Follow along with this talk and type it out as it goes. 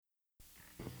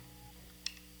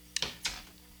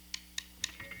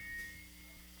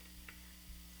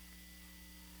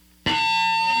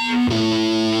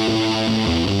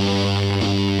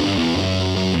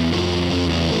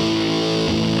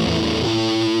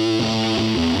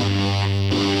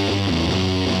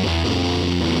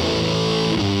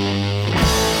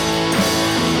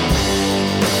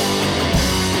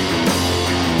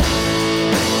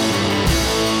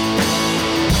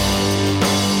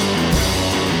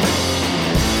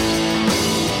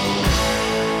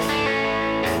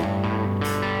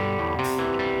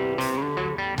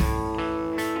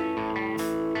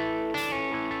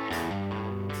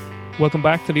Welcome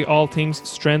back to the All Things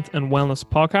Strength and Wellness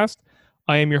podcast.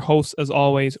 I am your host, as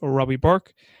always, Robbie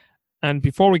Burke. And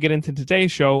before we get into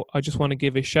today's show, I just want to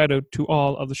give a shout out to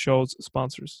all of the show's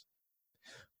sponsors.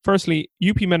 Firstly,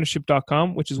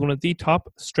 upmentorship.com, which is one of the top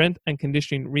strength and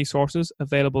conditioning resources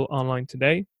available online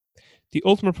today. The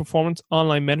Ultimate Performance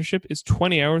Online Mentorship is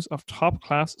 20 hours of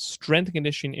top-class strength and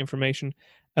conditioning information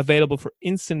available for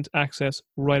instant access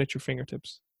right at your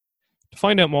fingertips. To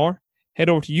find out more, head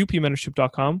over to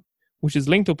upmentorship.com, which is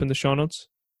linked up in the show notes.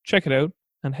 Check it out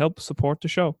and help support the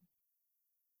show.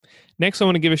 Next, I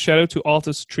want to give a shout out to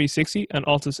Altus 360 and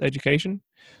Altus Education,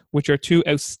 which are two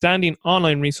outstanding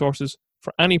online resources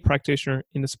for any practitioner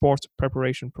in the sports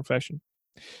preparation profession.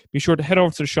 Be sure to head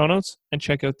over to the show notes and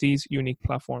check out these unique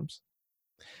platforms.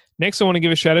 Next, I want to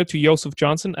give a shout out to Joseph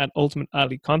Johnson at Ultimate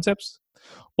Athlete Concepts.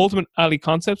 Ultimate Athlete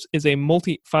Concepts is a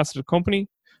multifaceted company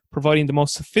providing the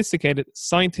most sophisticated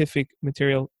scientific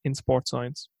material in sports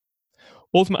science.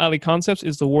 Ultimate Athlete Concepts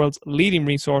is the world's leading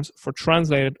resource for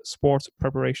translated sports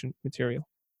preparation material.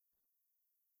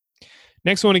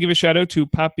 Next, I want to give a shout out to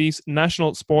Pat Beef's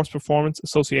National Sports Performance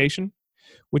Association,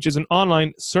 which is an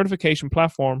online certification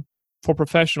platform for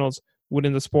professionals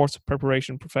within the sports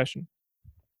preparation profession.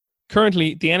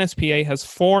 Currently, the NSPA has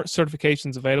 4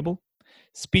 certifications available: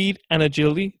 Speed and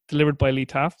Agility, delivered by Lee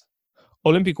Taft;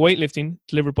 Olympic Weightlifting,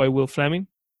 delivered by Will Fleming;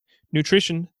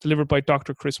 Nutrition, delivered by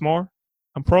Dr. Chris Moore;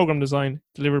 and Program Design,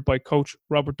 delivered by Coach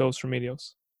Robert Dos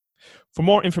Remedios. For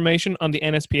more information on the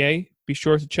NSPA, be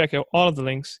sure to check out all of the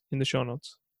links in the show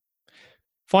notes.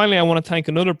 Finally, I want to thank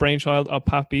another brainchild of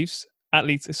Pat Beef's,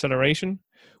 Athletes Acceleration,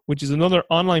 which is another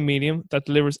online medium that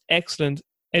delivers excellent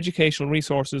educational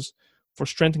resources for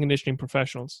strength and conditioning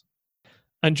professionals.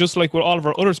 And just like with all of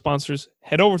our other sponsors,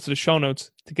 head over to the show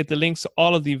notes to get the links to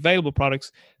all of the available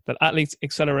products that Athletes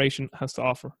Acceleration has to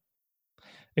offer.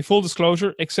 A full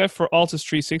disclosure, except for Altus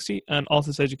 360 and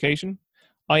Altus Education,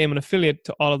 I am an affiliate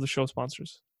to all of the show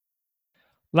sponsors.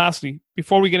 Lastly,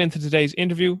 before we get into today's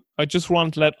interview, I just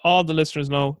wanted to let all the listeners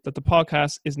know that the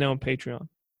podcast is now on Patreon.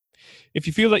 If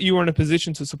you feel that you are in a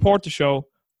position to support the show,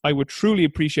 I would truly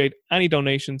appreciate any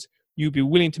donations you'd be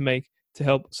willing to make to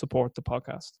help support the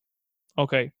podcast.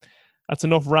 Okay, that's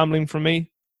enough rambling from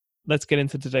me. Let's get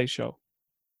into today's show.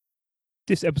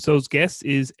 This episode's guest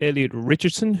is Elliot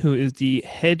Richardson, who is the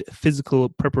head physical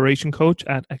preparation coach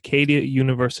at Acadia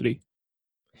University.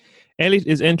 Elliot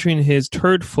is entering his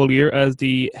 3rd full year as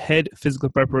the head physical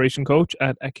preparation coach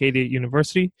at Acadia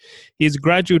University. He is a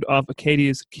graduate of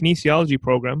Acadia's kinesiology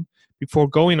program before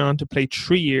going on to play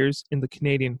 3 years in the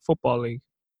Canadian Football League.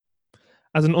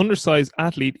 As an undersized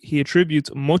athlete, he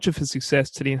attributes much of his success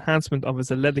to the enhancement of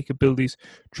his athletic abilities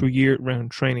through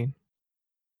year-round training.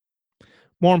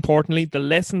 More importantly, the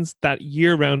lessons that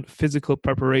year-round physical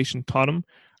preparation taught him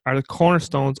are the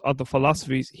cornerstones of the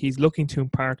philosophies he's looking to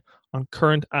impart on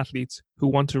current athletes who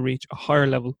want to reach a higher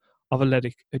level of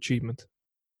athletic achievement.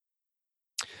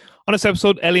 On this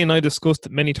episode, Elliot and I discussed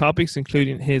many topics,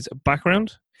 including his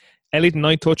background. Elliot and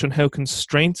I touch on how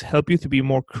constraints help you to be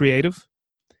more creative.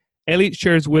 Elliot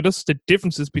shares with us the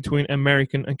differences between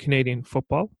American and Canadian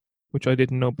football, which I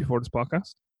didn't know before this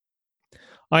podcast.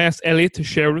 I asked Elliot to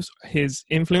share with us his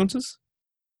influences.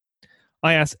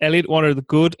 I asked Elliot what are the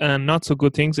good and not so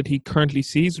good things that he currently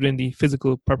sees within the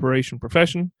physical preparation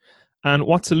profession, and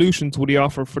what solutions would he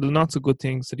offer for the not so good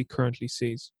things that he currently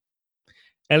sees.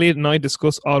 Elliot and I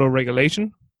discussed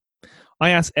auto-regulation. I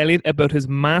asked Elliot about his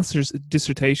master's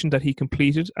dissertation that he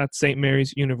completed at St.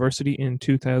 Mary's University in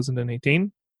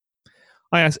 2018.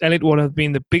 I asked Elliot what have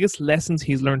been the biggest lessons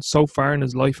he's learned so far in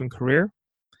his life and career.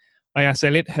 I asked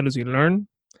Elliot how does he learn.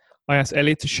 I asked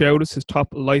Elliot to share with us his top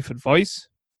life advice.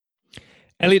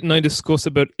 Elliot and I discussed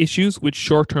about issues with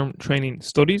short-term training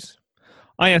studies.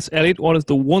 I asked Elliot what is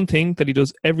the one thing that he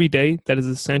does every day that is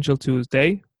essential to his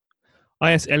day.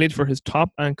 I asked Elliot for his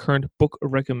top and current book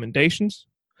recommendations.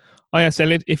 I asked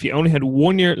Elliot if he only had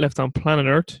 1 year left on planet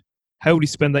Earth, how would he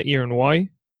spend that year and why?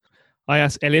 I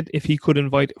asked Elliot if he could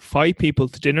invite 5 people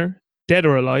to dinner, dead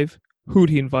or alive, who would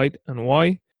he invite and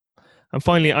why? And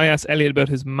finally, I asked Elliot about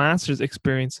his master's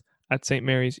experience at St.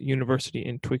 Mary's University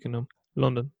in Twickenham,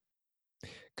 London.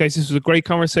 Guys, this was a great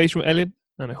conversation with Elliot,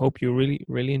 and I hope you really,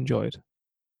 really enjoyed.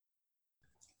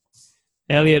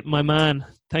 Elliot, my man,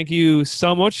 thank you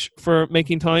so much for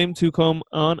making time to come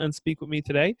on and speak with me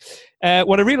today.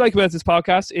 What I really like about this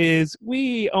podcast is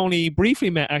we only briefly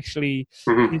met actually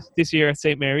this year at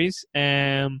St. Mary's.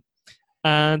 And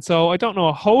so I don't know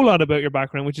a whole lot about your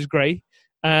background, which is great.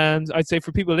 And I'd say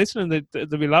for people listening, there'll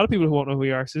be a lot of people who won't know who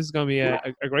you are. So this is going to be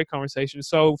a great conversation.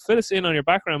 So fill us in on your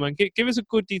background, man. Give us a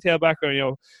good detailed background. You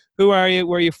know, who are you?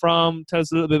 Where are you from? Tell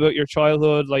us a little bit about your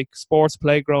childhood, like sports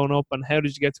play growing up, and how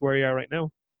did you get to where you are right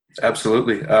now?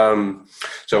 Absolutely.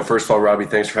 So first of all, Robbie,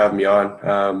 thanks for having me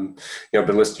on. I've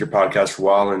been listening to your podcast for a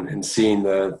while and seeing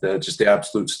the just the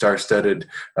absolute star-studded,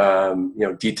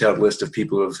 detailed list of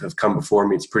people who have come before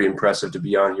me. It's pretty impressive to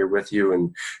be on here with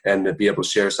you and to be able to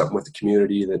share something with the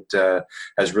community that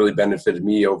has really benefited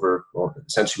me over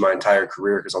essentially my entire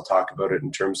career, because I'll talk about it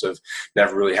in terms of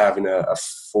never really having a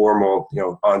formal,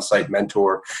 on-site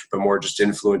mentor, but more just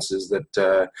influences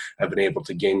that I've been able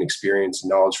to gain experience and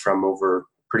knowledge from over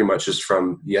pretty much just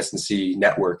from the S&C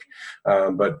network.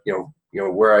 But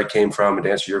where I came from, and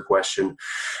to answer your question,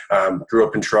 grew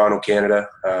up in Toronto, Canada.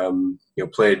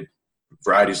 Played a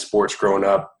variety of sports growing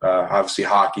up. Obviously,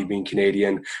 hockey, being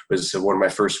Canadian, was one of my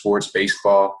first sports.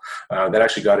 Baseball. Then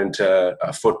actually got into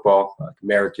football,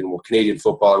 Canadian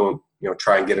football. I won't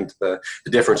try and get into the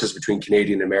differences between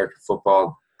Canadian and American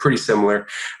football. Pretty similar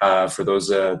for those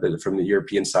from the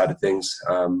European side of things.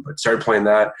 But started playing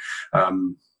that.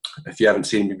 If you haven't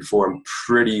seen me before, I'm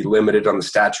pretty limited on the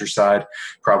stature side.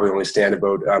 Probably only stand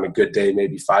about, on a good day,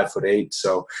 maybe 5'8".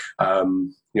 So,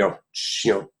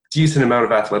 decent amount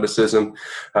of athleticism,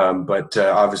 but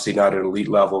obviously not at an elite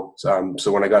level.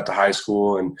 So when I got to high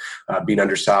school and being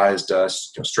undersized,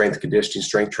 strength conditioning,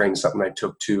 strength training, something I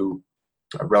took to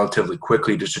relatively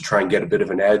quickly just to try and get a bit of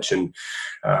an edge, and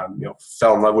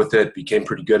fell in love with it, became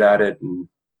pretty good at it,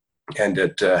 and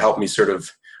it helped me sort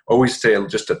of always stay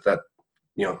just at that.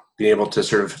 Being able to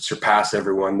sort of surpass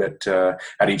everyone that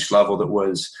at each level that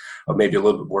was maybe a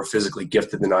little bit more physically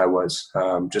gifted than I was,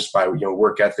 just by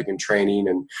work ethic and training,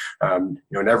 and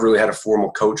never really had a formal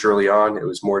coach early on. It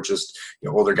was more just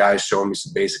older guys showing me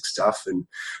some basic stuff, and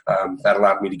that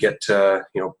allowed me to get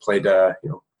played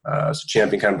as a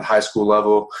champion kind of the high school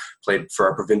level, played for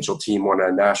our provincial team, won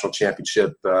a national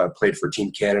championship, played for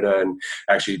Team Canada, and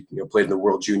actually played in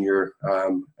the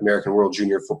American World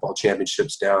Junior Football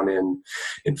Championships down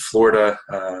in Florida.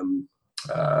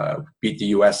 Beat the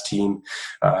U.S. team,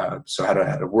 so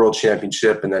had a world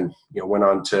championship, and then went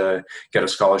on to get a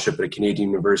scholarship at a Canadian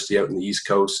university out in the East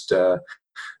Coast.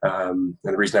 And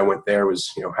the reason I went there was,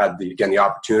 had the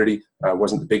opportunity.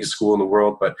 Wasn't the biggest school in the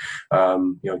world, but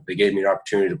they gave me an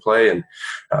opportunity to play, and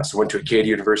so went to Acadia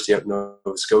University out in Nova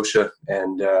Scotia,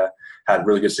 and had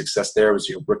really good success there.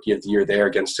 Was rookie of the year there,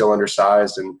 again still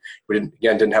undersized, and we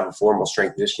didn't have a formal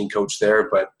strength conditioning coach there,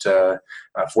 but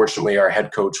fortunately our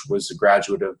head coach was a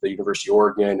graduate of the University of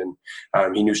Oregon,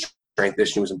 and he knew strength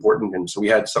conditioning was important, and so we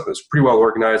had something that was pretty well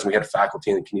organized. And we had a faculty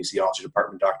in the kinesiology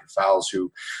department, Dr. Fowles,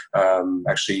 who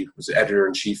actually was the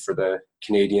editor-in-chief for the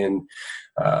Canadian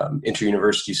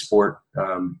inter-university sport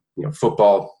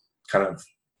football kind of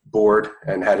board,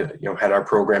 and had our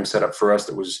program set up for us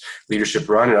that was leadership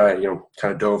run, and I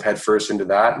kind of dove headfirst into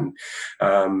that, and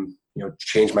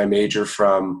changed my major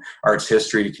from arts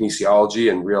history to kinesiology,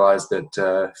 and realized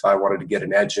that if I wanted to get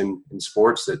an edge in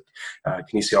sports, that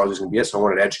kinesiology was going to be it. So I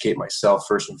wanted to educate myself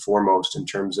first and foremost in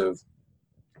terms of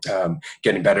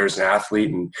getting better as an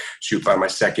athlete. And by my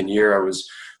second year, I was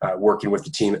working with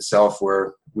the team itself,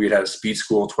 where we had a speed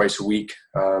school twice a week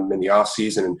in the off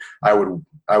season, and I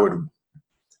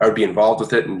would be involved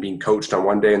with it and being coached on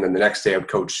one day, and then the next day I would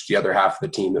coach the other half of the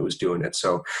team that was doing it.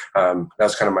 So that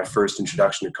was kind of my first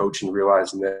introduction to coaching,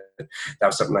 realizing that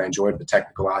was something I enjoyed, the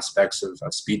technical aspects of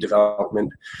speed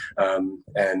development.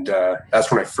 And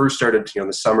that's when I first started, in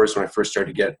the summers, when I first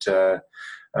started to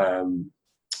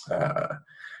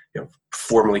get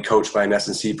formally coached by an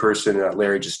S&C person,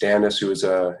 Larry Justanis, who was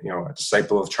a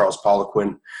disciple of Charles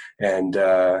Poliquin. And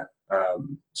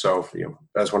so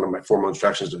that's one of my formal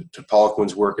introductions to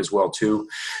Poliquin's work as well too.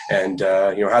 And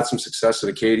had some success at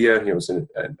Acadia. Was an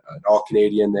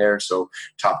all-Canadian there, so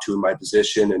top 2 in my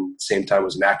position, and at the same time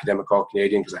was an academic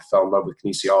all-Canadian, because I fell in love with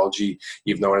kinesiology.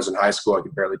 Even though I was in high school, I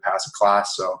could barely pass a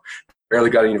class, so barely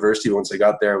got to university. But once I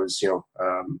got there, I was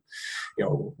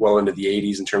well into the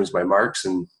 80s in terms of my marks,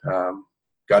 and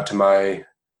got to my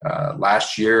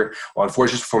last year. Well,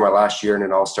 unfortunately, before my last year in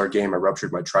an all-star game, I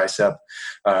ruptured my tricep.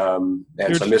 So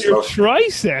I missed your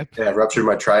tricep? Yeah, I ruptured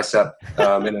my tricep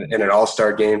in an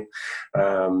all-star game.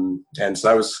 And so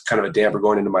that was kind of a damper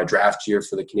going into my draft year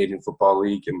for the Canadian Football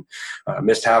League, and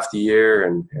missed half the year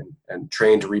and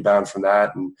trained to rebound from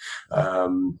that. And,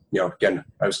 again,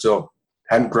 I was still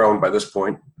hadn't grown by this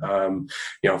point.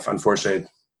 Unfortunately,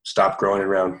 stopped growing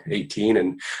around 18,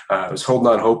 and I was holding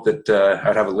on hope that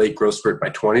I'd have a late growth spurt in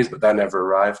my 20s, but that never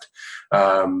arrived.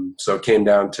 So it came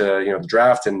down to the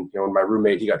draft, and my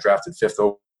roommate, he got drafted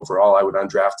 5th overall. I would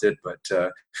undraft it, but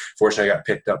fortunately I got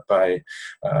picked up by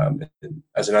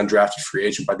as an undrafted free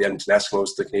agent by the Edmonton Eskimos,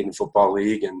 the Canadian Football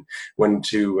League, and went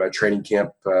to training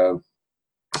camp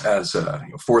as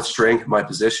fourth string, my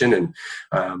position. And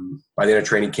by the end of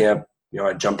training camp,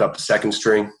 I jumped up to second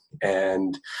string,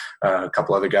 and a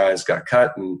couple other guys got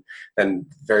cut. And then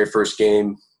very first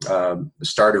game, the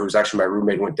starter, who was actually my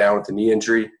roommate, went down with a knee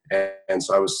injury. And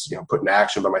so I was, put in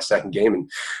action by my second game. And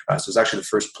so I was actually the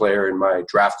first player in my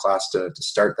draft class to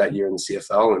start that year in the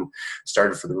CFL, and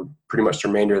started for pretty much the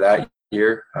remainder of that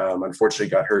year. Unfortunately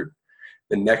got hurt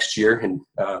the next year in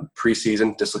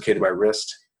preseason, dislocated my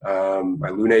wrist, my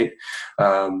lunate.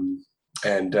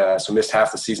 So missed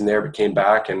half the season there, but came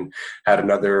back and had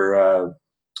another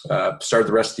started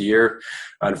the rest of the year.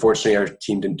 Unfortunately, our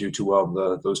team didn't do too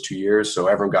well those 2 years, so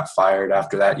everyone got fired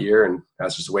after that year, and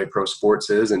that's just the way pro sports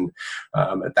is. And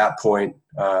at that point,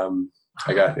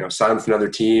 I got signed with another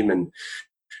team, and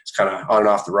it's kind of on and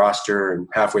off the roster. And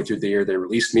halfway through the year, they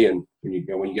released me. And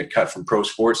when you get cut from pro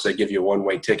sports, they give you a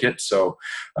one-way ticket. So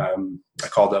I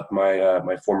called up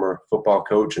my former football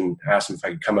coach and asked him if I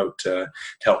could come out to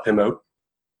help him out,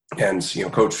 and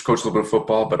coach a little bit of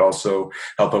football, but also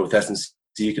help out with S&C,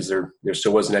 because there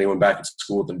still wasn't anyone back at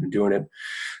school that had been doing it.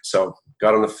 So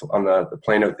got on the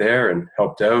plane out there and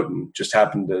helped out, and just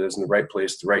happened that it was in the right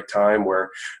place at the right time, where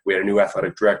we had a new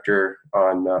athletic director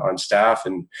on staff,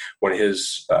 and one of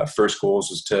his first goals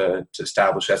was to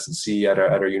establish S&C at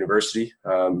our university.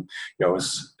 It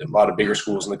was a lot of bigger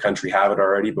schools in the country have it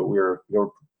already, but we're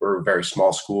a very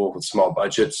small school with small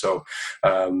budget. So, he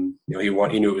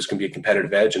knew it was going to be a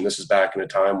competitive edge. And this is back in a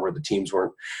time where the teams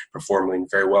weren't performing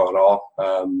very well at all.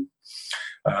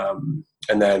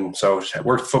 And then, so I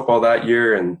worked football that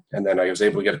year, and then I was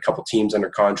able to get a couple teams under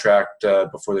contract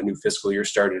before the new fiscal year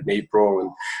started in April. And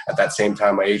at that same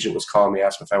time, my agent was calling me,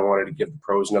 asking if I wanted to give the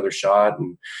pros another shot.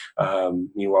 And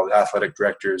meanwhile, the athletic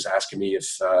director is asking me if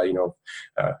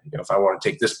if I want to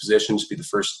take this position to be the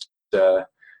first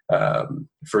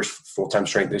full-time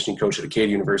strength conditioning coach at Acadia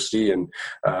University. And,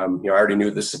 I already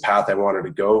knew this is the path I wanted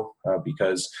to go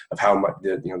because of how much,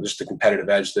 just the competitive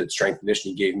edge that strength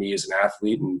conditioning gave me as an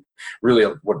athlete. And really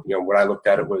what I looked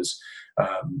at it was,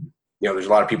 there's a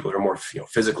lot of people that are more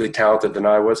physically talented than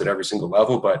I was at every single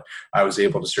level, but I was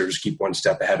able to sort of just keep one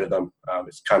step ahead of them.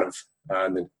 It's kind of a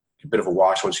bit of a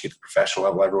wash once you get to the professional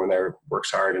level. Everyone there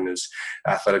works hard and is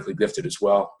athletically gifted as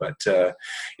well. But, kind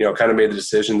of made the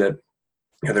decision that,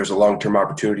 there's a long-term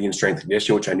opportunity in strength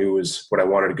conditioning, which I knew was what I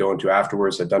wanted to go into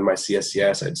afterwards. I'd done my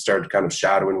CSCS. I'd started kind of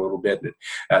shadowing a little bit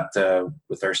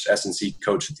with our S&C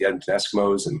coach at the Edmonton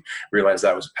Eskimos, and realized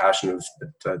that was a passion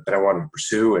that I wanted to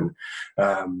pursue. And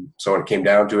so when it came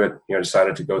down to it,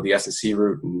 decided to go the S&C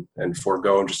route and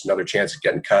forego just another chance at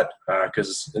getting cut, because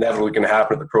it's inevitably going to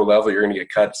happen at the pro level. You're going to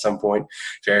get cut at some point.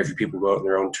 Very few people go out on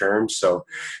their own terms. So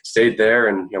stayed there,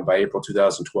 and by April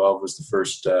 2012 was the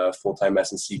first full-time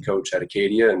S&C coach at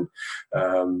Acadia. And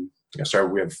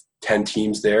we have 10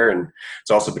 teams there, and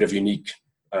it's also a bit of a unique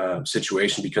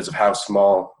situation because of how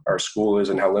small our school is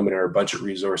and how limited our budget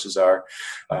resources are.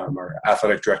 Our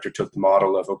athletic director took the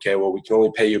model of, okay, well, we can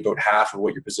only pay you about half of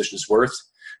what your position is worth.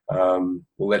 We'll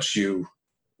let you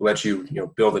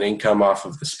build an income off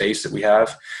of the space that we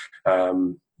have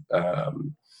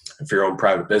for your own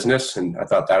private business. And I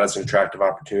thought that was an attractive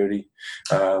opportunity.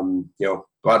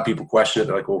 A lot of people question it.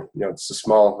 They're like, well, it's a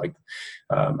small,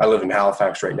 I live in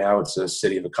Halifax right now. It's a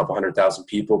city of a couple 100,000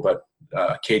 people, but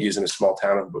Acadia is in a small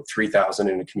town of about 3,000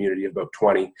 in a community of about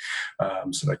 20.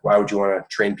 So why would you want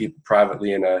to train people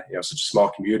privately in such a small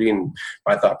community? And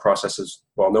my thought process is,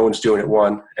 well, no one's doing it,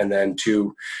 one. And then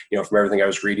two, from everything I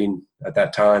was reading at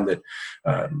that time, that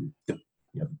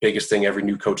the biggest thing every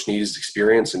new coach needs is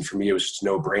experience. And for me, it was just a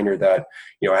no-brainer that,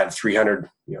 I had 300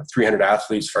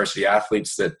 athletes, varsity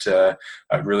athletes that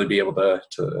I'd really be able to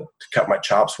cut my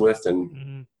chops with.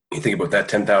 And you think about that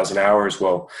 10,000 hours,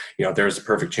 well, there's a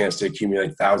perfect chance to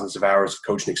accumulate thousands of hours of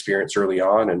coaching experience early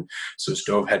on. And so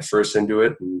dove head first into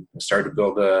it and started to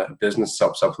build a business to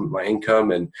help supplement my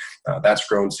income. And that's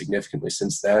grown significantly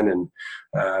since then. And,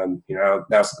 now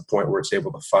it's at the point where it's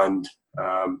able to fund,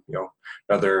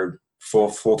 another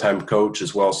full-time coach,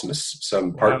 as well as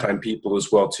some part-time people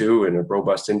as well too, and a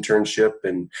robust internship,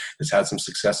 and has had some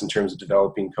success in terms of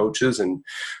developing coaches. And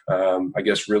I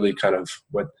guess really kind of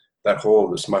what my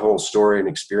whole story and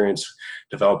experience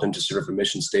developed into sort of a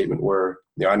mission statement where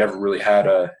I never really had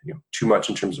too much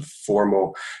in terms of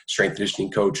formal strength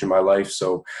conditioning coach in my life.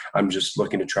 So I'm just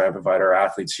looking to try and provide our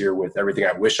athletes here with everything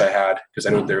I wish I had, because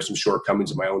I know there are some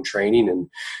shortcomings in my own training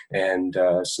and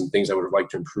some things I would have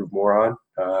liked to improve more on.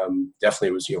 Definitely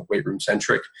it was, weight room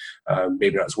centric,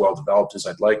 maybe not as well developed as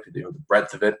I'd like, the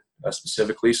breadth of it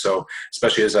specifically. So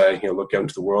especially as I, look out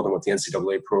into the world and what the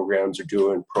NCAA programs are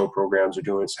doing, pro programs are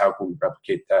doing, so how can we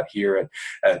replicate that here in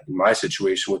my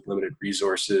situation with limited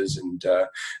resources and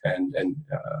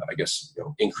I guess,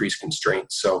 increased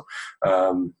constraints. So,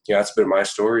 that's a bit of my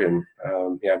story. And,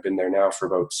 I've been there now for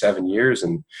about 7 years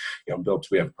and,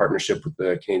 we have a partnership with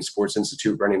the Canadian Sports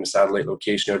Institute running a satellite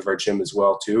location out of our gym as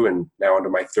well too. And now under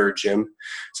my third gym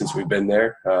since we've been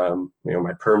there,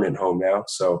 my permanent home now.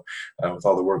 So, with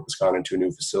all the work that's gone into a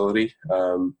new facility.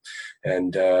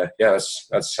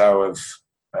 That's how of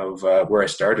where I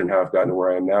started and how I've gotten to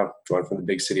where I am now, going from the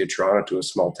big city of Toronto to a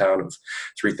small town of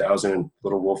 3,000 in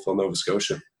Little Wolfville, Nova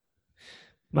Scotia.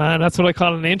 Man, that's what I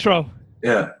call an intro.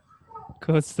 Yeah.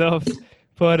 Good stuff.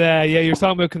 But you're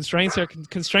talking about constraints here.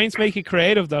 Constraints make you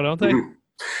creative though, don't they? Mm-hmm.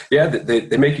 Yeah,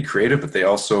 they make you creative, but they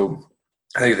also,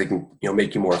 I think they can,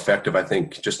 make you more effective. I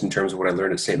think just in terms of what I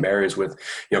learned at St. Mary's with,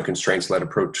 constraints-led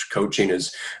approach coaching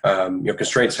is,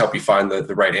 constraints help you find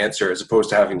the right answer, as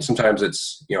opposed to sometimes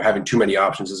it's, having too many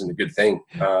options isn't a good thing.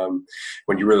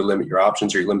 When you really limit your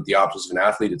options or you limit the options of an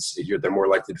athlete, they're more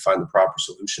likely to find the proper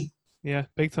solution. Yeah,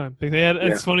 big time.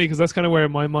 It's funny because that's kind of where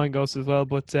my mind goes as well.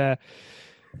 But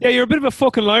you're a bit of a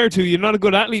fucking liar too. You're not a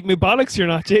good athlete. My bollocks, you're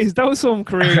not. Jeez, that was some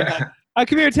career.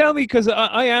 Come here, tell me, because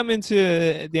I am into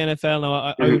the NFL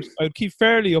now. I would keep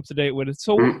fairly up to date with it.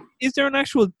 So, is there an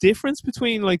actual difference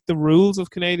between like the rules of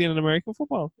Canadian and American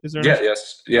football? Is there?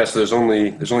 Yes. There's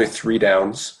only 3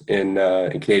 downs in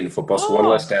Canadian football, so one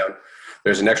less down.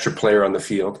 There's an extra player on the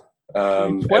field.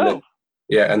 And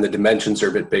the dimensions are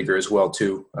a bit bigger as well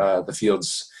too. The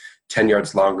field's 10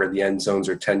 yards longer, the end zones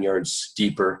are 10 yards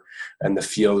deeper, and the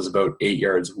field is about 8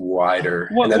 yards wider.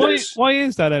 Why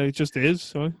is that? It just is.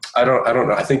 So. I don't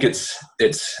know. I think it's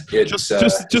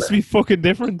just be fucking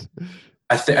different.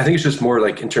 I think it's just more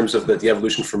like in terms of the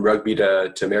evolution from rugby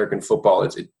to American football.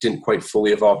 It didn't quite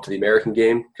fully evolve to the American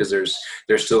game because there's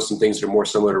still some things that are more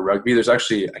similar to rugby. There's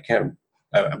actually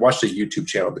I watched a YouTube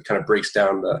channel that kind of breaks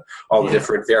down all the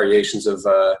different variations of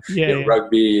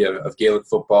rugby, of Gaelic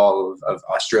football, of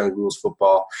Australian rules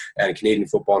football, and Canadian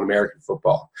football and American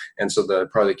football. And so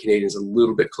probably the Canadians a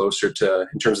little bit closer to,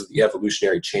 in terms of the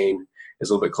evolutionary chain, is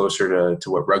a little bit closer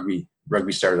to what rugby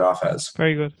started off as.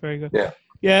 Very good, very good. Yeah.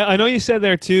 Yeah, I know you said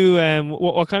there too,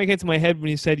 what kind of came to my head when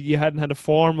you said you hadn't had a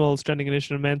formal strength and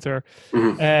conditioning mentor.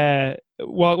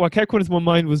 What kept coming to my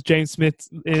mind was James Smith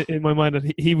in my mind,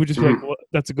 that he would just be like, well,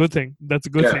 that's a good thing. That's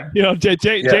a good thing.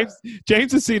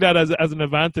 James would see that as an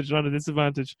advantage, not a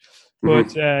disadvantage. But,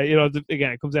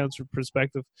 again, it comes down to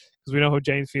perspective, because we know how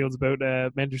James feels about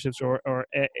mentorships or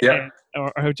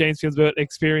how James feels about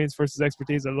experience versus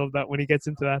expertise. I love that when he gets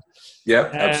into that. Yeah,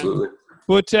 absolutely.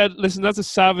 But listen, that's a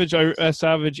savage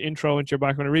intro into your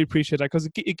background. I really appreciate that, because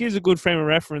it gives a good frame of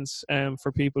reference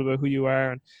for people about who you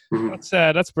are, and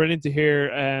that's brilliant to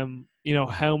hear.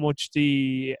 How much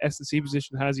the S&C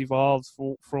position has evolved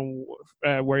from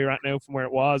where you're at now, from where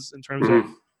it was in terms of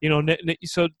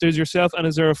So there's yourself, and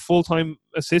is there a full-time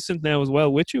assistant now as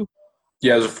well with you?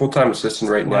 Yeah, there's a full-time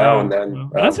assistant right now, and then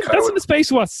that's in the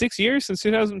space of 6 years since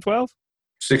 2012.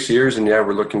 6 years, and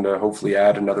we're looking to hopefully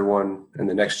add another one in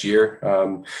the next year.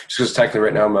 Just because technically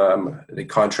right now they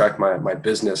contract my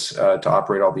business to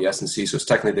operate all the S&C, so it's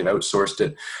technically they've outsourced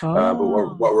it. But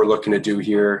what we're looking to do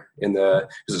here because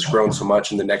it's grown so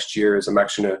much in the next year, is I'm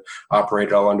actually going to operate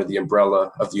it all under the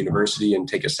umbrella of the university and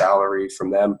take a salary from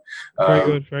them.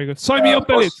 Very good. Sign me up,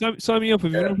 Elliot. Sign me up.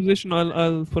 If you're in a position,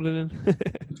 I'll put it in.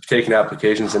 Taking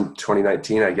applications in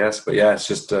 2019, I guess. But it's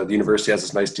just the university has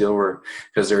this nice deal where,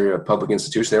 because they're a public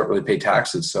institution, they don't really pay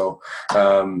taxes. So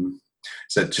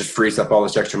it just frees up all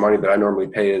this extra money that I normally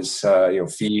pay as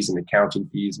fees and accounting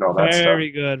fees and all that stuff.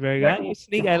 Very good.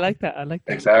 I like that.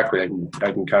 Exactly. I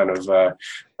can kind of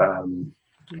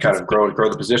grow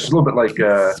the position a little bit like.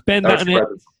 Spend that on it.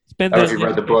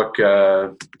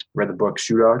 Read the book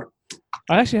Shoe Dog.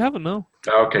 I actually haven't, no.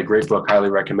 Okay, great book, highly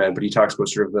recommend. But he talks about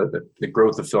sort of the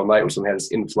growth of Phil Knight, when someone had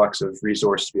this influx of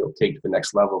resources to be able to take to the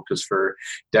next level, because for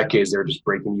decades they were just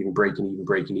breaking even.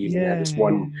 Yeah.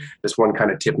 This one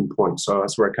kind of tipping point. So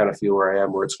that's where I kind of feel where I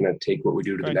am, where it's going to take what we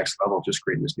do to the next level, just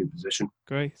creating this new position.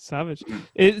 Great, savage.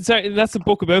 That's a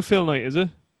book about Phil Knight, is it?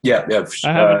 Yeah, yeah.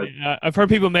 I haven't. I've heard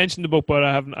people mention the book, but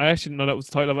I haven't. I actually didn't know that was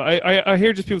the title of it. I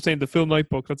hear just people saying the Phil Knight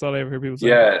book. That's all I ever hear people say.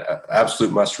 Yeah,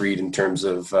 absolute must read in terms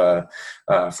of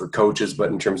for coaches,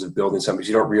 but in terms of building something,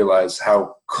 you don't realize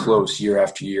how close year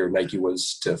after year Nike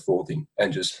was to folding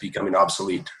and just becoming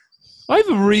obsolete. I have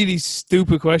a really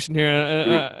stupid question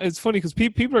here. It's funny because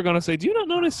people are going to say, "Do you not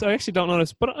know this?" I actually don't know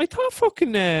this, but I thought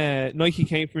fucking Nike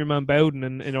came from your man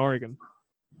Bowden in Oregon.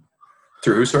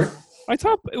 Through who, sorry? I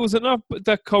thought it was not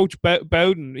that coach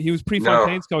Bowden. He was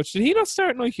Prefontaine's coach. Did he not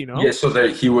start Nike? No. Yeah, so that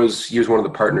he was one of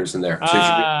the partners in there. So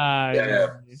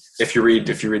if you read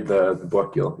the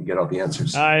book, you'll get all the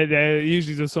answers.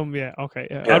 Usually there's some. Yeah. Okay.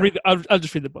 Yeah. I'll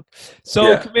just read the book.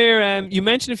 So come here. You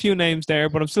mentioned a few names there,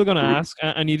 but I'm still going to ask.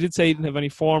 And you did say you didn't have any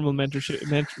formal mentors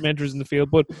in the field.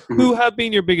 But who have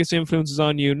been your biggest influences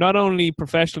on you, not only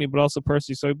professionally but also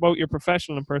personally? So both your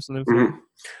professional and personal influence.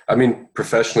 I mean,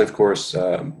 professionally, of course,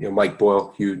 Mike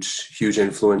Boyle, huge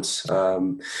influence.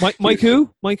 Mike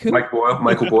who? Mike Boyle,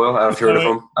 Michael Boyle. I don't know if you heard of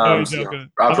him.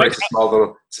 Operates a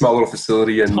small little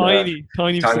facility and tiny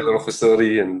little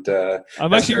facility, and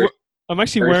I'm actually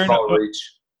wearing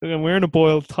a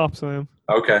Boyle top, so I am.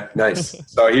 Okay, nice.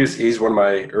 So he's one of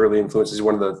my early influences. He's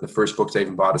one of the first books I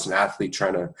even bought as an athlete,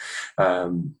 trying to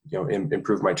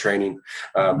improve my training.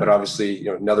 But obviously,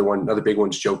 another big one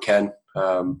is Joe Ken.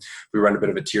 We run a bit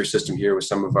of a tier system here with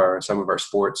some of our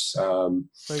sports.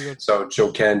 So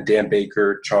Joe Ken, Dan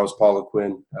Baker, Charles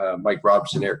Poliquin, Mike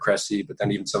Robertson, Eric Cressy, but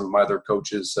then even some of my other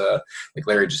coaches like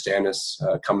Larry Justanis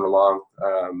coming along,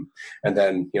 and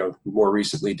then more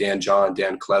recently Dan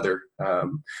Cleather,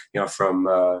 from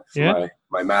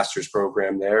my master's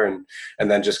program there,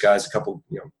 and then just guys, a couple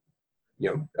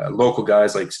local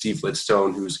guys like Steve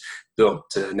Lidstone, who's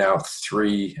built now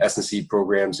 3 S&C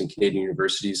programs in Canadian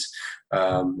universities.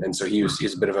 And so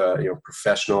he's a bit of a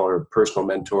professional or personal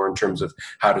mentor in terms of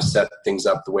how to set things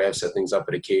up the way I've set things up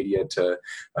at Acadia,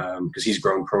 because he's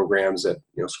grown programs at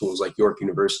schools like York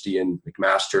University and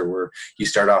McMaster, where he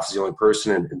started off as the only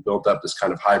person and built up this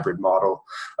kind of hybrid model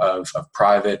of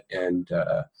private and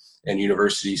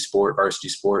university sport, varsity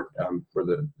sport, where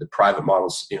the private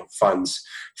models funds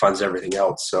everything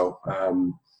else. So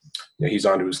he's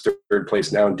on to his third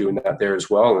place now and doing that there as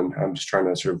well. And I'm just trying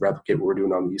to sort of replicate what we're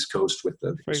doing on the East Coast with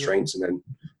the constraints. And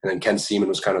then Ken Seaman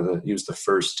was he was the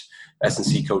first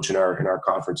S&C coach in our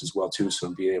conference as well too.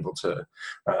 So being able to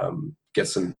get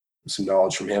some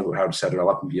knowledge from him about how to set it all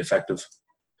up and be effective.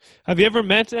 Have you ever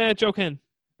met Joe Ken?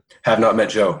 Have not met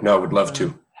Joe. No, would love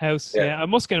to. I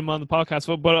must get him on the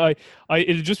podcast, but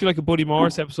it'd just be like a Buddy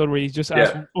Morris episode where he just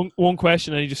asks one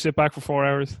question and you just sit back for 4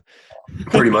 hours.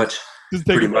 Pretty much.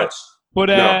 Pretty much.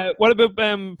 But what about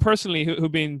personally? Who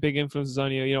been big influences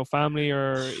on you? Family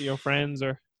or friends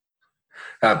or?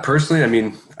 Personally, I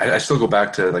mean, I still go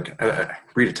back to I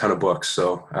read a ton of books.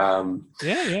 So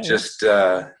just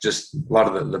a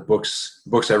lot of the books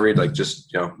I read, like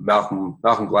just Malcolm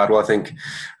Gladwell, I think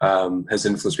has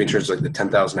influenced me in terms of the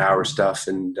 10,000 hour stuff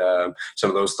and some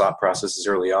of those thought processes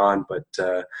early on. But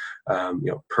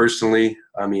personally,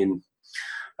 I mean,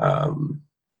 I'll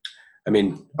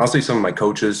say some of my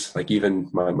coaches, like even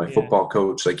my football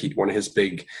coach, like one of his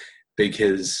big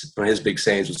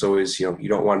sayings was always, you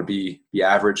don't want to be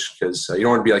average, because you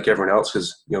don't want to be like everyone else,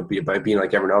 because by being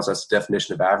like everyone else, that's the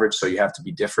definition of average. So you have to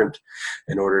be different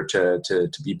in order to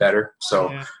be better.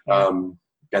 So and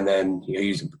then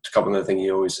he's a couple of the things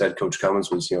he always said, Coach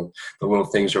Cummins, was the little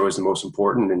things are always the most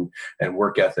important, and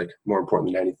work ethic more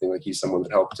important than anything. Like he's someone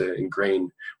that helped to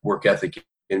ingrain work ethic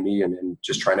in me and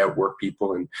just trying to outwork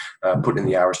people and putting in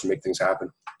the hours to make things happen.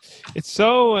 It's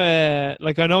so I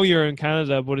know you're in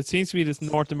Canada, but it seems to be this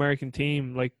North American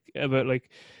team like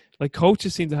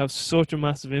coaches seem to have such a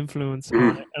massive influence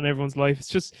on everyone's life. It's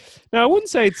just, now I wouldn't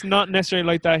say it's not necessarily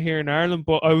like that here in Ireland,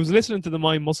 but I was listening to the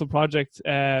Mind Muscle Project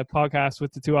podcast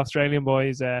with the 2 Australian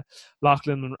boys,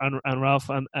 Lachlan and Ralph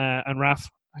and Raf.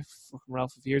 I fucking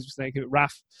Ralph of years was saying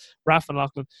Raf and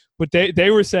Lachlan, but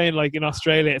they were saying like in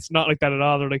Australia it's not like that at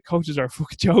all. They're like, coaches are a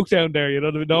fucking joke down there,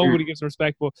 nobody gives them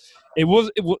respect. But it was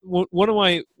one of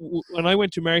my, when I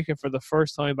went to America for the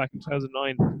first time back in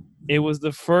 2009, it was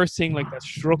the first thing like that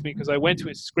struck me, because I went to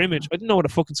a scrimmage. I didn't know what a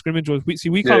fucking scrimmage was.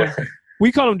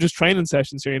 We call them just training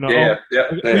sessions here,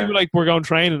 We were like, we're going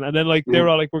training, and then they were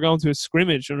all like, we're going to a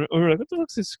scrimmage, and we were like, what the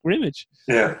fuck's a scrimmage?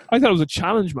 Yeah, I thought it was a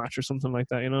challenge match or something like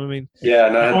that. You know what I mean? Yeah,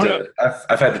 no,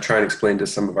 I've had to try and explain to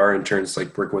some of our interns,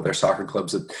 like working with our soccer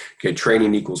clubs, that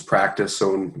training equals practice.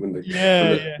 So when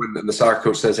the soccer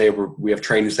coach says, hey, we have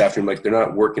training this afternoon, like they're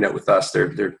not working out with us;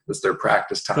 it's their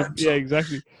practice time. So. Yeah,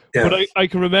 exactly. Yeah. But I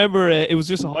can remember it was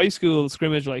just a high school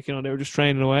scrimmage, they were just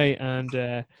training away,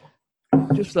 and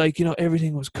just like,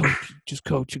 everything was coach, just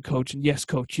coach and coach, and yes,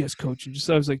 coach, and just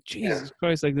I was like, Jesus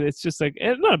Christ, like it's just like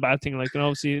it's not a bad thing, like, and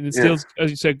obviously it instills, as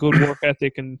you said, good work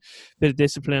ethic and bit of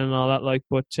discipline and all that, like,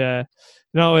 but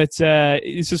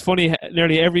it's just funny.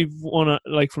 Nearly everyone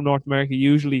like from North America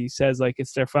usually says like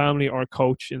it's their family or a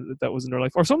coach that was in their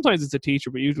life, or sometimes it's a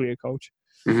teacher, but usually a coach.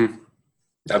 Mm-hmm.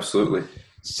 Absolutely.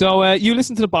 So you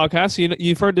listen to the podcast. So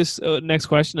you've heard this next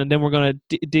question, and then we're going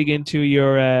to dig into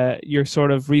your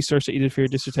sort of research that you did for your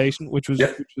dissertation, which was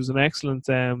an excellent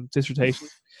dissertation.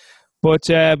 But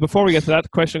before we get to that, the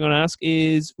question I'm going to ask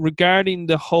is regarding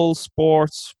the whole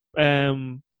sports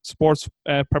preparation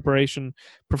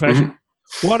profession.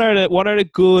 Mm-hmm. What are the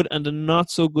good and the not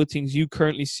so good things you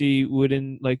currently see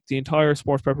within like the entire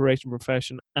sports preparation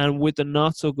profession, and with the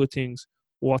not so good things,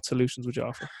 what solutions would you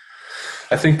offer?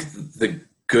 I think the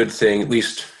good thing, at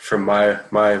least from my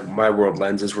world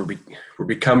lens, is we're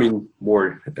becoming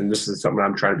more, and this is something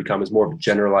I'm trying to become, is more of a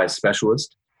generalized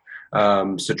specialist.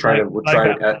 There's a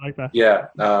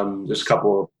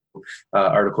couple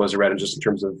articles I read, and just in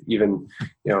terms of even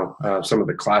some of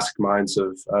the classic minds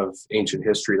of ancient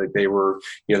history, like they were,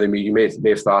 you may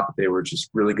have thought that they were just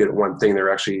really good at one thing.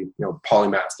 They're actually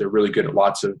polymaths. They're really good at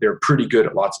they're pretty good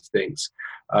at lots of things.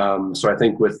 So I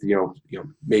think with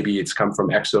maybe it's come from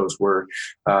exos where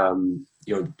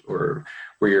or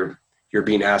where you're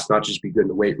being asked not just to be good in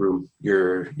the weight room,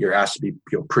 you're asked to be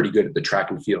pretty good at the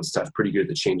track and field stuff, pretty good at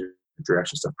the change of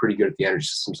direction stuff, pretty good at the energy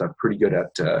system stuff, pretty good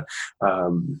at the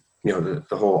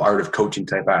whole art of coaching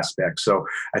type aspect. So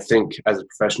I think as a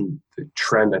profession, the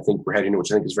trend I think we're heading to,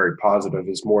 which I think is very positive,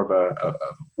 is more of a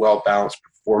well-balanced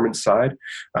performance side,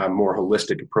 more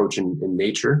holistic approach in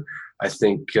nature. I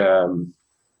think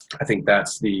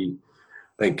that's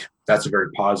a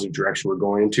very positive direction we're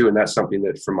going into, and that's something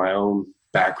that from my own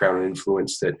background and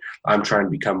influence that I'm trying to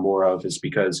become more of, is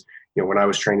because when I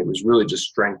was trained, it was really just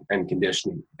strength and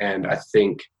conditioning. And I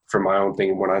think from my own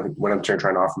thing, when I'm trying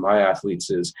to offer my athletes,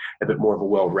 is a bit more of a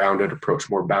well-rounded approach,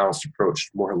 more balanced approach,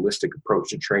 more holistic approach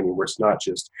to training, where it's not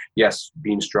just, yes,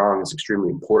 being strong is extremely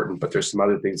important, but there's some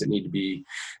other things that need to be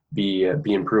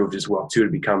improved as well too, to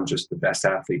become just the best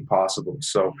athlete possible.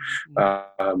 So I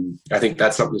think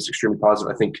that's something that's extremely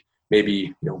positive. I think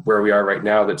maybe where we are right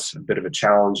now, that's a bit of a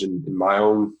challenge in my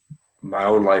own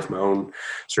life, my own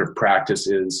sort of practice,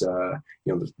 is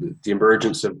the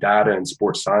emergence of data and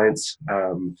sports science.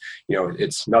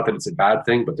 It's not that it's a bad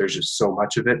thing, but there's just so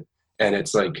much of it, and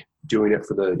it's like doing it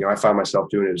for I find myself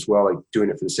doing it as well, like doing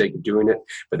it for the sake of doing it,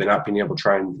 but then not being able to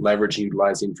try and leverage and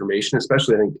utilize the information.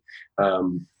 Especially, I think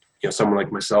someone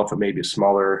like myself at maybe a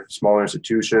smaller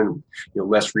institution,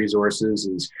 less resources,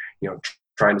 is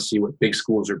trying to see what big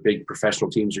schools or big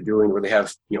professional teams are doing, where they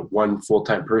have one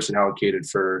full-time person allocated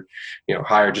for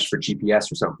hire just for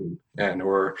GPS or something,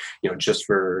 or just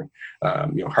for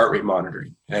heart rate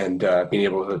monitoring, and being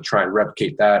able to try and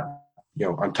replicate that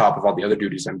on top of all the other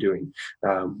duties I'm doing,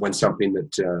 when something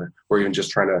that or even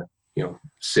just trying to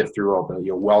sift through all the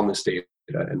wellness data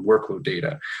and workload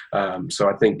data. So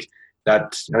I think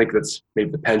that's maybe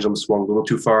the pendulum swung a little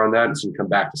too far on that. It's going to come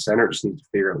back to center. Just need to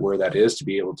figure out where that is to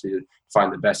be able to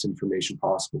find the best information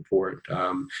possible for it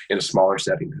in a smaller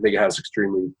setting. I think it has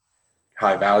extremely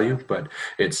high value, but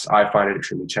I find it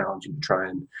extremely challenging to try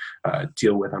and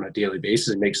deal with on a daily basis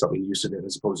and make something use of it,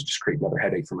 as opposed to just create another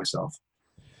headache for myself.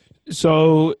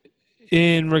 So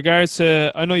in regards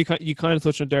to, I know you kind of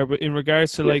touched on it there, but in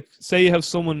regards to like, say you have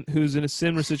someone who's in a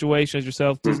similar situation as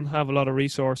yourself, doesn't have a lot of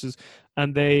resources,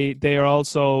 and they are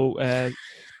also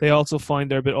they also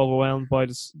find they're a bit overwhelmed by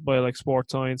like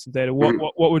sports science and data.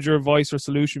 What would your advice or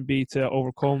solution be to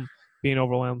overcome being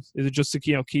overwhelmed? Is it just to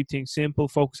keep things simple,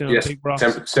 focusing on big blocks?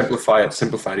 Simplify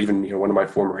it. Even one of my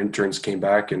former interns came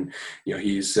back, and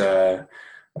he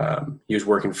was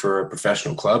working for a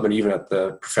professional club, and even at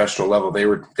the professional level,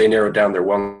 they narrowed down their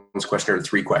wellness questionnaire to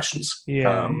 3 questions.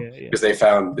 Because they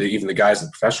found that even the guys at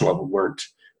the professional level weren't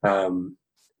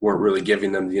really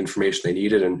giving them the information they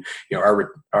needed. And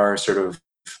our sort of,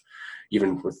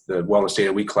 even with the wellness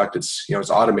data we collect, it's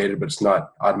automated, but it's not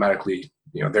automatically.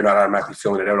 They're not automatically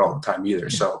filling it out all the time either.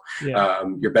 So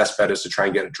your best bet is to try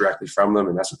and get it directly from them.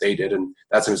 And that's what they did. And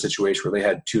that's in a situation where they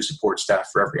had 2 support staff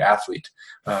for every athlete.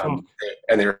 And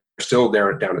they're still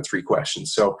narrowed down to 3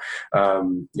 questions. So,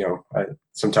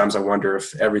 sometimes I wonder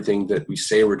if everything that we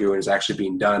say we're doing is actually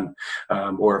being done,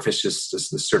 or if it's just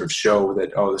this sort of show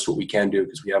that, oh, this is what we can do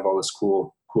because we have all this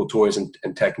cool cool toys and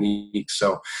techniques.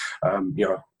 So,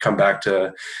 come back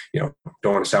to,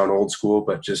 don't want to sound old school,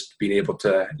 but just being able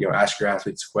to, ask your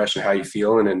athletes a question, how you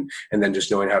feeling, and then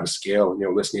just knowing how to scale,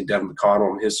 and, listening to Devin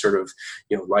McConnell and his sort of,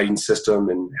 lighting system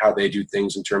and how they do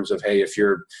things in terms of, hey, if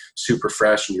you're super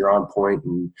fresh and you're on point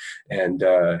and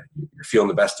you're feeling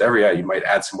the best ever, you might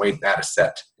add some weight and add a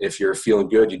set. If you're feeling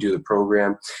good, you do the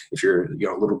program. If you're,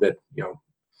 a little bit,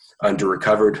 under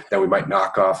recovered, then we might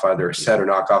knock off either a set or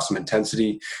knock off some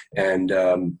intensity. And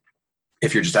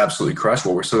if you're just absolutely crushed,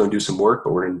 well, we're still going to do some work,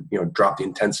 but we're going to drop the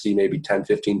intensity maybe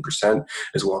 10-15%,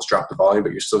 as well as drop the volume,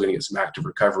 but you're still going to get some active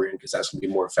recovery in, because that's going to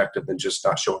be more effective than just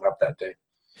not showing up that day.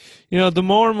 The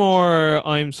more and more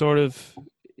I'm sort of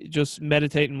just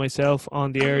meditating myself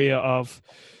on the area of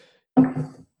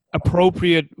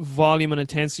appropriate volume and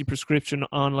intensity prescription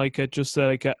on like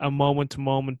a moment to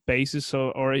moment basis.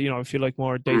 So, or, I feel like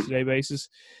more day to day basis.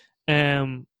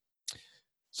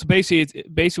 So basically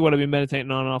what I've been meditating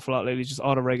on an awful lot lately is just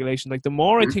auto regulation. Like the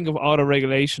more I think of auto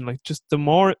regulation, like just the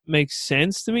more it makes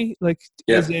sense to me. Like,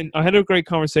 as in, I had a great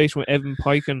conversation with Evan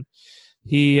Piken.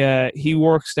 He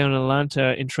works down in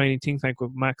Atlanta in training think tank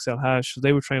with Max El-Haj. So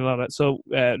they were training a lot of that. So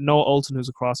Noah Olson, who's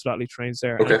a CrossFit athlete, trains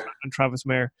there, and Travis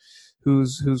Mayer,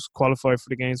 who's qualified for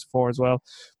the games before as well.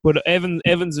 But Evan's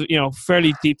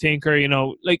fairly deep thinker,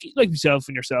 like yourself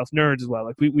and yourself, nerds as well.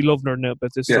 Like we love nerding out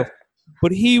about this stuff.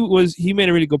 But he made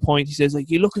a really good point. He says, like,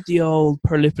 you look at the old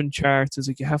Per Lippen charts, it's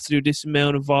like you have to do this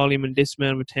amount of volume and this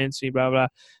amount of intensity, blah blah.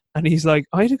 And he's like,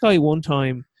 I had a guy one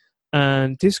time,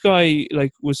 and this guy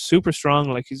like was super strong.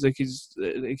 Like his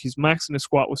max in the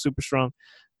squat was super strong.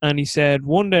 And he said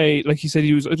one day, like he said,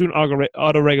 he was doing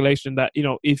auto regulation that,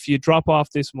 if you drop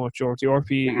off this much, or the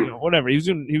RP, whatever, he was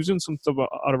doing some stuff about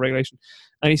auto regulation.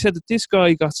 And he said that this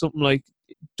guy got something like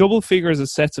double figures of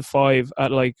sets of 5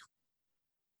 at like,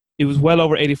 it was well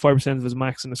over 85% of his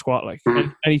max in the squat, like,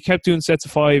 and he kept doing sets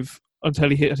of 5 until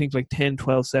he hit, I think, like 10,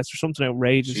 12 sets or something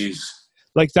outrageous. Jeez.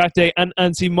 Like that day.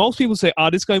 And see, most people say,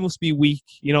 this guy must be weak.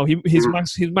 His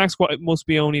max squat must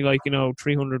be only like,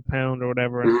 300 pound or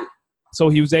whatever. So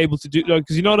he was able to do, like,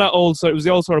 because it was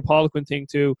the old sort of Poliquin thing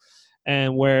too,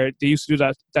 where they used to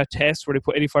do that test where they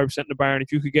put 85% in the bar, and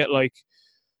if you could get like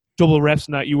double reps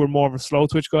in that, you were more of a slow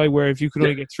twitch guy, where if you could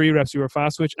only get 3 reps, you were a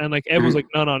fast twitch. And like everyone's like,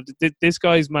 no, this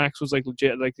guy's max was like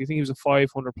legit. Like, I think he was a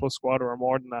 500 plus squatter or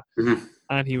more than that,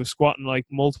 and he was squatting like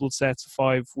multiple sets of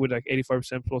 5 with like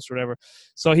 85% plus or whatever.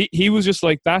 So he was just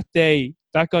like, that day,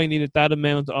 that guy needed that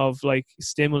amount of like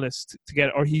stimulus to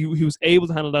get, or he was able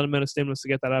to handle that amount of stimulus to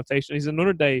get that adaptation. He's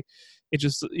another day, it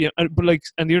just, but like,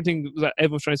 and the other thing that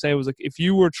everyone was trying to say was like, if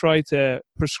you were trying to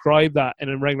prescribe that in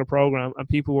a regular program, and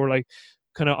people were like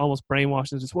kind of almost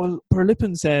brainwashed and just, well, Per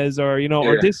Lippen says, or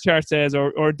or this chart says,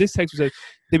 or this text says,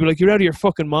 they'd be like, you're out of your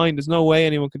fucking mind. There's no way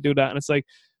anyone could do that. And it's like,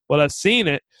 well, I've seen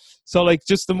it. So like,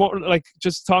 just the more, like,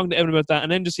 just talking to Evan about that,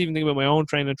 and then just even thinking about my own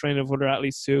training of other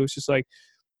athletes too. It's just like,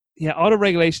 auto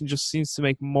regulation just seems to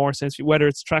make more sense, whether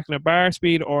it's tracking a bar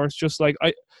speed, or it's just like,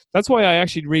 that's why I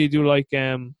actually really do like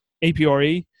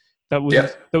APRE. That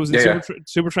was in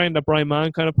Super Train that Brian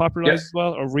Mann kind of popularized as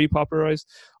well, or repopularized.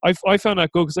 I found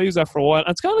that good because I used that for a while. And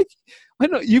it's kind of like, I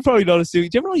know you probably noticed too. Do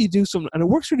you ever know you do something and it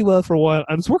works really well for a while,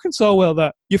 and it's working so well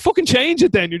that you fucking change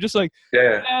it? Then you're just like, you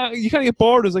kind of get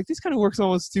bored. It's like, this kind of works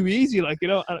almost too easy, like,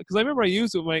 because I remember I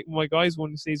used it with my guys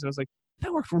one season. I was like,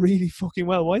 that worked really fucking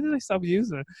well. Why did I stop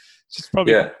using it? It's just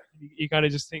probably you kind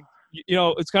of just think.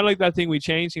 It's kind of like that thing, we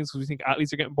change things because we think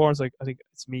athletes are getting bored. It's like, I think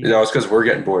it's me. No, it's because we're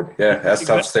getting bored. Yeah, that's the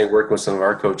toughest thing working with some of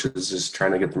our coaches, is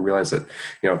trying to get them to realize that,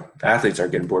 athletes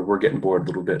aren't getting bored. We're getting bored a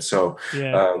little bit. So,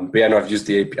 I've used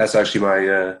the AP. That's actually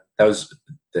my,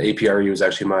 the APRE was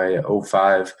actually my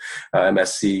 05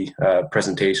 MSc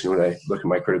presentation when I look at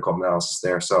my critical analysis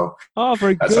there. So,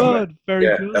 very good.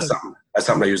 Very good. That's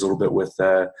something I use a little bit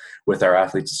with our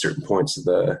athletes at certain points of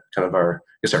the kind of our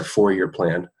 4-year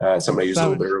plan. Something I used a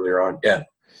little bit earlier on. Yeah.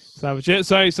 Savage. Yeah,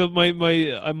 sorry. So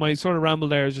my sort of ramble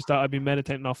there is just that I've been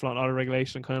meditating awful on auto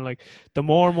regulation. Kind of like, the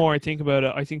more and more I think about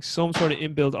it, I think some sort of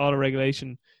inbuilt auto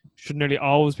regulation should nearly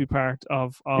always be part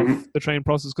of the training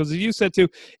process. Because as you said too,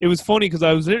 it was funny because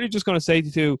I was literally just going to say to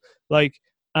you too, like,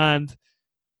 and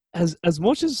as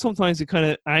much as sometimes it kind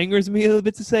of angers me a little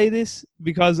bit to say this,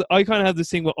 because I kind of have this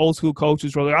thing with old school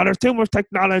coaches where like, there's too much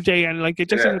technology, and like, you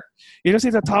just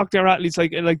need to talk to their athletes,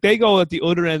 like they go at the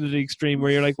other end of the extreme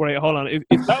where you're like, right, hold on,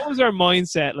 if that was our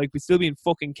mindset, like, we'd still be in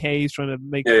fucking caves trying to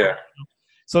make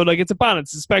So like, it's a balance,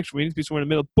 it's a spectrum, we need to be somewhere in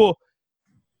the middle. But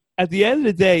at the end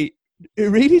of the day,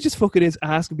 it really just fucking is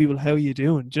asking people, how are you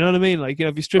doing? Do you know what I mean? Like,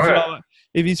 if you strip it all,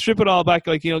 if you strip it all back,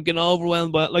 like, you know, getting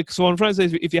overwhelmed by, like, so what I'm trying to say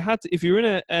is, if you're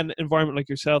in an environment like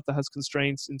yourself that has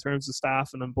constraints in terms of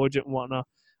staff and on budget and whatnot,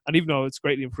 and even though it's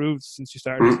greatly improved since you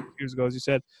started 6 years ago, as you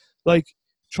said, like,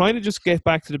 trying to just get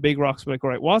back to the big rocks, like, all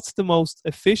right, what's the most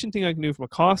efficient thing I can do from a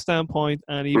cost standpoint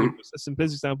and even just a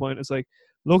simplicity standpoint? It's like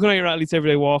looking at your athletes every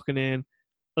day walking in.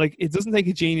 Like, it doesn't take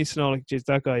a genius to know, like, geez,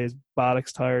 that guy is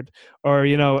bollocks tired, or,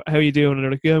 you know, how you doing? And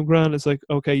they're like, yeah, I'm grand. It's like,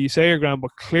 okay, you say you're grand,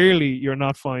 but clearly you're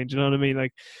not fine. Do you know what I mean?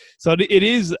 Like, so it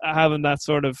is having that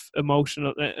sort of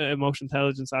emotional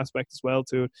intelligence aspect as well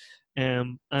to it.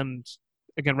 And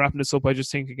again, wrapping this up, I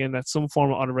just think again that some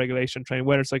form of auto regulation training,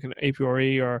 whether it's like an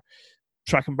APRE or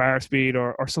track and bar speed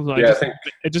or something. Yeah,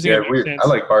 I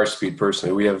like bar speed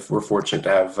personally. We're fortunate to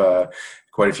have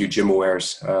quite a few gym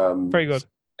awares. Very good.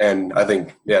 And I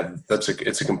think,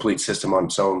 it's a complete system on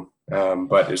its own.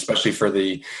 But especially for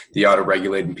the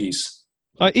auto-regulating piece.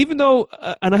 Even though,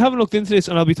 and I haven't looked into this,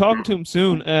 and I'll be talking to him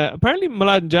soon. Apparently,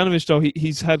 Mladen Janovic, though,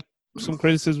 he's had some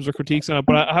criticisms or critiques on it,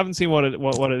 but I haven't seen what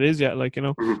it is yet. Like, you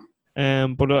know.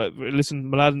 But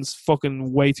listen, Mladen's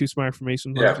fucking way too smart for me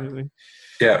sometimes.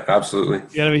 Yeah, absolutely.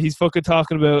 Yeah, I mean, he's fucking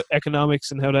talking about economics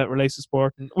and how that relates to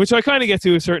sport, which I kind of get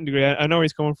to a certain degree. I know where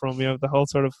he's coming from. You know, the whole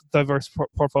sort of diverse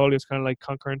portfolio is kind of like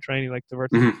concurrent training, like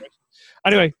diversity.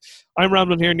 Anyway, I'm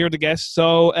rambling here, and you're the guest.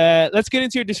 So let's get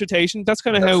into your dissertation. That's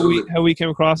kind of how we came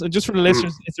across. And just for the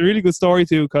listeners, it's a really good story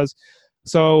too, because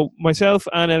so myself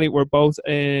and Elliot were both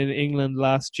in England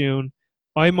last June.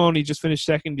 I'm only just finished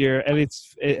second year.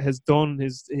 Elliot's has done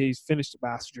he's finished the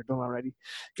bastard. You're done already.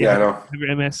 Yeah, I know.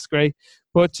 Your MS is great.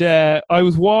 But I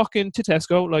was walking to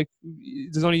Tesco. Like,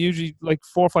 there's only usually like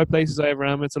 4 or 5 places I ever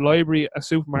am. It's a library, a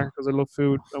supermarket because I love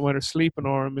food. I'm either sleeping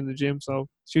or I'm in the gym. So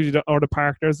it's usually or the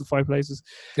park. There's the 5 places.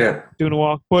 Yeah. Doing a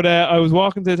walk. But I was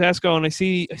walking to Tesco and I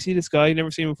see this guy,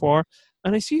 never seen him before.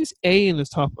 And I see this A in his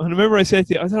top. And I remember I said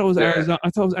to you, I thought it was Arizona.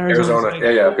 I thought it was Arizona.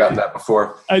 Yeah, I've gotten that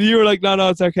before. And you were like, no,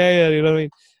 it's okay. You know what I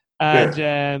mean?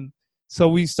 And so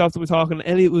we stopped and we were talking.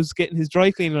 Elliot was getting his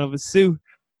dry cleaning of his suit.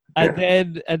 And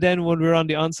then when we were on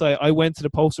the onsite, I went to the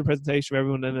poster presentation of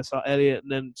everyone, and I saw Elliot,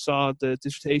 and then saw the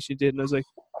dissertation he did, and I was like,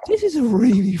 this is a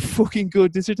really fucking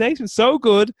good dissertation. So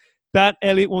good that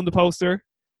Elliot won the poster.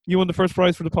 You won the first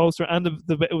prize for the poster, and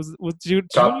it was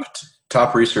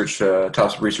top research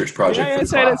project. Yeah,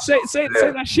 say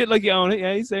that shit like you own it.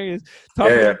 Yeah, he's serious.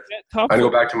 I go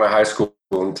back to my high school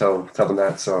and tell them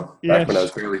that. So back when I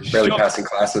was barely passing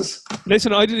classes.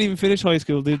 Listen, I didn't even finish high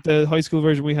school. The high school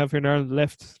version we have here in Ireland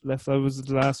left. I was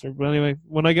the last year. But anyway,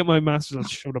 when I get my master's, I'll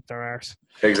shut up their arse.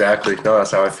 Exactly. No,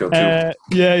 that's how I feel too.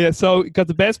 Yeah. So got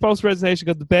the best post presentation,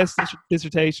 got the best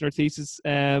dissertation or thesis,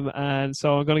 and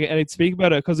so I'm going to get Elliot to speak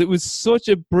about it because it was such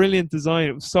a brilliant design.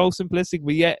 It was so simplistic,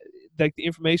 but yet like the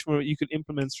information you could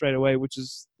implement straight away, which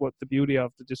is what the beauty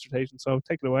of the dissertation. So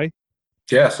take it away.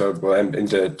 Yeah, so and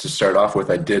to start off with,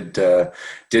 I did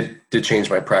change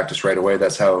my practice right away.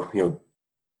 That's how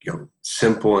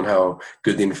simple and how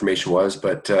good the information was.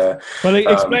 But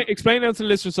explain that to the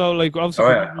listeners. So like, obviously,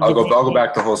 I'll go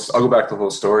back the whole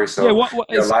story. So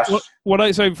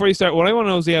yeah, sorry, before you start, what I want to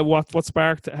know is what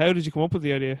sparked? How did you come up with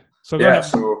the idea? So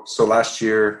so last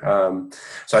year,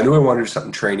 so I knew I wanted to do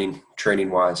something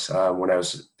training wise when I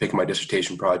was picking my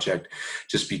dissertation project,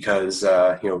 just because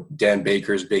Dan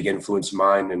Baker's big influence of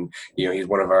mine, and he's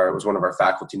one of our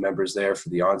faculty members there for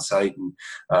the onsite. And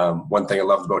one thing I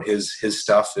loved about his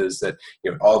stuff is that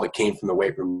all that came from the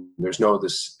weight room. There's no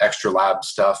this extra lab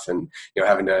stuff and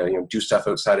having to do stuff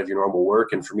outside of your normal work.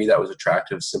 And for me, that was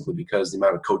attractive simply because the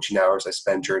amount of coaching hours I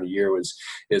spent during a year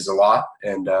is a lot,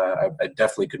 and I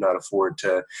definitely could not afford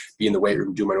to be in the weight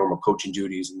room, do my normal coaching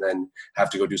duties, and then have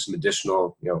to go do some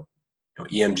additional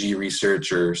EMG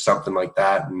research or something like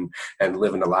that, and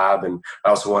live in a lab. And I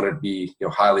also wanted to be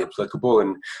highly applicable.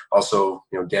 And also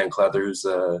Dan Cleather, who's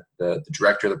the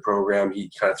director of the program,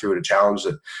 he kind of threw it a challenge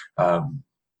that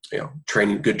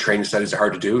good training studies are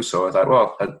hard to do. So I thought,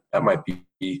 well, that might be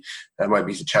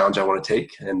the challenge I want to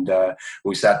take. And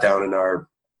we sat down in our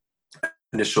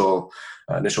initial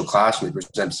class and we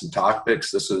presented some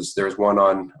topics. There was one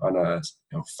on a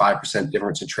 5%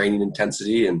 difference in training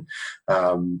intensity, and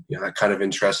that kind of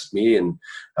interested me. And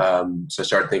so I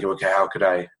started thinking, okay, how could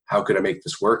I make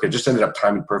this work? It just ended up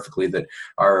timing perfectly that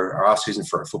our off season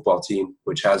for our football team,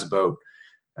 which has about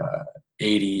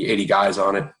 80 guys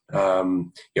on it,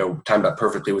 timed up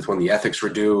perfectly with when the ethics were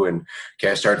due. And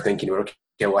I started thinking, okay,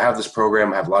 well, I have this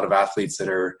program. I have a lot of athletes that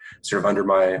are sort of under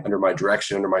my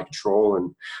direction, under my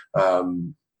control,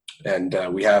 and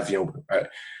we have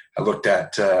I looked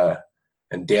at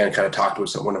and Dan kind of talked to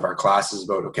us at one of our classes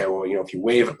about, okay, well, if you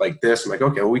wave it like this, I'm like,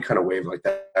 okay, well, we kind of wave it like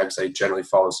that, because I generally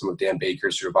follow some of Dan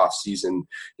Baker's sort of off-season,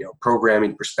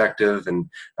 programming perspective, and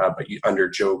but under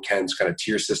Joe Ken's kind of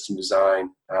tier system design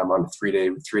on a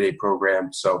three-day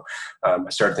program. So I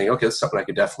started thinking, okay, that's something I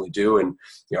could definitely do, and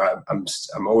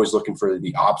I'm always looking for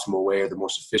the optimal way or the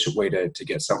most efficient way to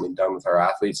get something done with our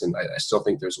athletes, and I still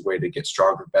think there's a way to get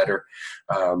stronger, better,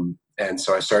 and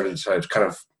so I kind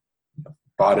of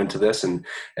bought into this and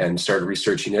started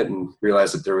researching it, and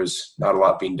realized that there was not a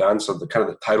lot being done. So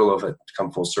the title of it, to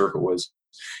come full circle, was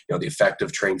the effect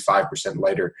of train 5%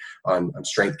 lighter on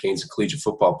strength gains in collegiate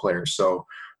football players. So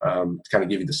to kind of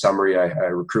give you the summary, I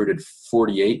recruited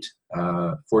 48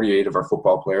 of our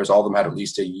football players. All of them had at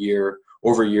least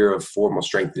over a year of formal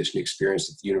strength conditioning experience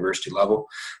at the university level.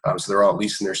 So they're all at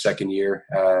least in their second year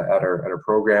at our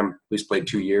program, at least played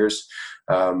 2 years.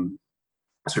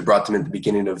 So we brought them in at the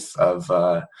beginning of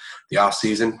the off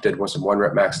season, did some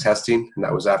 1-rep max testing, and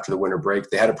that was after the winter break.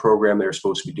 They had a program they were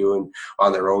supposed to be doing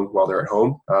on their own while they're at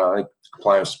home. I think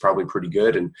compliance was probably pretty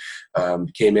good, and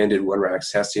came in, did 1-rep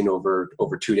max testing over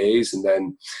 2 days, and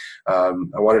then I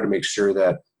wanted to make sure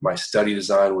that my study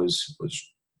design was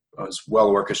well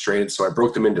orchestrated. So I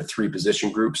broke them into 3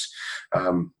 position groups,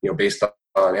 based on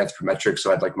anthropometrics. So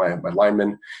I had my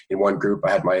linemen in one group.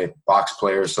 I had my box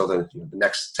players, so the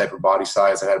next type of body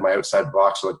size. I had my outside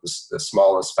box, so the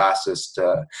smallest, fastest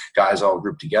guys all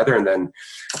grouped together. And then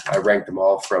I ranked them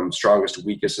all from strongest to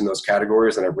weakest in those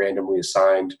categories. And I randomly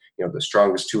assigned, the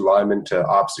strongest 2 linemen to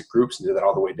opposite groups, and did that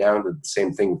all the way down to the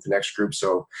same thing with the next group.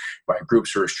 So my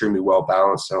groups were extremely well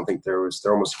balanced. I don't think they're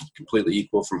almost completely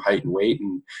equal from height and weight.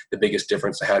 And the biggest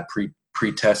difference I had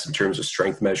pre-test in terms of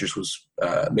strength measures was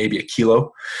maybe a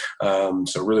kilo.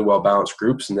 So really well-balanced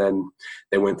groups. And then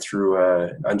they went through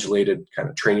an undulated kind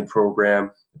of training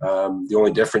program. The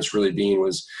only difference really being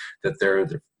was that they're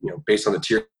based on the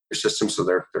tier system. So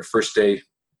their first day,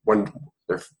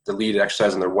 the lead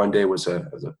exercise on their one day was a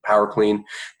power clean.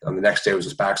 On the next day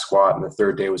was a back squat, and the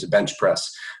third day was a bench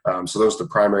press. So those are the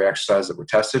primary exercises that were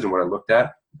tested and what I looked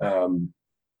at.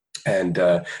 And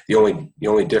the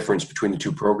only difference between the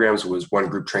 2 programs was one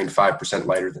group trained 5%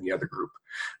 lighter than the other group.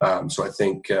 So I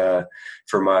think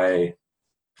for my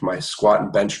squat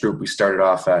and bench group, we started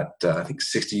off at I think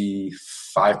 65%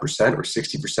 or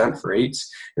 60% for 8s,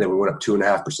 and then we went up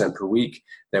 2.5% per week.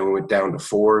 Then we went down to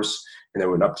 4s, and then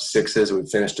we went up to 6s, and we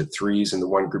finished at 3s. And the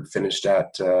one group finished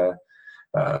at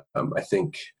I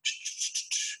think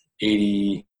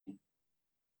 85%,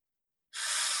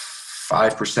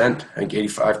 I think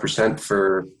 85%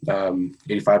 for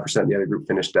 85%. The other group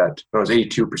finished at, no, it was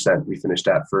 82%. We finished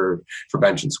at for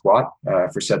bench and squat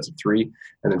for sets of 3.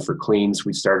 And then for cleans,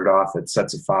 we started off at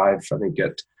sets of 5, I think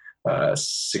at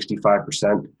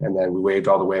 65%. And then we waved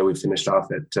all the way. We finished off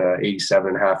at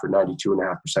 87.5 or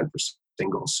 92.5% for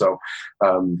singles. So,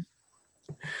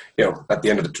 at the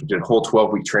end of the whole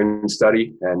 12-week training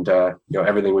study, and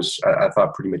everything was, I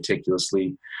thought, pretty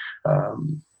meticulously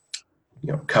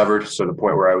covered. So the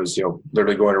point where I was,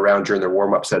 literally going around during their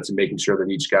warm-up sets and making sure that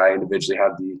each guy individually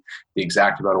had the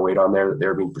exact amount of weight on there that they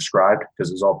were being prescribed, because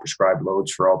it was all prescribed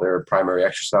loads for all their primary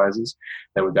exercises.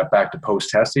 Then we got back to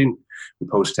post-testing. We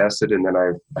post-tested, and then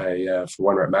I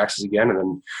for 1-rep maxes again, and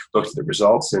then looked at the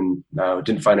results, and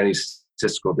didn't find any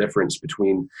statistical difference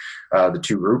between the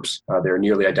 2 groups. They're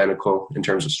nearly identical in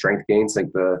terms of strength gains. I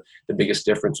think the biggest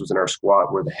difference was in our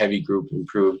squat, where the heavy group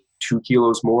improved 2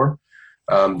 kilos more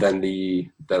than the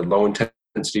low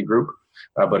intensity group.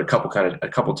 But a couple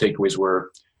takeaways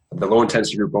were the low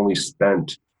intensity group only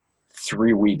spent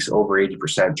 3 weeks over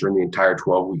 80% during the entire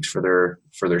 12 weeks for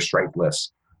their strength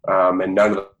lifts. And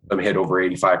none of them hit over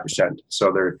 85%.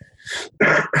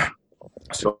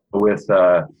 So with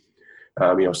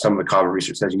some of the common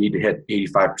research says you need to hit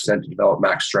 85% to develop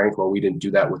max strength. Well, we didn't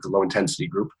do that with the low intensity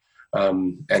group.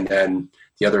 And then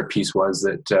the other piece was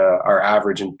that our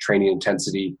average in training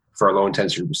intensity for our low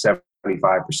intensity group was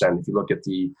 75%. If you look at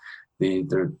the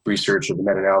research of the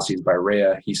meta-analyses by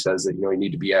Rhea, he says that you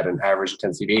need to be at an average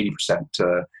intensity of 80%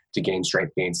 to gain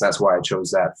strength gains. That's why I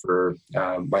chose that for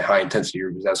my high intensity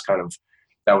group, because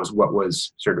that was what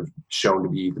was sort of shown to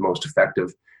be the most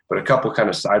effective. But a couple kind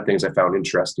of side things I found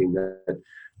interesting that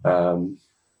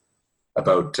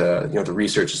about the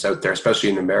research that's out there, especially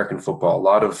in American football. A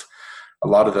lot of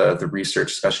the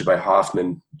research, especially by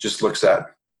Hoffman, just looks at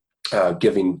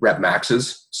giving rep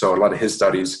maxes. So a lot of his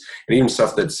studies, and even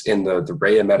stuff that's in the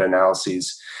Rhea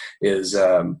meta-analyses, is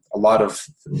a lot of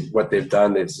what they've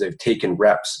done is they've taken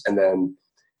reps and then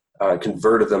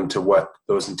converted them to what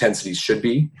those intensities should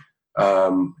be,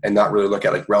 and not really look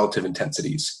at like relative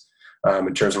intensities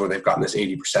in terms of where they've gotten this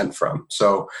 80% from.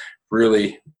 So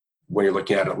really, when you're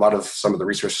looking at it, a lot of some of the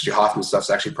research, Hoffman stuff is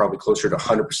actually probably closer to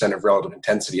 100% of relative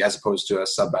intensity as opposed to a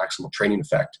submaximal training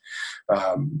effect.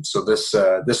 So this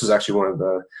was actually one of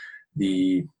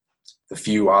the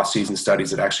few off-season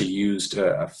studies that actually used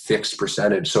a fixed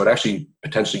percentage. So it actually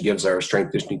potentially gives our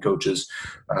strength conditioning coaches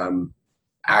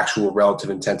actual relative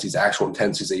intensities, actual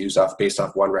intensities they use based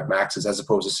off 1 rep maxes, as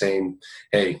opposed to saying,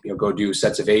 hey, go do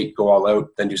sets of 8, go all out,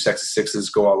 then do sets of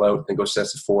 6s, go all out, then go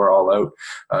sets of 4, all out.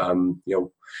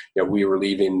 We were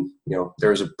leaving, there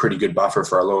was a pretty good buffer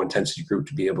for our low intensity group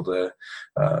to be able to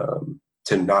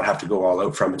not have to go all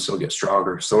out from and still get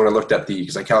stronger. So when I looked at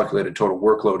because I calculated total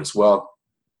workload as well,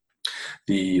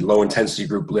 the low intensity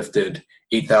group lifted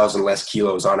 8,000 less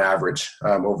kilos on average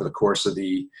over the course of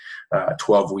the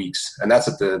 12 weeks. And that's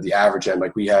at the average end.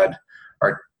 Like we had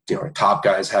our top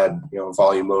guys had, a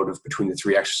volume load of between the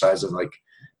 3 exercises of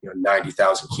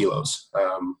 90,000 kilos,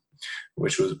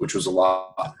 which was a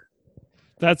lot.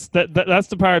 That's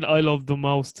the part I loved the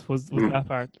most was that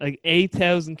part.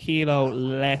 8,000 kilo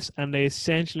less, and they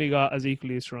essentially got as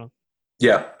equally as strong.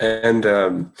 Yeah. And,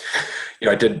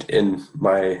 I did in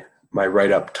my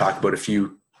write-up talk about a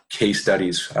few case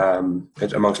studies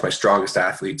amongst my strongest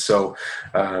athletes. So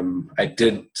I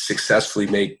did successfully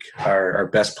make our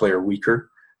best player weaker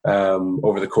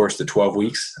over the course of the 12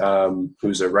 weeks,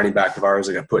 who's a running back of ours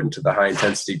that got put into the high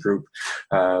intensity group.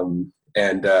 I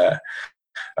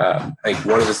think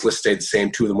one of his lists stayed the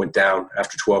same. 2 of them went down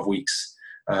after 12 weeks.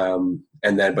 But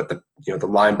the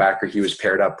linebacker he was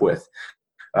paired up with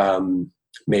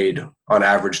made on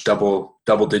average double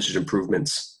digit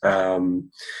improvements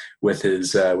with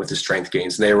his strength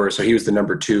gains. And he was the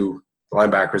number 2. The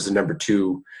linebacker was the number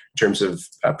 2 in terms of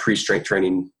pre-strength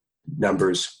training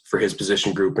numbers for his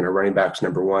position group, and our running back was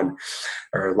number 1.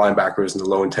 Our linebacker was in the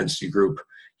low intensity group.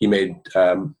 He made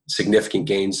significant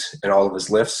gains in all of his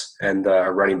lifts, and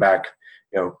our running back,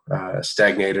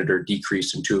 stagnated or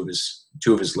decreased in 2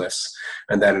 of his lifts.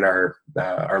 And then in our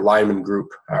lineman group,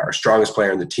 our strongest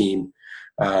player in the team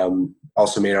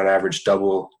also made on average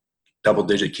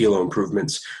double-digit kilo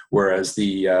improvements, whereas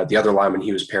the other lineman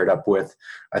he was paired up with,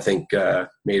 I think,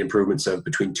 made improvements of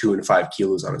between 2 and 5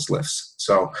 kilos on his lifts.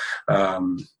 So,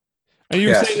 and you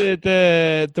were saying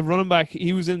that the running back,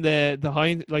 he was in the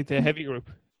the heavy group.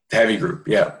 Heavy group,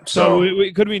 yeah. So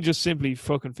it could have been just simply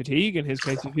fucking fatigue in his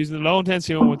case. If he's in the low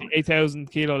intensity one with the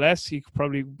 8,000 kilo less, he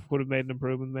probably would have made an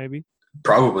improvement, maybe.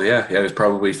 Probably, yeah. Yeah, it was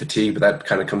probably fatigue, but that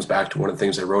kind of comes back to one of the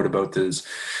things I wrote about is,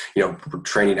 we're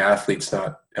training athletes,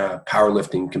 not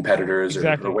powerlifting competitors or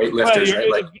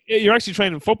weightlifters, right? You're actually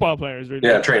training football players, right?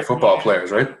 Yeah, training football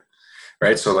players, right?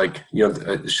 Right. So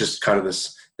it's just kind of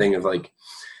this thing of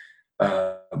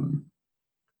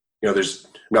there's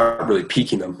not really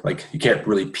peaking them. You can't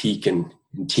really peak in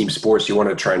team sports. You want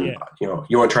to try and, you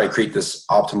want to try and create this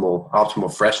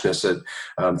optimal freshness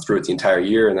throughout the entire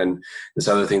year. And then this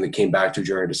other thing that came back to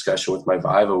during our discussion with my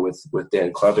Viva with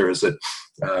Dan Cleather is that,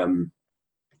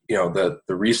 the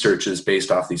research is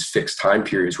based off these fixed time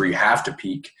periods where you have to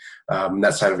peak. And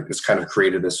that's kind of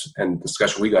created this, and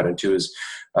discussion we got into is,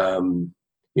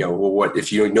 what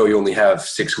if you only have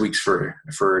 6 weeks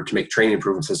to make training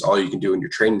improvements? That's all you can do in your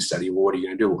training study. Well, what are you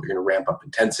going to do? Well, you're going to ramp up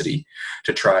intensity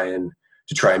to try and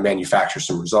manufacture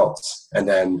some results. And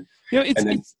then,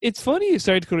 it's funny.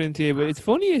 Sorry to cut into you, but it's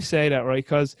funny you say that, right?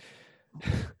 Because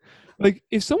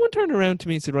if someone turned around to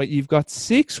me and said, right, you've got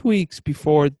 6 weeks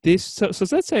before this. So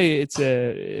let's say it's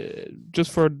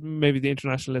just for maybe the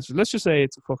international listeners, let's just say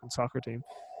it's a fucking soccer team.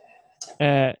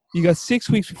 You got 6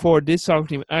 weeks before this soccer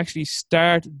team actually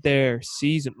start their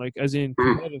season, as in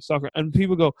competitive soccer, and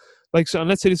people go so. And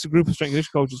let's say this is a group of strength and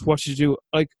conditioning coaches. What should you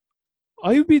do?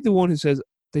 I would be the one who says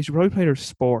they should probably play their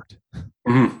sport.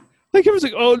 Mm-hmm. Everyone's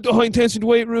the high intensity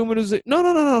weight room, and it was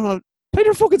no. Play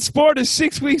their fucking sport. Is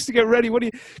 6 weeks to get ready.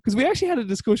 Because we actually had a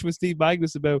discussion with Steve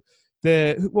Magnus about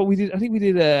what we did. I think we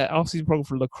did an off-season program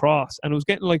for lacrosse, and it was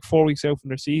getting 4 weeks out from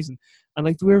their season, and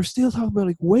we were still talking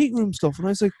about weight room stuff, and I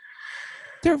was like,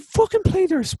 they're fucking play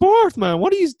their sport, man.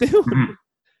 What are you doing? Mm-hmm.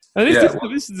 And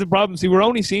this is the problem. See, we're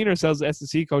only seeing ourselves as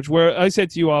S&C coach, where I said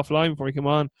to you offline before we come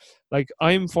on,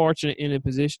 I'm fortunate in a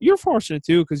position. You're fortunate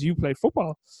too because you play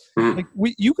football. Mm-hmm.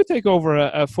 You could take over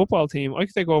a football team. I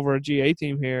could take over a GA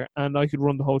team here, and I could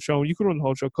run the whole show. And you could run the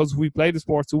whole show because we play the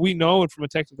sport, so we know it from a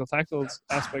technical tactics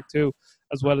aspect too,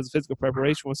 as well as physical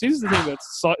preparation. Well, see, this is the thing about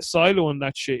siloing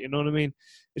that shit. You know what I mean?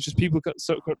 It's just people.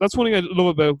 So that's one thing I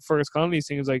love about Fergus Connolly's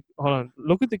thing is hold on,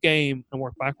 look at the game and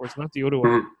work backwards, not the other way.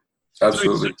 Mm-hmm.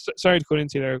 Absolutely. Sorry to cut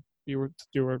into you there.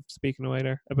 You were speaking away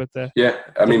there about the. Yeah,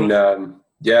 I mean,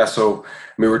 Yeah, so I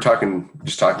mean, we're talking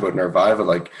about Narviva,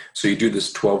 like, so you do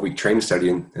this 12-week training study,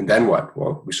 and then what?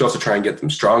 Well, we still have to try and get them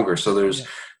stronger. So there's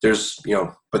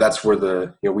but that's where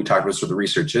we talk about where the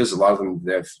research is. A lot of them,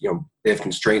 they have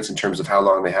constraints in terms of how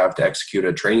long they have to execute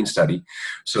a training study.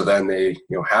 So then they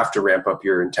have to ramp up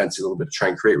your intensity a little bit to try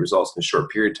and create results in a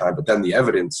short period of time. But then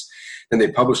then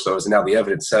they publish those, and now the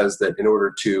evidence says that in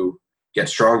order to get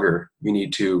stronger, you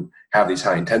need to have these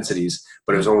high intensities,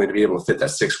 but it was only to be able to fit that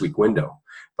 6-week window.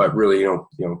 But really,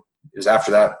 is after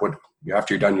that,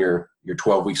 after you're done your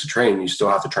 12 weeks of training, you still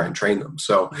have to try and train them.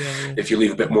 So if you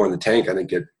leave a bit more in the tank, I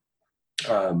think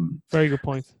very good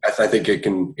point. I think it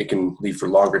can lead for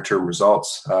longer term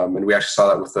results. And we actually saw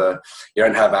that with I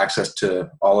didn't have access to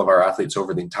all of our athletes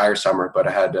over the entire summer, but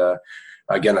I had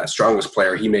again, that strongest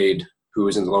player, who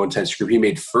was in the low intensity group, he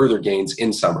made further gains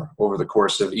in summer over the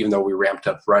course of, even though we ramped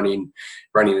up running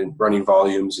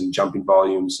volumes and jumping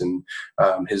volumes, and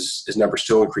his numbers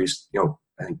still increased,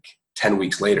 I think 10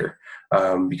 weeks later,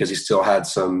 because he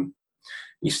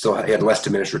had less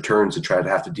diminished returns to try to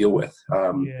have to deal with.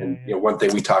 And one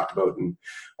thing we talked about in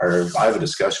our Viva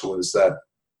discussion was that,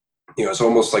 it's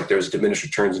almost like there's diminished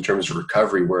returns in terms of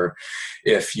recovery, where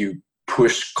if you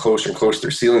push closer and closer to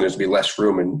their ceiling, there's going to be less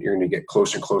room, and you're going to get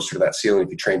closer and closer to that ceiling if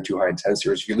you train too high intensity.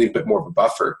 Whereas if you leave a bit more of a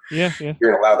buffer, you're going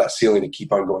to allow that ceiling to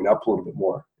keep on going up a little bit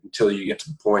more until you get to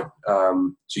the point.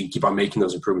 So you can keep on making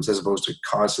those improvements, as opposed to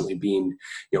constantly being,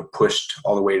 pushed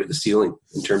all the way to the ceiling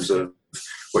in terms of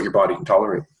what your body can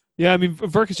tolerate. Yeah, I mean,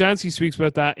 Verkhoshansky speaks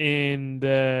about that in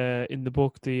the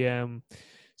book, the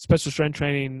Special Strength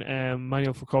Training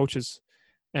Manual for Coaches.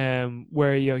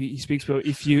 Where he speaks about,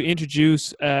 if you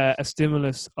introduce a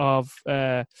stimulus of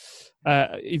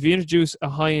if you introduce a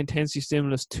high intensity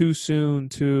stimulus too soon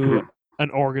to an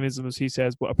organism, as he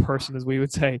says, but a person, as we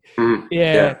would say,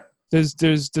 there's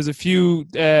a few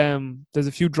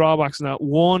drawbacks in that.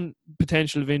 One,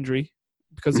 potential of injury,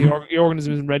 because the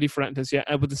organism isn't ready for that intensity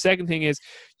yet. But the second thing is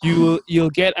you'll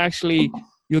get a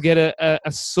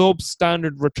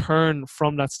substandard return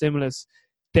from that stimulus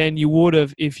than you would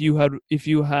have if you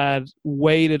had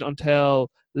waited until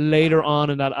later on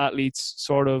in that athlete's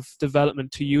sort of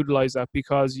development to utilize that,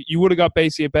 because you would have got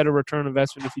basically a better return on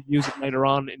investment if you'd use it later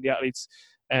on in the athlete's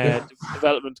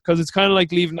development, because it's kind of like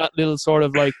leaving that little sort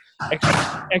of like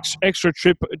extra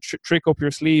trick up your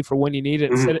sleeve for when you need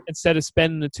it, instead of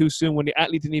spending it too soon when the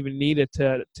athlete didn't even need it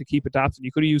to keep adapting.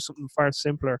 You could have used something far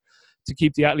simpler to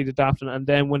keep the athlete adapting, and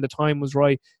then when the time was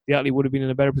right, the athlete would have been in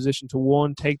a better position to,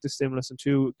 one, take the stimulus, and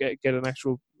two, get an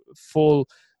actual full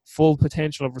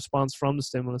potential of response from the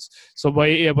stimulus. So by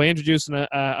introducing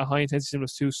a high intensity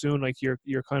stimulus too soon, like you're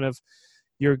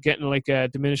getting like a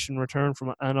diminishing return from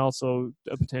it, and also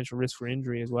a potential risk for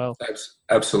injury as well.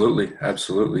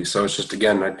 Absolutely. So it's just,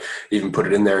 again, I even put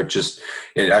it in there.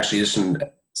 It actually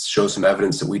shows some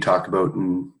evidence that we talk about,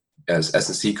 and as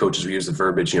S&C coaches, we use the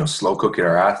verbiage, slow cooking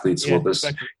our athletes. Yeah, well,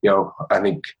 exactly. I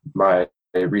think my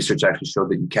research actually showed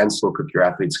that you can slow cook your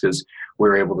athletes, because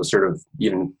we're able to sort of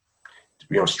even,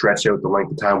 stretch out the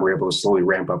length of time. We're able to slowly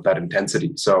ramp up that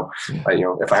intensity. So,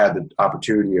 if I had the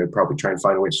opportunity, I'd probably try and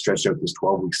find a way to stretch out this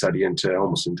 12-week study into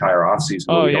almost entire off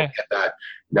season. We don't get that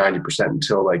 90%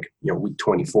 until week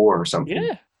 24 or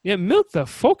something. Yeah, milk the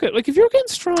fuck it. Like, if you're getting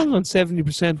strong on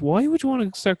 70%, why would you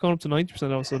want to start going up to 90%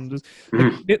 all of a sudden? Just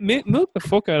milk the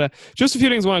fuck out of it. Just a few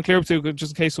things I want to clear up too,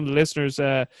 just in case some of the listeners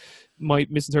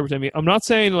might misinterpret me. I'm not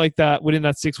saying like that within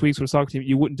that 6 weeks when I was talking to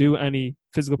you wouldn't do any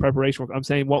physical preparation work. I'm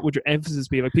saying, what would your emphasis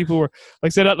be? Like, people were,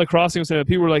 like, say that lacrosse,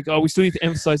 people were like, oh, we still need to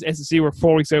emphasize S&C. We're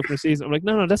 4 weeks out from the season. I'm like,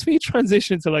 no, that's when you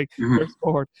transition to like your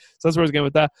sport. So that's where I was going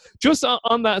with that. Just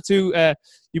on that too,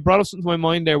 you brought up something to my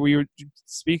mind there where you were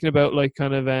speaking about like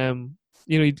kind of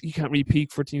you can't really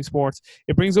peak for team sports.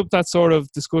 It brings up that sort of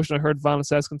discussion I heard Van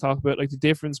Laseskin talk about, like the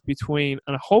difference between,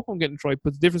 and I hope I'm getting it right,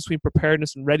 but the difference between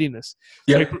preparedness and readiness.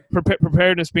 Yeah. Like,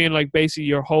 preparedness being like basically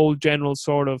your whole general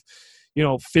sort of,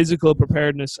 physical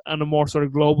preparedness, and a more sort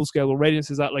of global scale. Well,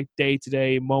 readiness is that like day to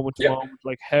day, moment to moment,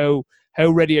 like how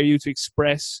ready are you to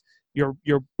express your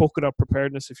bucket up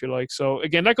preparedness, if you like. So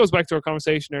again, that goes back to our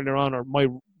conversation earlier on, or my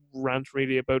rant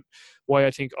really, about why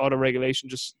I think auto-regulation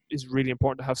just is really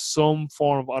important, to have some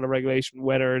form of auto-regulation,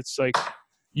 whether it's like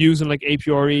using like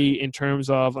APRE in terms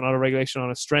of an auto-regulation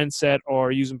on a strength set,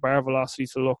 or using bar velocity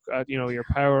to look at, your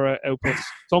power outputs,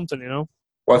 something,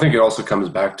 Well, I think it also comes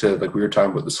back to, like we were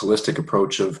talking about, this holistic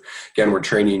approach of, again, we're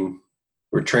training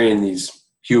these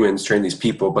humans, train these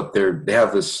people, but they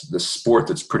have this sport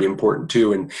that's pretty important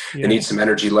too, and they need some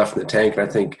energy left in the tank. And I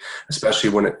think especially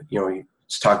when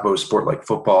let's talk about a sport like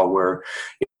football, where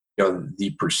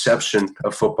the perception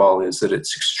of football is that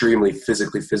it's extremely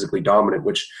physically dominant,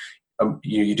 which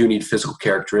you do need physical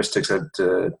characteristics and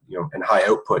high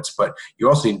outputs, but you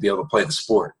also need to be able to play the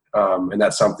sport. And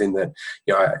that's something that,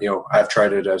 I've tried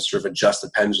to sort of adjust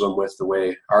the pendulum with the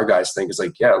way our guys think. Is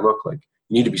like, yeah, look, like,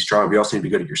 you need to be strong, but you also need to be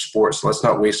good at your sport. So let's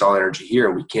not waste all energy here,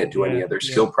 and we can't do any other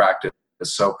skill practice.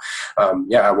 So, I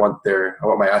want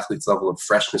my athletes' level of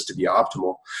freshness to be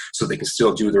optimal, so they can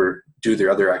still do their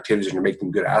other activities and make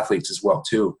them good athletes as well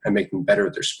too, and make them better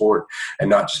at their sport, and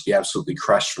not just be absolutely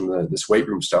crushed from this weight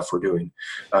room stuff we're doing,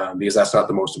 because that's not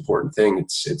the most important thing.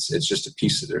 It's just a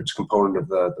piece it's a component of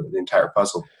the entire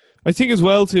puzzle. I think as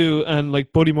well too, and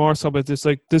like Buddy Morris talked about this,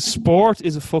 like the sport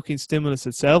is a fucking stimulus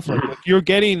itself. Like you're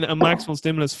getting a maximal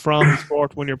stimulus from the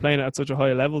sport when you're playing it at such a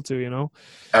high level too, you know?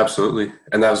 Absolutely.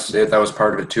 And that was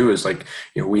part of it too, is like,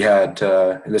 we had,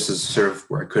 and this is sort of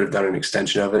where I could have done an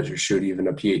extension of it, or should even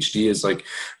a PhD, is like,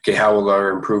 okay, how will our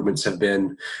improvements have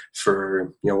been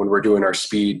for, when we're doing our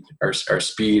speed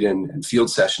and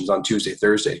field sessions on Tuesday,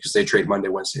 Thursday, because they trade Monday,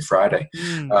 Wednesday, Friday.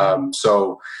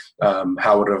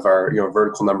 How would have our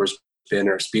vertical numbers been,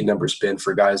 or speed numbers been,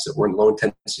 for guys that were in the low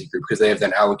intensity group, because they have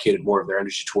then allocated more of their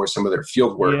energy towards some of their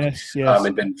field work,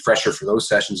 and been fresher for those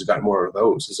sessions and got more of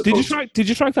those. Did you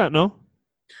track that? No.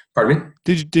 Pardon me?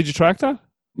 Did you track that?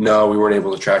 No, we weren't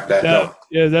able to track that. No.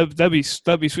 Yeah, that'd be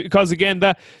sweet, because again,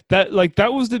 that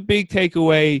was the big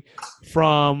takeaway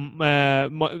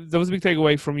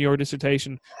from your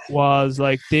dissertation, was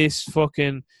like this whole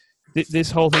thing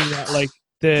that like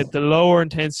the lower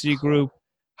intensity group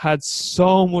had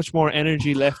so much more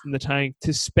energy left in the tank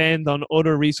to spend on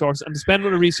other resources, and to spend on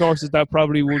other resources that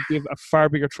probably would give a far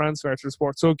bigger transfer to the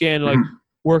sport. So again, like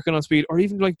working on speed, or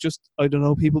even like just, I don't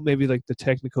know, people maybe like the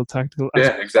technical, tactical.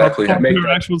 Yeah, exactly.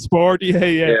 Actual sport.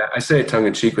 Yeah. I say it tongue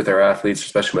in cheek with our athletes,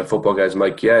 especially my football guys. I'm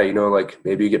like, like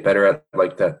maybe you get better at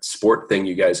like that sport thing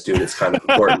you guys do. That's kind of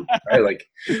important, right? Like,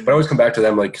 but I always come back to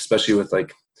them, like, especially with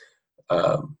like,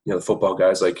 the football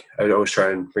guys, like, I would always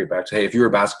try and bring it back to, hey, if you were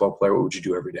a basketball player, what would you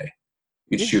do every day?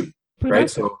 You'd shoot, right?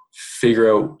 Nice.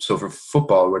 So for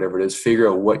football or whatever it is, figure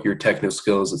out what your technical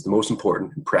skills is the most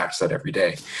important, and practice that every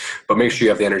day. But make sure you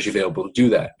have the energy available to do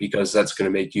that, because that's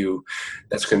going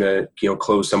to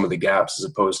close some of the gaps, as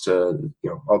opposed to,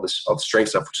 all the strength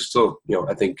stuff, which is still,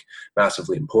 I think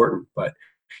massively important, but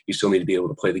you still need to be able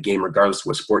to play the game regardless of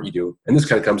what sport you do. And this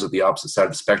kind of comes at the opposite side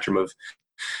of the spectrum of,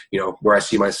 where I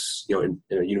see my, in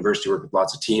a university work with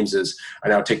lots of teams, is I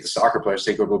now take the soccer players,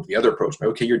 take a little bit the other approach.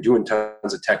 Okay, you're doing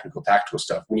tons of technical, tactical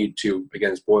stuff. We need to,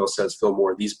 again, as Boyle says, fill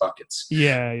more of these buckets.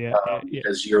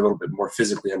 Because you're a little bit more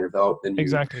physically underdeveloped than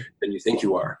you think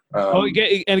you are.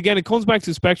 And again, it comes back to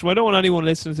the spectrum. I don't want anyone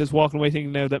listening to this walking away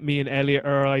thinking now that me and Elliot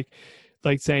are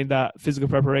like saying that physical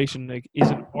preparation like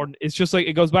isn't important. It's just like,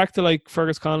 it goes back to like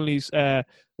Fergus Connolly's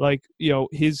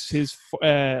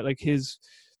his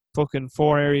fucking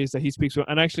 4 areas that he speaks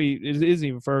about. And actually it isn't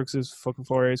even Fergus's fucking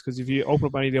 4 areas, because if you open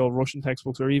up any of the old Russian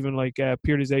textbooks, or even like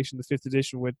periodization, the 5th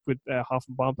edition with Hoff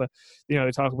and Bompa,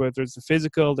 they talk about there's the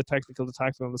physical, the technical, the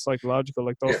tactical, and the psychological,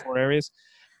 like those 4 areas.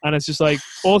 And it's just like,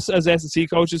 us as S&C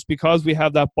coaches, because we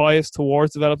have that bias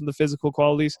towards developing the physical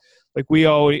qualities, like we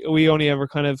only ever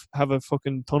kind of have a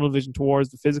fucking tunnel vision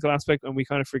towards the physical aspect, and we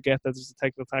kind of forget that there's the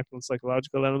technical, tactical, and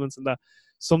psychological elements, and that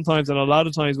sometimes, and a lot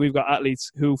of times, we've got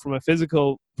athletes who, from a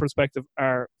physical perspective,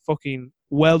 are fucking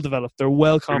well developed. They're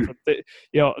well confident. They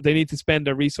need to spend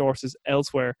their resources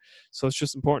elsewhere. So it's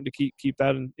just important to keep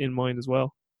that in mind as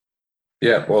well.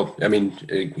 Yeah, well, I mean,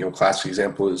 classic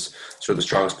example is sort of the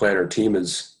strongest player on our team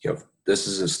is, this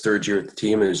is his 3rd year at the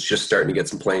team, and is just starting to get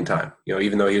some playing time.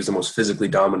 Even though he was the most physically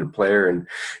dominant player, and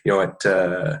at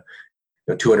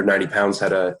 290 pounds,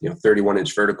 had a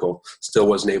 31-inch vertical, still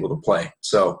wasn't able to play.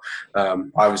 So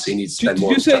obviously he needs to spend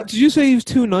more time. Did you say he was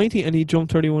 290 and he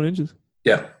jumped 31 inches?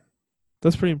 Yeah,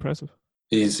 that's pretty impressive.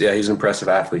 He's an impressive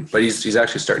athlete, but he's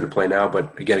actually starting to play now.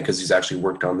 But again, because he's actually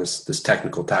worked on this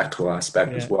technical, tactical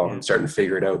aspect as well, and starting to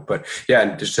figure it out. But yeah,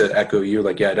 and just to echo you,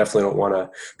 I definitely don't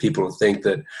want people to think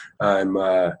that I'm,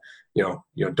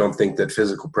 don't think that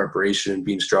physical preparation and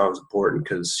being strong is important,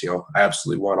 because I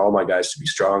absolutely want all my guys to be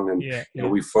strong, and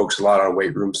we focus a lot on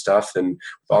weight room stuff, and with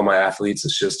all my athletes,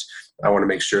 it's just, I want to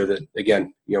make sure that,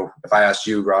 again, if I asked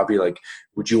you, Robbie, like,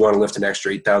 would you want to lift an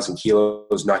extra 8,000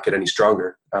 kilos, not get any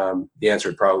stronger? The answer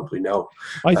would probably no.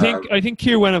 I think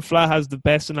Keir Wenham-Flatt has the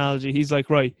best analogy. He's like,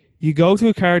 right, you go to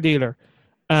a car dealer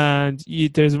and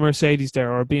there's a Mercedes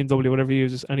there, or a BMW, whatever he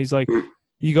uses, and he's like,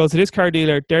 you go to this car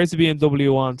dealer, there's the BMW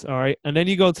you want, all right? And then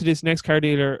you go to this next car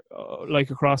dealer,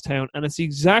 like across town, and it's the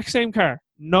exact same car,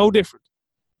 no different,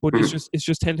 but it's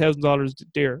just $10,000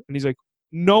 dearer. And he's like,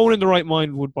 no one in the right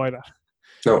mind would buy that.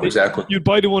 No, exactly. You'd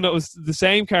buy the one that was the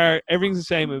same car, everything's the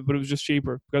same, but it was just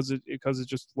cheaper because it's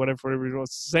just whatever it was.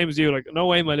 It's the same as you. Like, no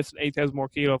way am I lifting 8,000 more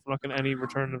kilo if I'm not getting any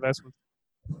return on investment.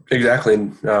 Exactly.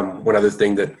 And one other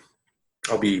thing that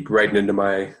I'll be writing into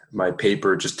my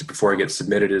paper just before I get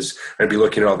submitted is I'd be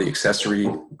looking at all the accessory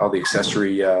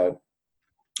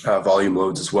volume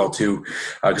loads as well too,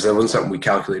 because that wasn't something we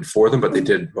calculated for them, but they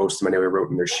did most of them anyway, wrote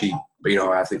in their sheet. But you know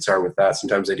how athletes are with that.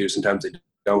 Sometimes they do, sometimes they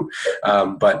don't.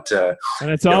 And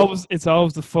it's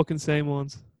always the fucking same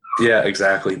ones. Yeah,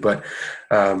 exactly. But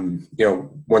one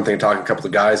thing, talking to a couple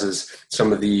of guys, is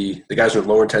some of the guys in the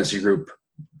lower intensity group,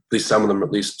 at least some of them,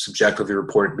 at least subjectively,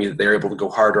 reported to me that they're able to go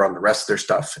harder on the rest of their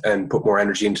stuff and put more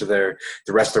energy into the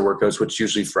rest of their workouts, which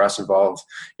usually for us involve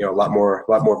a lot more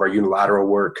of our unilateral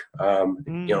work. Try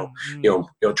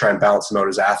and balance them out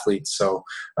as athletes. So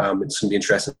it's going to be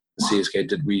interesting to see, okay,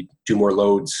 did we do more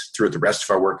loads throughout the rest of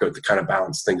our workout to kind of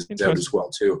balance things out as well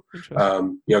too?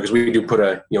 Because we do put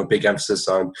a big emphasis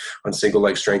on single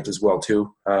leg strength as well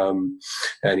too.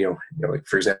 Like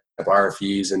for example,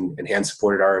 RFEs and hand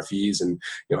supported RFEs, and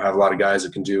have a lot of guys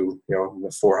that can do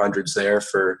the 400s there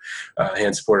for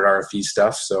hand supported RFE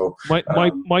stuff. So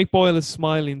Mike Boyle is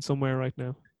smiling somewhere right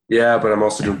now. Yeah, but I'm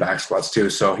also doing back squats too,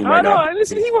 so he might not.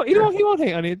 Listen, he won't hate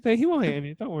on it. He won't hate on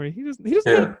it. Don't worry. He doesn't.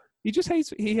 Yeah. He just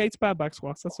hates bad back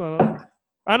squats. That's what.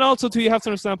 And also, too, you have to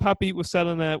understand, Pat Beat was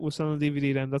selling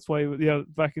DVD then. That's why,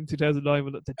 back in 2009,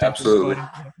 when the absolutely,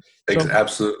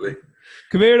 absolutely.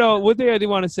 Come here, though. One thing I did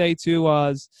want to say too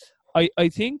was, I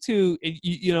think too,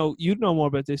 you'd know more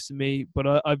about this than me,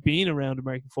 but I've been around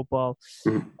American football.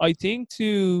 Mm-hmm. I think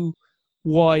too,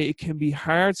 why it can be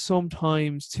hard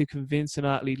sometimes to convince an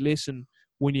athlete, listen,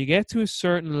 when you get to a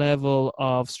certain level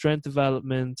of strength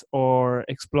development or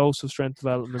explosive strength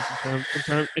development in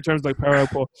terms of like power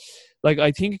output, like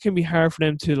I think it can be hard for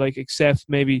them to like accept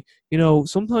maybe,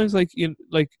 sometimes like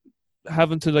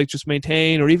having to like just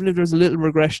maintain, or even if there's a little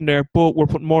regression there, but we're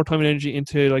putting more time and energy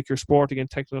into like your sport, again,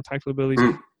 tactical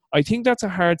abilities. I think that's a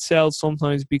hard sell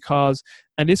sometimes because,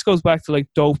 and this goes back to like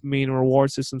dopamine and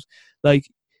reward systems, like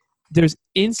there's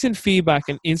instant feedback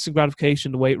and instant gratification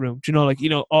in the weight room. Do you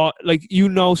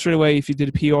know, straight away if you did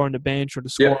a PR on the bench or the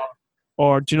squat,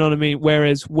 or do you know what I mean?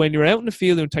 Whereas when you're out in the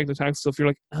field and tactical stuff, you're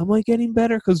like, am I getting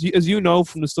better? Because as you know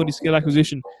from the study skill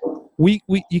acquisition,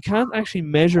 you can't actually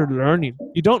measure learning.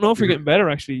 You don't know if you're getting better.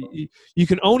 Actually, you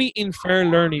can only infer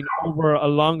learning over a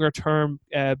longer term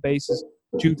basis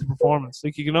due to performance.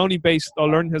 Like you can only base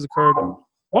learning has occurred.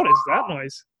 What is that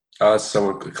noise?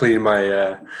 Someone cleaning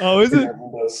my. Oh, is it?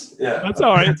 Yeah. That's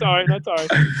all right. That's all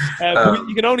right. But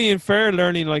you can only infer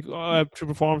learning like through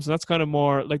performance, and that's kind of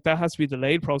more like that has to be a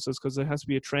delayed process because there has to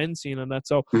be a trend seen on that.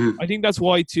 So I think that's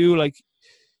why too. Like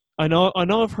I know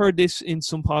I've heard this in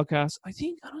some podcasts. I'm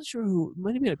not sure who. It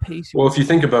might have been a Pacey. Well, if you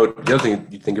think about the other thing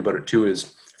you think about it too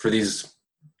is for these,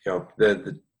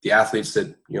 the athletes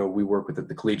that we work with at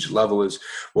the collegiate level is,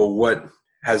 well, what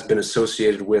has been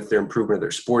associated with their improvement of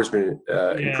their sport has been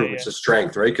improvements of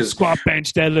strength, right? Because squat,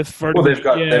 bench, deadlift. They've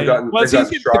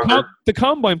gotten stronger. The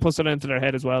combine puts it into their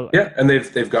head as well. Yeah, and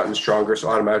they've gotten stronger, so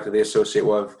automatically they associate.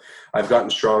 Well, I've gotten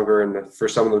stronger, and for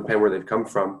some of them, depending where they've come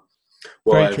from.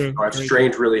 Well, I've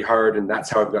strained really hard, and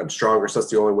that's how I've gotten stronger. So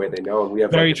that's the only way they know. And we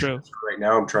have very true. Right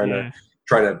now, I'm trying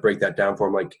to break that down for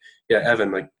them. Like, yeah,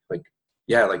 Evan, like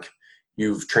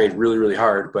you've trained really, really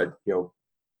hard, but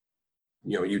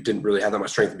you didn't really have that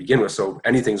much strength to begin with, so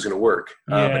anything's going to work.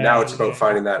 But now it's about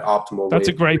finding that optimal. That's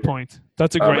a great point.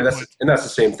 That's a great point. And that's the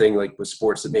same thing like with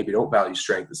sports that maybe don't value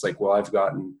strength. It's like, well, I've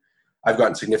gotten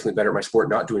significantly better at my sport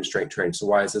not doing strength training, so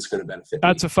why is this going to benefit me?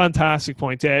 That's a fantastic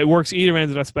point. Yeah, it works either end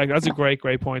of that spectrum. That's a great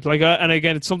point. Like, and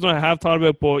again, it's something I have thought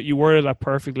about, but you worded that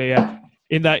perfectly. Yeah,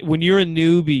 in that when you're a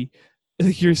newbie,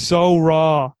 like you're so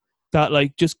raw that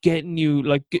like just getting you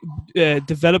like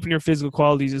developing your physical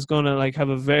qualities is going to like have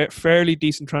a fairly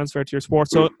decent transfer to your sport.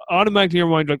 So automatically your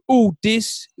mind like, oh,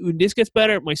 when this gets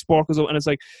better, my sport goes up. And it's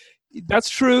like, that's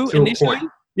true initially.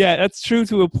 Yeah, that's true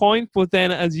to a point, but then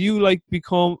as you like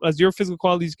as your physical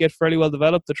qualities get fairly well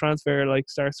developed, the transfer like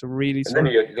starts to really. And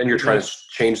then you're trying to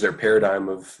change their paradigm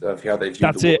of how they view.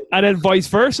 That's it, and then vice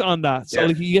versa on that. So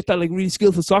like you get that like really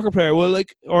skillful soccer player, well,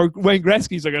 like or Wayne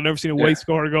Gretzky's like I've never seen a white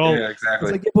score a goal. Yeah,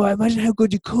 exactly. It's like, boy, imagine how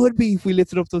good you could be if we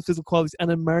lifted up those physical qualities and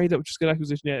then married that with your skill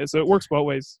acquisition. Yeah, so it works both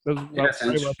ways.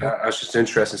 It's just an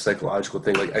interesting psychological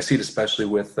thing. Like I see it especially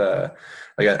with.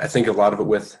 I think a lot of it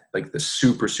with like the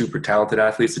super, super talented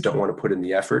athletes that don't want to put in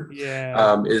the effort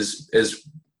is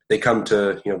they come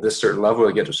to, this certain level,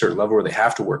 they get to a certain level where they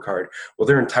have to work hard. Well,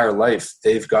 their entire life,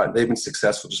 they've been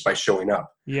successful just by showing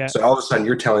up. Yeah. So all of a sudden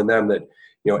you're telling them that,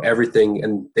 everything.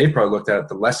 And they probably looked at it,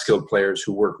 the less skilled players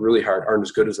who work really hard aren't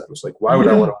as good as them. It's like, why would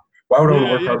I want to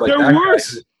work hard like they're that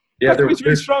worse. guy? Yeah, they're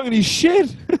really strong and he's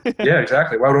shit. Yeah,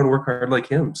 exactly. Why would I want to work hard like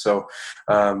him? So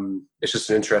it's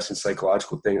just an interesting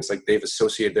psychological thing. It's like they've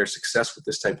associated their success with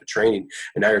this type of training,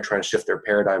 and now you're trying to shift their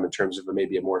paradigm in terms of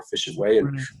maybe a more efficient way.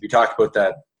 And we talk about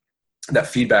that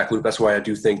feedback loop. That's why I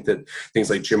do think that things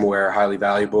like GymAware are highly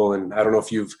valuable. And I don't know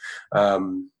if you've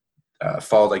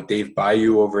followed like Dave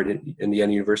Bayou over at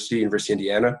Indiana University of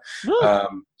Indiana.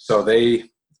 So they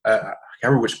I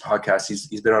can't remember which podcast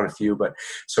he's been on a few, but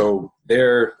so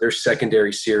their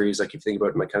secondary series, like if you think about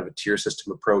it in like kind of a tier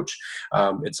system approach,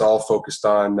 it's all focused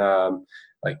on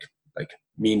like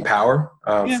mean power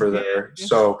for their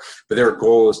so, but their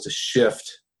goal is to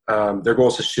shift. Their goal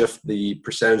is to shift the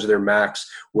percentage of their max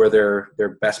where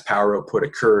their best power output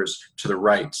occurs to the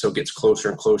right, so it gets closer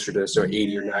and closer to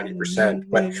 80 or 90%.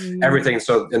 But everything,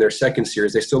 so in their second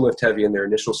series, they still lift heavy in their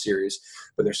initial series,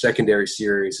 but their secondary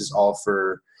series is all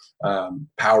for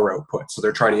power output. So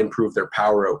they're trying to improve their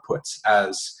power outputs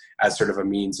as sort of a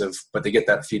means of, but they get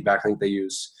that feedback. I think they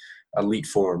use Elite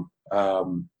Form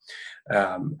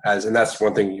and that's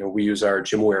one thing, we use our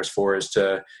GymAwares for, is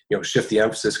to, shift the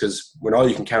emphasis, because when all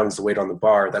you can count is the weight on the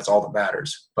bar, that's all that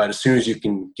matters. But as soon as you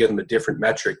can give them a different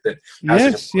metric that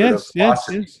has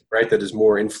velocity, right, that is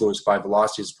more influenced by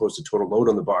velocity as opposed to total load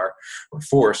on the bar or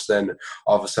force, then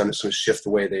all of a sudden it's going to shift the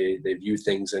way they view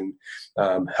things and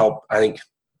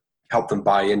help them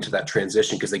buy into that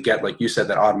transition, because they get, like you said,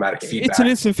 that automatic feedback. It's an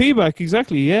instant feedback,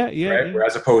 exactly. Yeah. Right?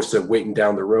 Whereas opposed to waiting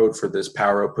down the road for this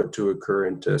power output to occur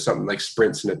into something like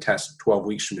sprints in a test 12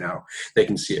 weeks from now, they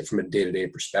can see it from a day-to-day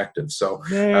perspective. So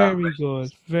very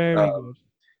good. I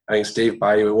think it's Dave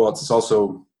Bayou. Well, it's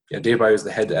also Dave Bayou is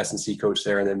the head S&C coach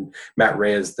there, and then Matt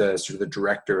Ray is the sort of the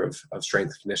director of strength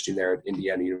and conditioning there at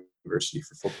Indiana University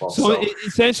for football. So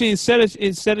essentially,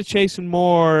 instead of chasing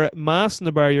more mass in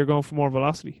the bar, you're going for more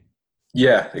velocity.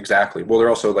 Yeah, exactly. Well, they're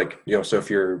also like, so if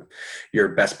your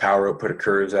best power output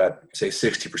occurs at, say,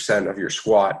 60% of your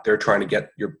squat, they're trying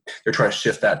to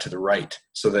shift that to the right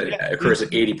so that it occurs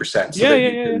at 80%. So that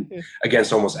you can,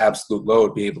 against almost absolute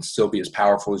load, be able to still be as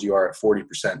powerful as you are at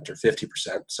 40% or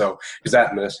 50%. So, because that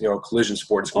in this, collision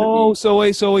sport is going to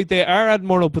be. So wait, they are adding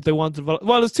more load, but they want to,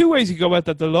 well, there's two ways you can go about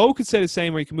that. The load could stay the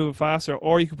same, where you can move it faster,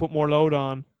 or you can put more load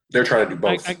on. They're trying to do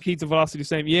both. And keep the velocity the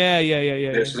same. Yeah.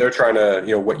 So they're trying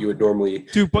to, what you would normally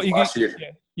do. But you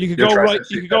could go right.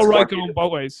 You could go right going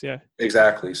both ways. Yeah.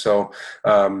 Exactly. So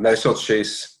they still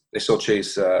chase.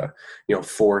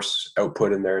 Force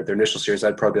output in their initial series.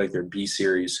 I'd probably like their B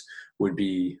series would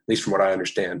be, at least from what I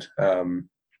understand,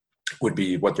 would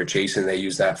be what they're chasing. They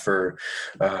use that for,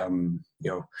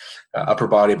 upper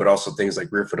body, but also things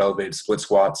like rear foot elevated split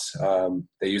squats.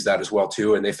 They use that as well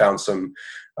too. And they found some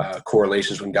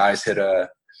correlations when guys hit a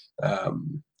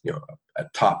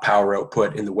top power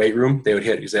output in the weight room, they would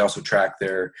hit, because they also track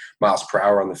their miles per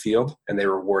hour on the field, and they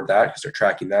reward that because they're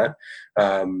tracking that.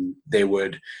 They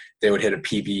would hit a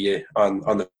PB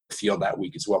on the field that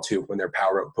week as well too, when their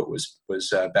power output was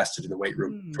bested in the weight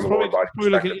room from a lower body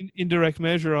perspective. Like an indirect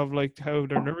measure of like how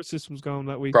their nervous system's going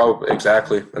that week. Probably,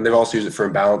 exactly. And they've also used it for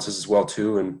imbalances as well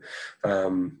too. And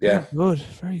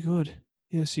very good.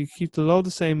 Yeah, so you keep the load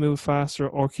the same, move faster,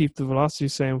 or keep the velocity the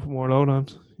same, put more load on.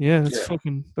 Yeah,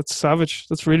 that's savage.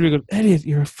 That's really, really good. Elliot,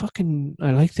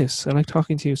 I like this. I like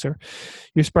talking to you, sir.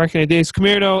 You're sparking ideas. Come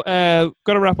here, though.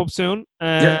 Got to wrap up soon.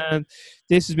 And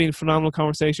this has been a phenomenal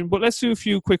conversation. But let's do a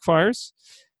few quick fires.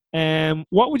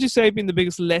 What would you say have been the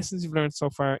biggest lessons you've learned so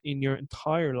far in your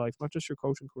entire life, not just your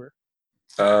coaching career?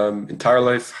 Entire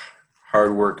life.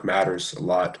 Hard work matters a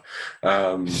lot.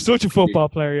 Such a football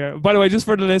player, yeah. By the way, just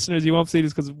for the listeners, you won't see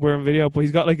this because we're on video, but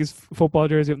he's got like his football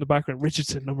jersey up in the background.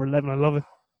 Richardson, number 11. I love it.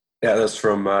 Yeah, that's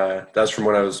from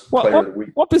when I was player of the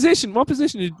week. What position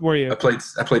were you? I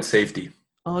played safety.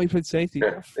 Oh, you played safety.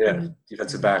 Yeah,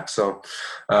 defensive back. So.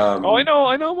 I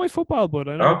know my football, bud.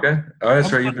 I know. Okay. Oh,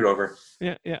 that's right. You've been over.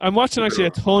 Yeah. I'm watching actually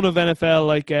a ton of NFL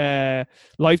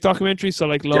life documentaries. So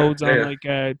like loads on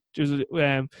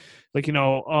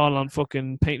all on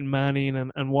fucking Peyton Manning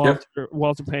and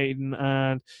Walter Payton,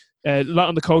 and a lot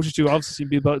on the coaches too. Obviously,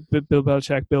 Bill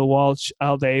Belichick, Bill Walsh,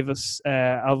 Al Davis,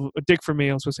 Dick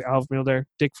Vermeil. I was supposed to say Al Vermeil there.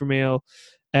 Dick Vermeil,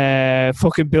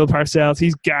 fucking Bill Parcells.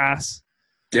 He's gas.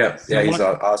 Yeah, he's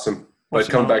awesome. But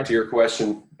coming back to your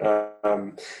question,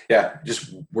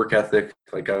 just work ethic.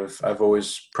 Like I've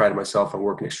always prided myself on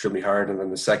working extremely hard, and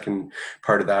then the second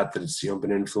part of that it's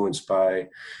been influenced by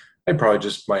probably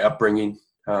just my upbringing.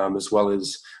 As well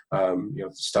as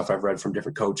stuff I've read from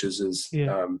different coaches is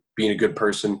being a good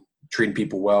person, treating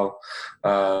people well.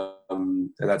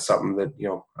 And that's something that,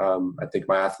 I think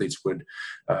my athletes would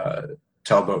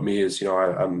tell about me is,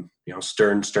 I'm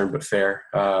stern but fair.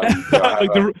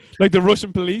 Like the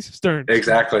Russian police, stern.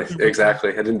 Exactly.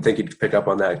 I didn't think you'd pick up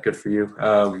on that. Good for you.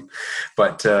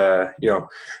 But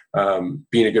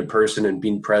being a good person and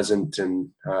being present and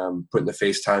putting the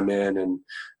face time in and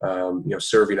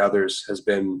serving others has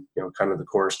been kind of the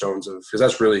cornerstones of, because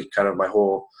that's really kind of my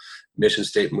whole mission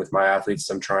statement with my athletes.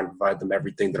 I'm trying to provide them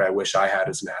everything that I wish I had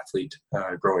as an athlete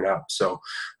growing up. So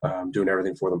doing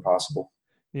everything for them possible.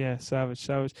 Yeah, savage.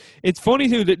 It's funny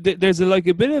too that there's a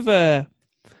bit of a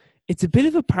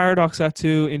paradox that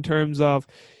too, in terms of,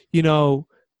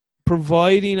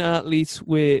 providing athletes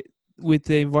with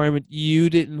the environment you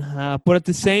didn't have, but at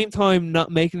the same time not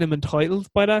making them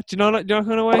entitled by that. Do you know that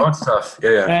kind of way? Oh, it's tough.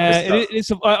 Yeah.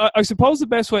 I suppose the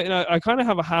best way, and I kind of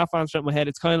have a half answer in my head.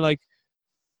 It's kind of like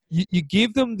you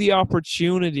give them the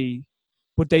opportunity,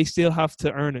 but they still have to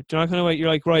earn it. Do you know, kind of way you're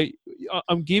like, right,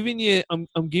 I'm giving you an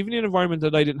environment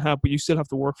that I didn't have, but you still have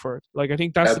to work for it. Like, I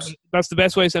think that's the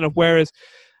best way to set up. Whereas,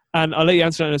 and I'll let you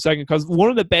answer that in a second, because one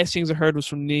of the best things I heard was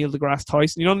from Neil deGrasse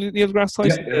Tyson. You know Neil deGrasse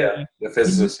Tyson? Yeah. The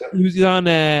physicist.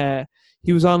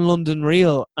 He was on London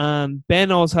Real, and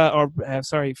Ben always had,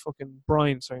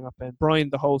 Brian,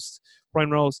 the host,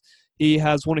 Brian Rose. He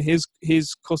has one of his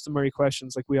customary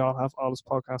questions, like we all have, all his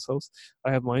podcast hosts.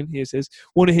 I have mine. He has his.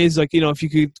 One of his, like, if you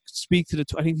could speak to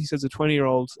I think he says a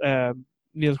 20-year-old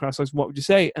Neil deGrasse Tyson, what would you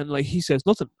say? And like, he says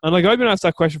nothing. And like, I've been asked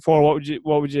that question before. What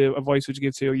advice would you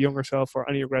give to your younger self, or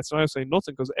any regrets? And I was saying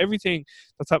nothing, because everything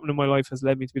that's happened in my life has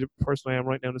led me to be the person I am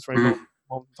right now in this very moment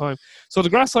in time. So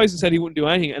deGrasse Tyson said he wouldn't do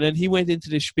anything, and then he went into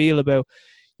this spiel about,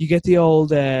 you get the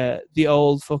old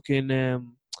fucking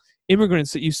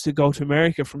immigrants that used to go to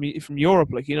America from Europe,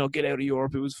 like, get out of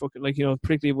Europe. It was fucking like,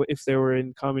 particularly if they were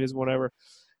in communism, whatever,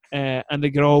 and they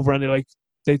get over and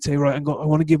they'd say, right, I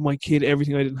want to give my kid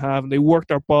everything I didn't have, and they work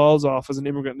their balls off as an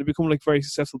immigrant, and they become like very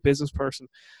successful business person,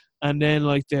 and then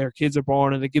like their kids are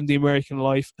born and they give them the American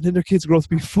life, and then their kids grow up to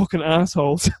be fucking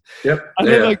assholes. Yep. And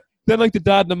then the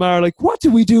dad and the mom are like, what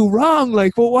do we do wrong?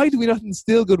 Like, well, why do we not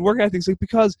instill good work ethics? Like,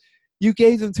 because you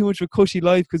gave them too much of a cushy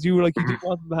life, because you were like, you didn't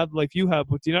want them to have the life you have,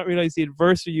 but do you not realize the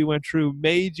adversity you went through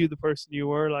made you the person you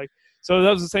were? Like, so that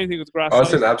was the same thing with grass. Oh,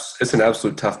 it's an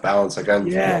absolute tough balance. Like,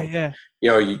 you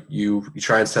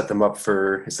try and set them up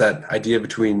for, it's that idea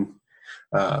between,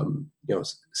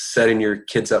 setting your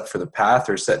kids up for the path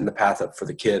or setting the path up for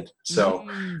the kid. So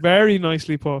very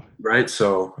nicely put. Right.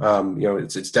 So,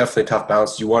 it's definitely a tough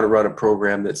balance. You want to run a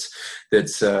program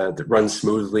that runs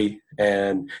smoothly,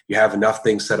 and you have enough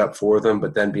things set up for them,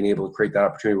 but then being able to create that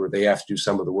opportunity where they have to do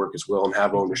some of the work as well and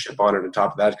have ownership on it on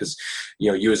top of that. Because,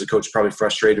 you as a coach are probably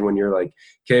frustrated when you're like,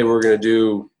 okay, we're going to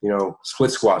do,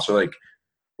 split squats, or like,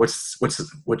 what's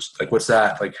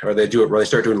that? Like, or they do it, or they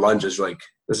start doing lunges. Like,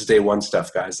 this is day one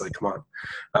stuff, guys. Like, come on.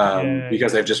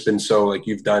 Because they've just been so, like,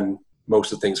 you've done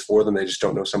most of the things for them. They just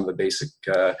don't know some of the basic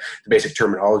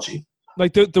terminology.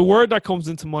 Like, the word that comes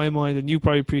into my mind, and you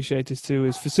probably appreciate this too,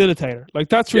 is facilitator. Like,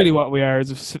 that's really what we are, is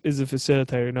a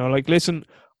facilitator. Like, listen,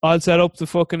 I'll set up the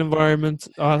fucking environment.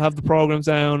 I'll have the programs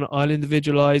down. I'll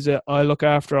individualize it. I'll look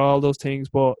after all those things.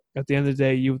 But at the end of the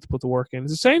day, you have to put the work in.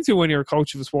 It's the same thing when you're a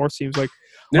coach of a sports team. It's like,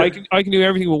 I can do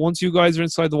everything, but once you guys are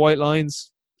inside the white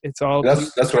lines, it's all.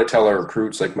 That's what I tell our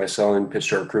recruits. Like, my selling pitch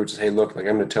to our recruits is, hey, look, like,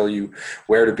 I'm going to tell you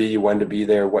where to be, when to be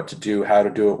there, what to do, how to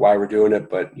do it, why we're doing it.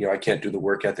 But, I can't do the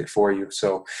work ethic for you.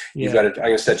 So you've got to, I'm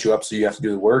going to set you up so you have to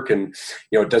do the work. And,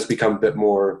 it does become a bit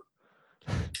more.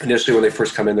 Initially, when they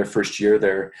first come in their first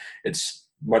year, it's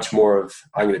much more of,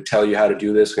 I'm going to tell you how to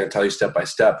do this. I'm going to tell you step by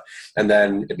step, and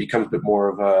then it becomes a bit more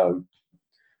of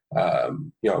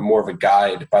a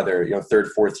guide by their third,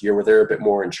 fourth year, where they're a bit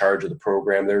more in charge of the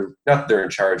program. They're in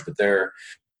charge, but they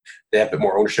have a bit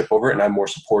more ownership over it, and I'm more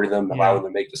supporting them, allowing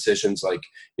them to make decisions. Like,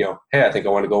 hey, I think I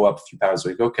want to go up a few pounds a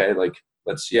week. Okay, like,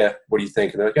 what do you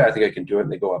think? And they're like, yeah, I think I can do it.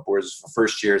 And they go up. Whereas the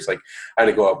first year, it's like, I'm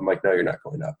going to go up. I'm like, no, you're not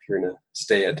going up. You're going to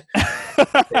stay at.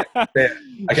 I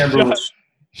can't remember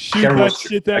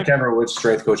which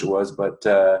strength coach it was, but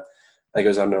I think it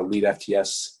was on an Elite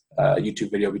FTS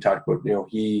YouTube video. We talked about,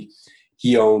 he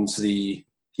owns the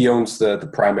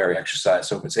primary exercise.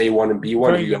 So if it's A1 and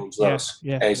B1, he owns those.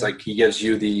 Yeah. And he's like, he gives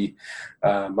you the,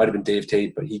 might have been Dave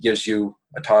Tate, but he gives you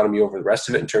autonomy over the rest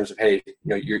of it in terms of, hey,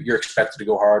 you're expected to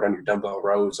go hard on your dumbbell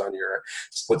rows, on your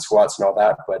split squats and all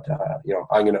that. But,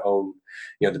 I'm going to own,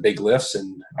 the big lifts,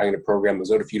 and I'm going to program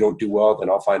those out. If you don't do well, then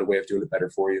I'll find a way of doing it better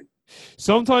for you.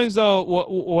 Sometimes, though,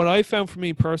 what I found for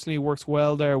me personally works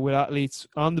well there with athletes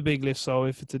on the big lift. So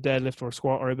if it's a deadlift or a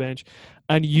squat or a bench,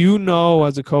 and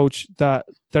as a coach that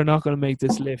they're not going to make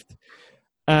this lift,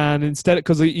 And instead,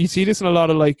 because you see this in a lot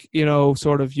of like, you know,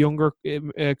 sort of younger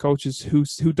coaches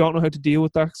who don't know how to deal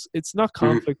with that. It's not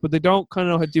conflict, but they don't kind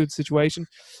of know how to deal with the situation.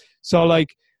 So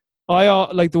like,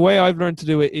 like the way I've learned to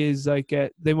do it is like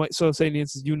they might say in the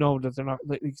instance, you know, that they're not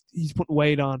like he's putting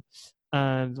weight on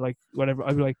and like whatever.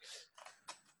 I'd be like,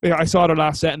 yeah, I saw their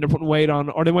last set and they're putting weight on,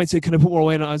 or they might say, "Can I put more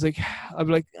weight on?" I'd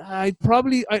be like, I'd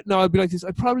be like this.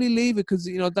 I'd probably leave it because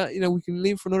we can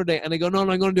leave for another day. And they go, no,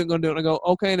 I'm going to do it. And I go,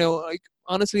 okay, now, like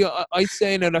honestly, I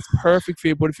say now that's perfect for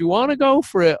you. But if you want to go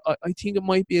for it, I think it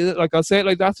might be like I'll say it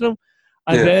like that to them.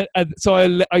 And then, so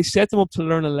I set them up to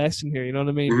learn a lesson here. You know what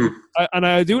I mean? And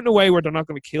I do it in a way where they're not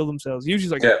going to kill themselves.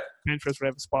 Usually, like bench press,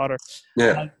 whatever spotter.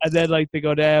 Yeah. And then like they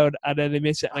go down and then they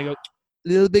miss it, and I go, a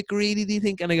little bit greedy, do you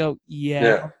think? And I go,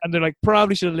 yeah. And they're like,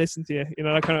 probably should have listened to you. You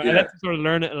know, that kind of. I let them sort of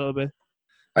learn it a little bit.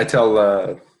 I tell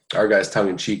our guys tongue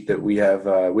in cheek that we have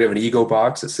an ego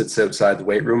box that sits outside the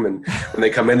weight room, and when they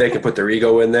come in, they can put their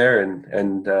ego in there,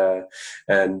 and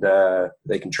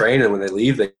they can train, and when they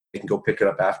leave, they can go pick it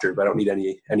up after. But I don't need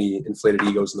any inflated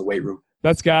egos in the weight room.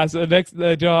 That's gas. Next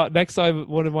time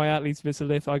one of my athletes miss a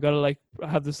lift, I gotta like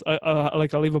have this. I'll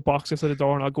leave a box outside the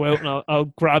door, and I'll go out and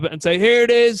I'll grab it and say, "Here it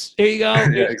is. Here you go."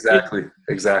 Yeah,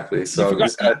 exactly. So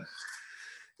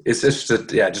it's just just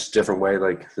a different way.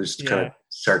 Like there's kind of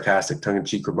sarcastic,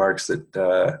 tongue-in-cheek remarks that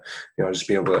just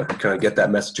being able to kind of get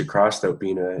that message across without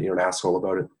being an asshole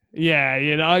about it. Yeah,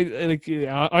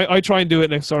 I try and do it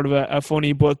in a sort of a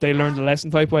funny, but they learn the lesson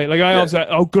type way. Like I always say,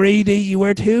 "Oh, greedy! You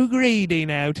were too greedy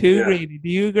now. Greedy. Do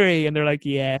you agree?" And they're like,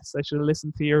 "Yes, I should have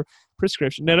listened to your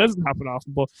prescription." Now that doesn't happen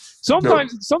often, but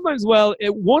sometimes,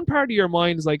 one part of your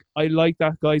mind is like, "I like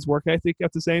that guy's work ethic."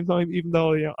 At the same time, even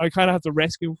though I kind of have to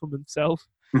rescue him from himself,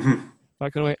 that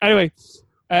kind of way. Anyway,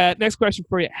 next question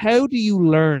for you: how do you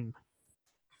learn?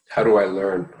 How do I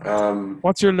learn?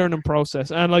 What's your learning process?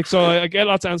 And like, so I get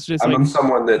lots of answers. I'm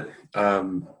someone that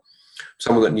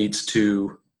needs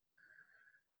to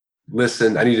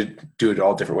listen. I need to do it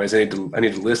all different ways. I need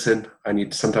to listen. I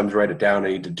need to sometimes write it down. I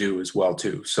need to do as well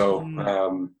too. So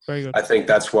very good. I think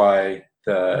that's why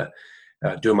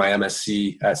doing my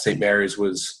MSc at St. Mary's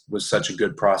was such a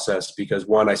good process, because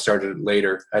one, I started it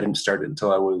later. I didn't start it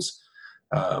until I was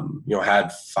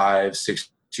had 5-6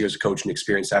 years of coaching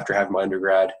experience after having my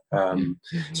undergrad.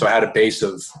 So I had a base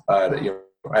of, I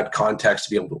had context to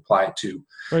be able to apply it to.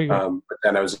 But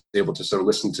then I was able to sort of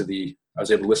listen to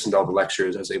all the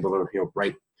lectures. I was able to,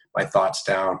 write my thoughts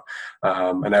down.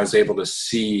 And I was able to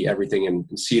see everything and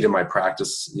see it in my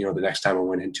practice, the next time I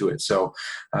went into it. So,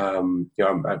 I'm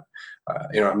not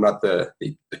the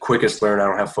quickest learner. I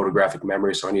don't have photographic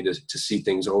memory, so I need to see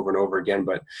things over and over again,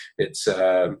 but it's,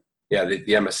 the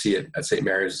MSc at St.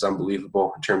 Mary's is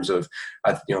unbelievable in terms of,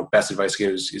 best advice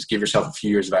is give yourself a few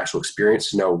years of actual experience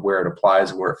to know where it applies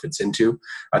and where it fits into.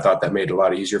 I thought that made it a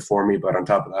lot easier for me. But on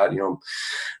top of that,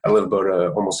 I live about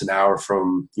almost an hour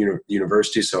from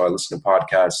university, so I listen to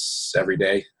podcasts every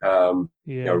day.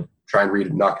 Try and read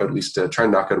and try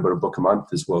and knock out about a book a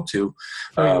month as well too.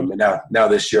 And now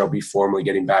this year I'll be formally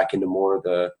getting back into more of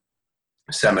the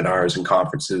seminars and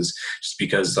conferences, just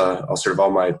because I'll sort of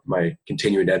all my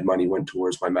continuing ed money went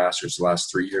towards my master's the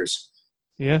last 3 years.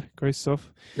 Yeah, great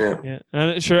stuff. Yeah.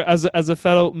 And sure, as a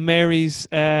fellow Mary's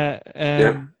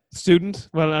student,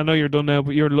 well, I know you're done now,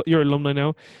 but you're alumni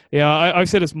now. Yeah, I've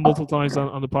said this multiple times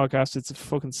on the podcast. It's a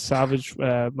fucking savage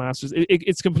master's.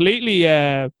 It's completely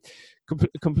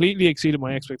exceeded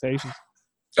my expectations.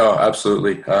 Oh,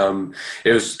 absolutely.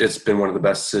 It's been one of the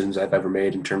best decisions I've ever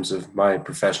made in terms of my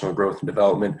professional growth and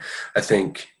development. I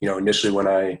think, initially when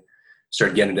I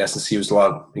started getting into S&C, it was a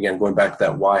lot, again, going back to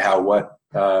that why, how, what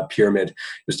pyramid. It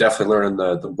was definitely learning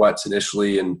the what's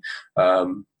initially and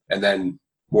then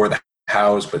more the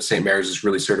hows, but St. Mary's has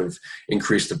really sort of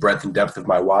increased the breadth and depth of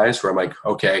my whys, where I'm like,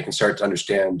 okay, I can start to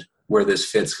understand where this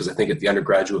fits, because I think at the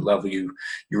undergraduate level, you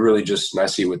really just, and I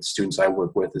see with the students I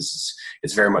work with, is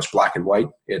it's very much black and white.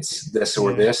 It's this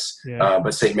or this,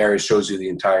 but St. Mary's shows you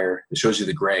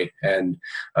the gray, and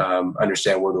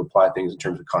understand where to apply things in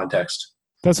terms of context.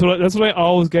 That's what I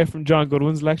always get from John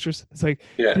Goodwin's lectures. It's like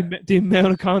the amount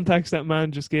of context that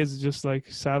man just gives is just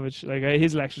like savage. Like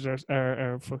his lectures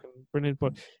are fucking brilliant.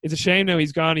 But it's a shame now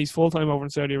he's gone. He's full time over in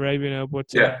Saudi Arabia now.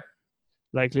 But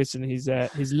listen, his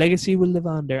legacy will live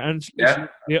on there. And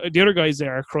the other guys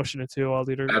there are crushing it too. All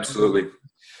the other absolutely.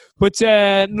 But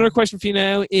another question for you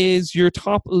now is your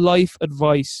top life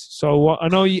advice. So I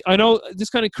know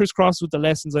this kind of crisscrosses with the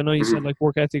lessons. I know you said like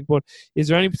work ethic, but is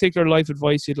there any particular life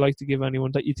advice you'd like to give anyone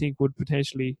that you think would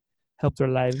potentially help their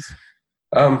lives?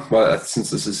 Well, since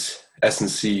this is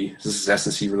S&C. This is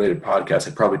S&C related podcast.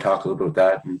 I'd probably talk a little bit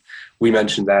about that. And we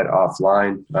mentioned that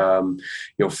offline.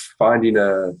 Finding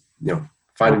a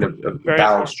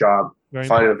balanced job.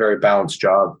 Finding a very balanced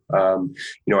job. I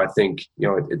think,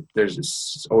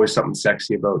 there's always something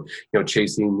sexy about,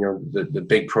 chasing, the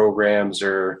big programs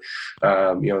or,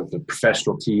 the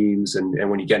professional teams. And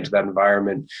when you get into that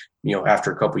environment,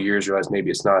 after a couple of years, you realize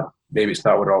maybe it's not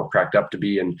what it all cracked up to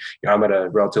be. And, I'm at a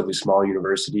relatively small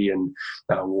university, and,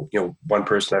 one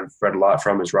person I've read a lot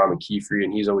from is Ron McKeefery,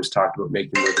 and he's always talked about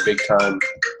making the big time.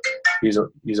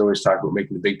 He's always talked about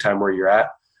making the big time where you're at.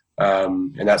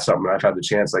 And that's something I've had the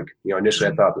chance, initially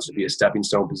I thought this would be a stepping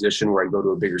stone position where I'd go to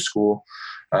a bigger school.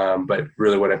 But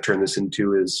really what I've turned this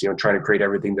into is, trying to create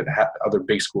everything that other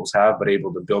big schools have, but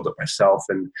able to build it myself.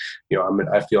 And,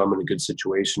 I feel I'm in a good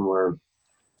situation where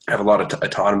I have a lot of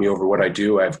autonomy over what I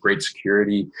do. I have great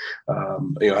security. I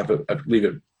believe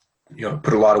it,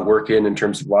 put a lot of work in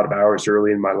terms of a lot of hours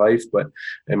early in my life, but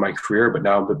in my career, but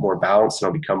now I'm a bit more balanced, and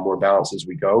I'll become more balanced as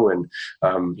we go. And, a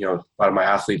lot of my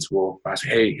athletes will ask,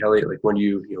 hey, Elliot, when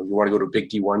you want to go to a big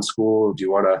D1 school? Do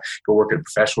you want to go work at a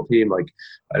professional team? I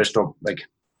just don't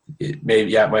it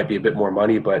might be a bit more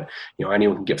money, but,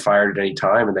 anyone can get fired at any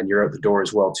time, and then you're out the door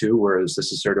as well too. Whereas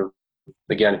this is sort of,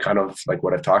 again, kind of like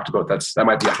what I've talked about. That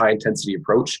might be a high intensity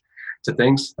approach to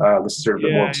things. This is sort of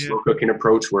a more slow cooking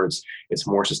approach where it's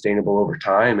more sustainable over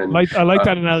time. And I like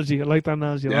that analogy. I like that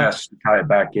analogy. Yes, tie it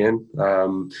back in.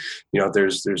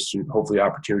 There's hopefully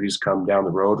opportunities come down the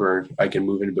road where I can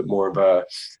move into a bit more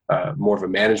of a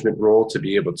management role to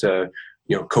be able to,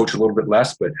 coach a little bit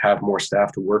less, but have more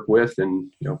staff to work with,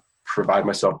 and, provide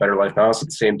myself better life balance at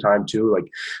the same time too.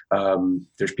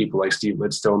 There's people like Steve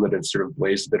Lidstone that have sort of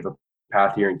blazed a bit of a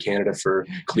path here in Canada for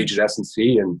collegiate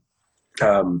S&C, and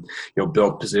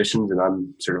built positions. And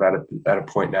I'm sort of at a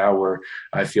point now where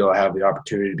I feel I have the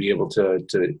opportunity to be able to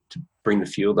bring the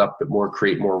field up a bit more,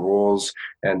 create more roles,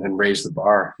 and raise the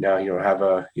bar. Now, have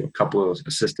a couple of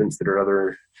assistants that are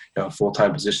other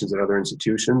full-time positions at other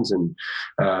institutions,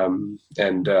 but I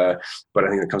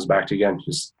think it comes back to, again,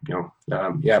 just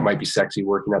it might be sexy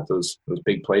working at those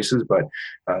big places, but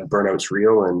burnout's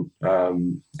real, and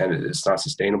it's not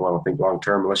sustainable, I don't think, long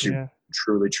term, unless you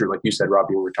truly, like you said,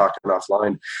 Robbie, when we were talking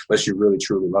offline, unless you really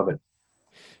truly love it.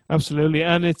 Absolutely.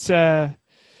 And it's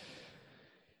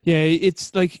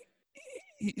it's like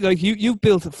you've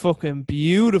built a fucking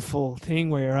beautiful thing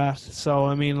where you're at. So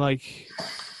I mean, why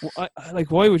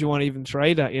would you want to even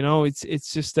try that?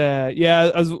 It's just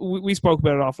as we spoke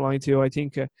about it offline too. I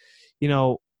think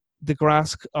the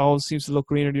grass always seems to look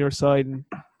greener on your side, and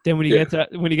then when you get to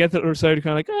the other side, you're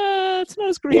kind of like, it's not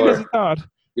as green as I thought.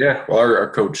 Yeah, well,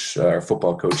 our coach, our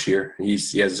football coach here, he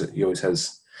always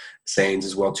has sayings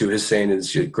as well too. His saying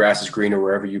is, grass is greener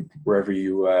wherever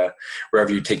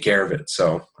you take care of it.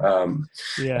 So and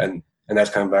that's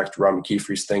coming back to Ron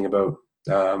McKeefery's thing about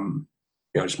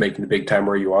just making the big time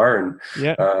where you are,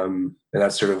 and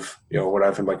that's sort of what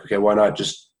I've been like, okay, why not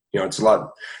just it's a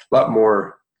lot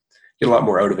more, get a lot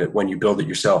more out of it when you build it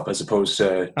yourself as opposed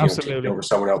to taking over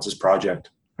someone else's project.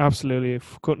 Absolutely,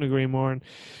 couldn't agree more. And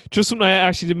just something I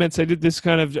actually did meant to say, this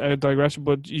kind of digression,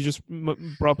 but you just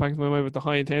brought back to my mind with the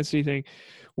high intensity thing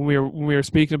when we were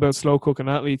speaking about slow cooking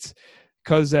athletes,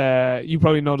 because you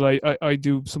probably know that I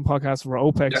do some podcasts for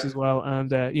OPEX as well,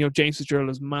 and James Fitzgerald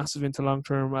is massive into long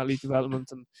term athlete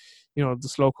development and the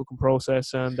slow cooking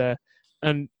process, and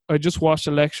I just watched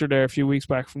a lecture there a few weeks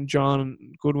back from John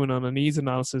Goodwin on a needs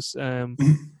analysis, and.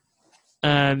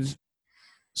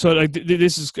 So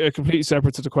this is completely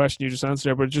separate to the question you just answered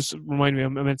there, but it just reminded me,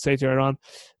 I meant to say to you earlier on,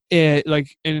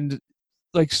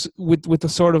 with the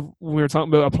sort of, when we were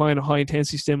talking about applying a high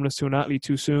intensity stimulus to an athlete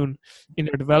too soon in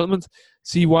their development,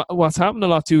 see what's happened a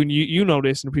lot too, and you know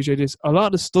this and appreciate this, a lot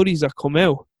of the studies that come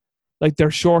out, they're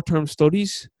short-term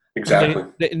studies.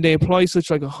 Exactly. And they apply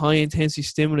such a high intensity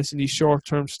stimulus in these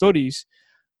short-term studies.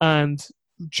 And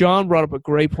John brought up a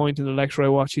great point in the lecture I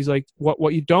watched. He's like,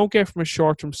 what you don't get from a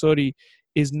short-term study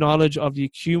is knowledge of the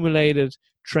accumulated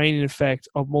training effect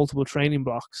of multiple training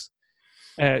blocks.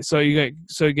 So again,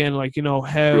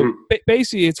 how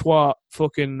basically it's what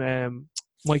fucking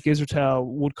Mike Israetel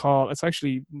would call, it's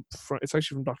actually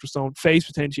from Dr. Stone, phase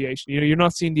potentiation. You're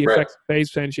not seeing the effects of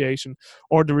phase potentiation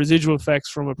or the residual effects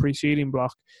from a preceding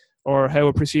block, or how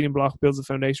a preceding block builds a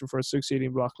foundation for a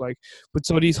succeeding block. But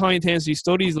so these high intensity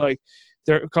studies,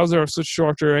 because they're such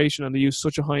short duration and they use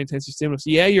such a high intensity stimulus,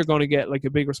 you're going to get a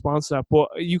big response to that. But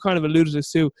you kind of alluded to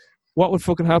this too. What would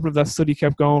fucking happen if that study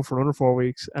kept going for another 4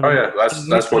 weeks?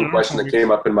 That's one question that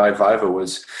came up in my Viva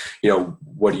was,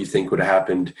 what do you think would have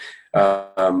happened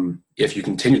if you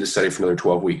continue the study for another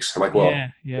 12 weeks. I'm like, well,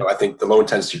 I think the low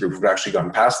intensity group have actually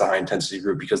gotten past the high intensity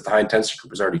group because the high intensity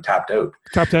group is already tapped out.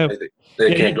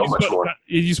 They can't go much more.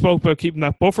 You spoke about keeping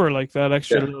that buffer, like that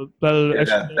extra.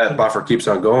 That buffer keeps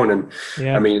on going, and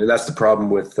I mean that's the problem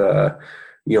with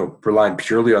relying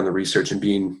purely on the research and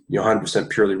being 100%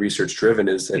 purely research driven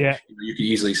is that you could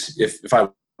easily, if I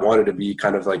wanted to be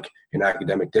kind of like an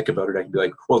academic dick about it, I could be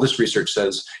like, well, this research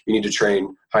says you need to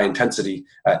train high intensity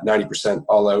at 90%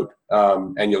 all out,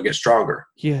 and you'll get stronger.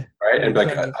 Yeah. Right. And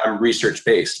like, I'm research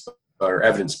based or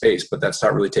evidence based, but that's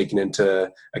not really taken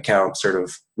into account sort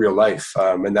of real life.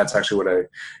 And that's actually what I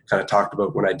kind of talked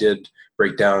about when I did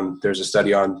break down. There's a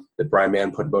study on that Brian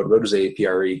Mann put about his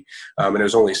APRE, and it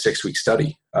was only a 6-week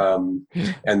study. And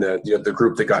the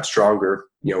group that got stronger,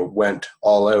 went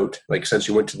all out, like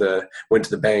essentially went to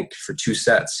the bank for 2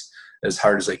 sets as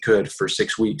hard as they could for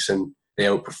 6 weeks, and they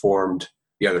outperformed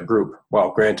the other group.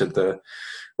 Well, granted,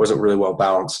 wasn't really well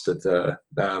balanced. That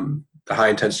the high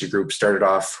intensity group started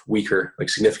off weaker, like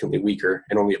significantly weaker,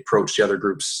 and only approached the other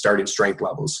group's starting strength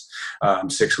levels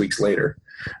 6 weeks later.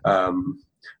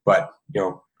 But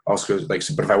also but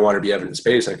if I want to be evidence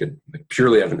based, I could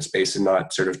purely evidence based and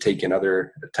not sort of take in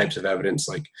other types of evidence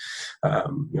like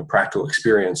practical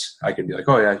experience. I could be like,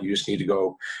 oh yeah, you just need to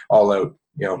go all out,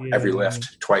 every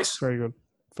lift twice. Very good,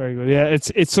 very good. Yeah,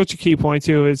 it's such a key point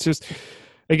too. It's just,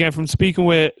 again, from speaking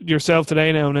with yourself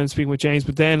today now and then speaking with James,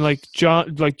 but then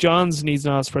John's needs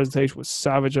analysis presentation was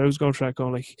savage. I was going through that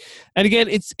going like, and again,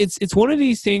 it's one of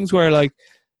these things where like,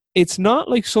 it's not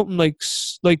like something like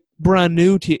brand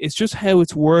new to you. It's just how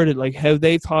it's worded, like how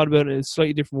they thought about it in a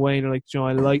slightly different way. And like,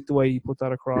 I like the way you put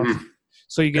that across. Mm-hmm.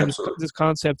 So you get this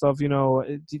concept of,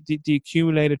 the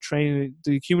accumulated training,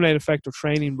 the accumulated effect of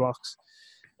training blocks,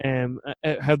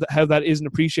 how that isn't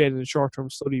appreciated in short-term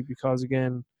study because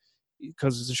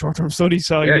it's a short-term study.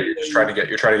 So you're trying to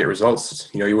get results.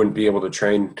 You wouldn't be able to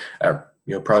train.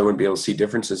 Probably wouldn't be able to see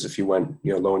differences if you went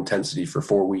low intensity for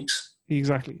 4 weeks.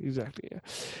 Exactly.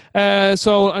 Yeah.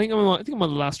 So I think I'm on the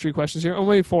last 3 questions here. Oh,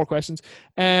 maybe 4 questions.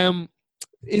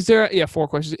 Is there 4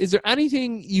 questions? Is there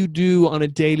anything you do on a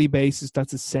daily basis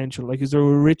that's essential? Like, is there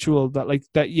a ritual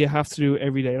that you have to do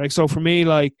every day? Like, so for me,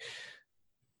 like,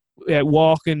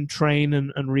 walking,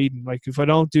 training, and reading. Like, if I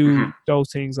don't do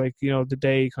those things, like, the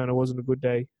day kind of wasn't a good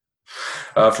day.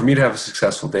 For me to have a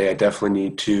successful day, I definitely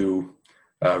need to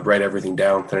write everything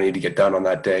down that I need to get done on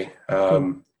that day.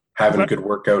 Having a good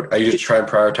workout. I usually try and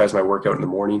prioritize my workout in the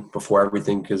morning before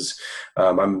everything because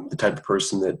I'm the type of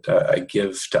person that I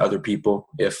give to other people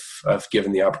if I've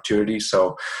given the opportunity.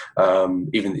 So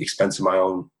even at the expense of my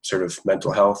own sort of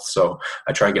mental health. So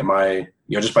I try and get my,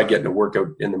 just by getting a workout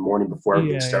in the morning before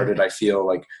everything started, I feel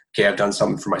like, okay, I've done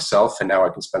something for myself and now I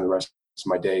can spend the rest of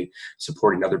my day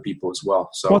supporting other people as well.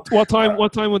 So what time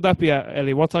would that be at,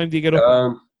 Ellie? What time do you get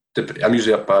up? I'm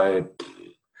usually up by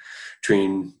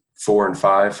between 4 and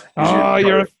 5. Oh,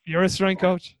 you're a strength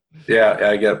coach. Yeah,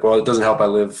 I get. Well, it doesn't help. I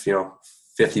live,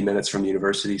 50 minutes from the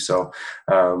university, so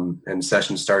and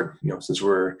sessions start. Since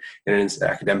we're in an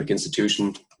academic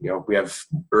institution, we have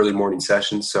early morning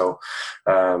sessions. So,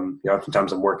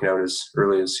 oftentimes I'm working out as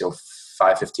early as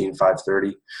 5:15,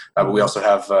 5:30. But we also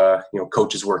have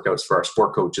coaches workouts for our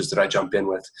sport coaches that I jump in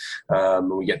with,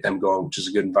 and we get them going, which is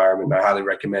a good environment. And I highly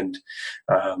recommend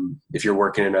if you're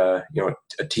working in a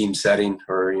team setting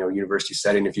or university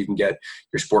setting, if you can get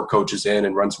your sport coaches in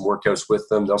and run some workouts with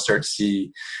them, they'll start to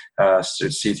see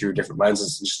through different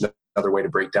lenses. And just another way to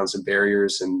break down some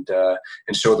barriers and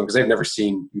show them, because they've never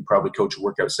seen you probably coach a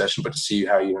workout session, but to see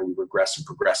how you regress and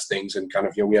progress things. And kind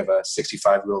of we have a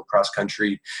 65-year-old cross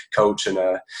country coach and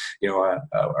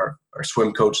our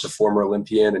swim coach is a former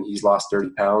Olympian and he's lost 30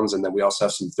 pounds, and then we also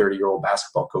have some 30-year-old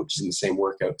basketball coaches in the same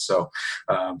workout. So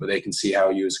but they can see how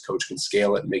you as a coach can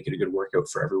scale it and make it a good workout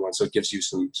for everyone. So it gives you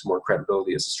some more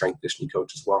credibility as a strength conditioning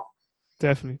coach as well.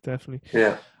 Definitely.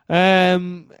 Yeah.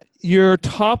 Your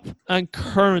top and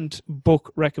current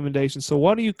book recommendations. So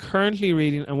what are you currently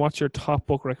reading and what's your top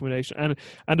book recommendation? And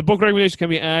the book recommendation can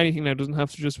be anything now. It doesn't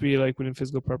have to just be like within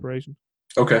physical preparation.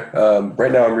 Okay.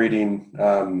 Right now I'm reading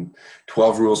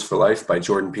 12 Rules for Life by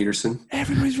Jordan Peterson.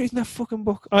 Everybody's reading that fucking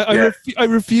book. I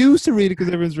refuse to read it because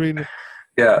everyone's reading it.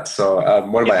 Yeah. So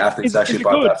one of my athletes actually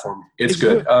bought that for me. It's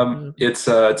good. It's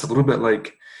a little bit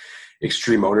like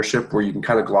Extreme Ownership, where you can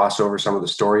kind of gloss over some of the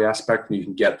story aspect and you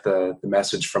can get the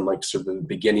message from like sort of the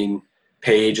beginning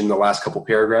page and the last couple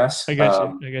paragraphs. I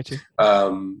get you.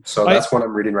 So that's what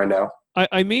I'm reading right now.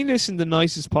 I mean this in the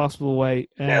nicest possible way,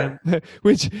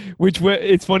 which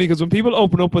it's funny because when people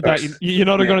open up with that, they're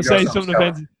going to say something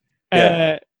offensive.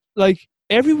 Like,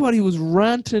 everybody was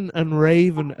ranting and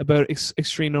raving about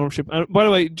extreme ownership. And by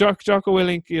the way, Jocko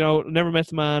Willink, never met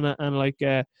the man, and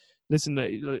listen,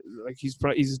 like he's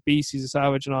a beast, he's a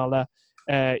savage, and all that.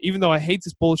 Even though I hate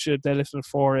this bullshit deadlifting at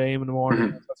 4 a.m. in the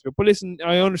morning. But listen,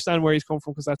 I understand where he's come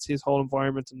from because that's his whole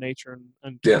environment and nature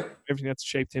and everything that's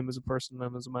shaped him as a person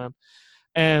and as a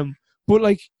man. But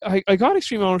like I got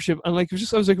extreme ownership, and like it was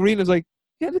just, I was like reading, I was like,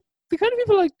 yeah, the kind of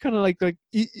people like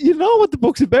you know what the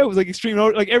book's about. It was like extreme,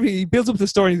 like everything. He builds up the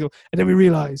story, and then we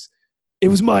realize it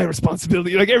was my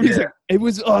responsibility. Like everything's like, it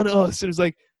was on us. And it was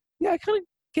like, yeah, I kind of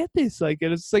get this, like,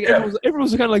 and it's like everyone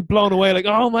was kind of like blown away, like,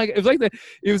 oh my god. It was like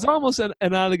it was almost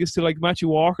analogous to like Matthew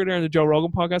Walker there in the Joe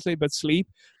Rogan podcast about sleep,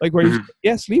 like where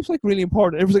sleep's like really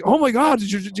important. Everyone's like, oh my god,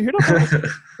 did you hear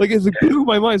that? Like it's like blew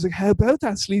my mind. It's like, how about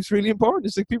that? Sleep's really important.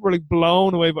 It's like people are like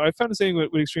blown away. But I found the same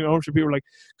with extreme ownership. People were like,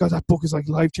 god, that book is like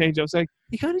life changing. I was like,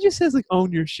 he kind of just says like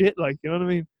own your shit, like, you know what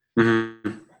I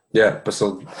mean? But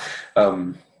so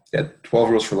 12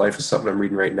 Rules for Life is something I'm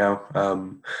reading right now.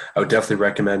 I would definitely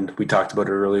recommend, we talked about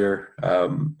it earlier,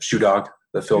 Shoe Dog,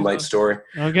 the Phil Knight story.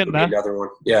 I'm getting that. Another one.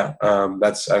 Yeah.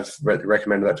 I've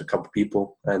recommended that to a couple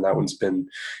people, and that one's been,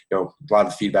 a lot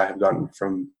of feedback I've gotten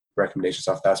from recommendations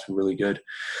off that's been really good.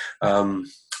 And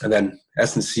then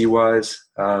S&C wise,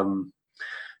 I'm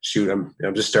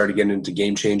just starting getting into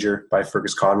Game Changer by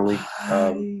Fergus Connolly.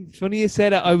 Funny you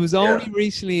said that. I was only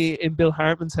recently in Bill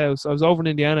Hartman's house. I was over in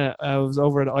Indiana. I was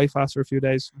over at IFAS for a few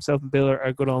days. Myself and Bill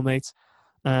are good old mates.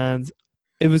 And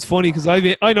it was funny because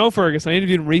I know Fergus. I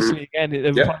interviewed him recently again.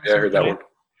 I heard that one.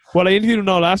 Well, I interviewed him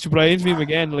not last year, but I interviewed him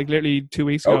again like literally 2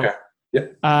 weeks ago. Okay. Yeah.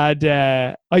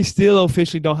 And I still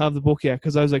officially don't have the book yet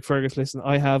because I was like, Fergus, listen,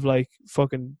 I have like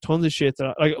fucking tons of shit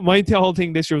that my whole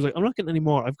thing this year was like, I'm not getting any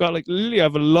more. I've got like literally I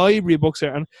have a library of books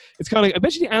there, and it's kind of like I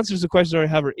bet you the answers to the questions I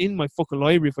have are in my fucking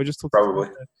library if I just took probably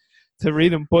to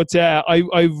read them. But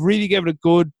I really gave it a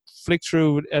good flick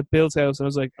through at Bill's house, and I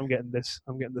was like, I'm getting this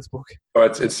book. Oh,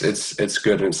 it's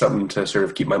good, and it's something to sort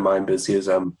of keep my mind busy as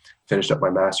I'm finished up my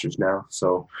master's now.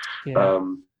 So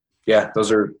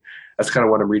that's kind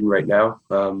of what I'm reading right now.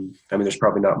 I mean, there's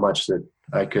probably not much that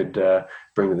I could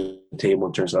bring to the table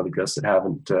in terms of other guests that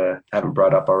haven't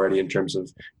brought up already in terms of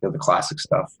the classic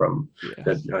stuff from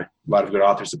a lot of good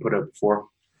authors that put out before.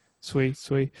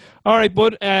 Sweet. All right,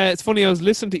 bud. It's funny, I was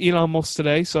listening to Elon Musk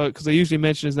today, so because I usually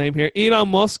mention his name here. Elon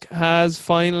Musk has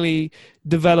finally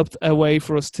developed a way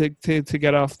for us to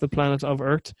get off the planet of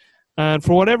Earth. And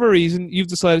for whatever reason, you've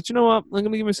decided, you know what, I'm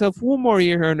going to give myself one more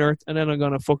year here on Earth, and then I'm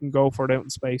going to fucking go for it out in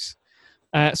space.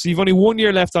 So you've only 1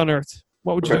 year left on Earth.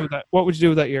 What would you do with that? What would you do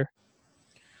with that year?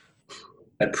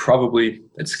 I'd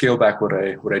scale back what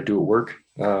I do at work,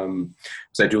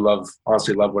 because I do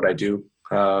honestly love what I do,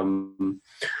 and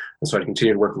so I'd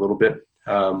continue to work a little bit,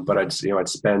 but I'd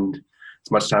spend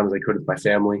as much time as I could with my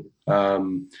family. I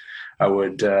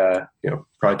would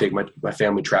probably take my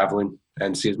family traveling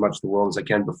and see as much of the world as I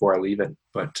can before I leave it.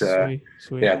 But sweet.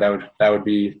 Yeah, that would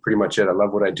be pretty much it. I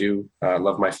love what I do. I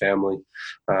love my family,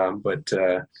 but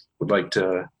would like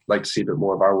to see a bit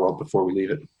more of our world before we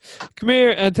leave it. Come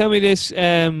here and tell me this.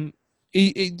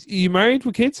 You married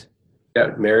with kids?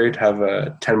 Yeah, married. Have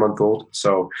a 10-month-old.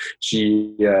 So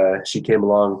she came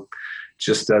along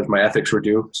just as my ethics were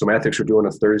due. So my ethics were due on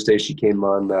a Thursday. She came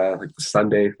on like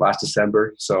Sunday last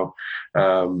December. So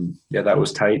that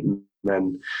was tight. And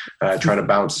then trying to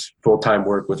bounce full-time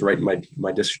work with writing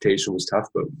my dissertation was tough.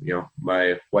 But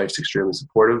my wife's extremely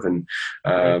supportive, and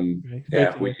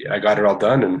I got it all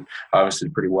done, and obviously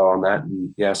did pretty well on that.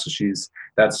 And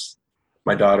so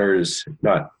my daughter is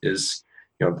the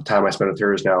time I spent with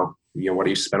her is now what I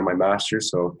used to spend on my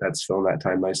master's, so that's filling that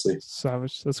time nicely.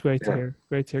 Savage. That's great to hear.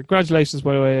 Great to hear. Congratulations,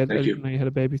 by the way. Thank you. You had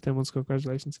a baby 10 months ago.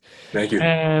 Congratulations. Thank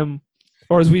you.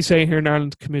 Or as we say here in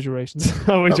Ireland, commiserations.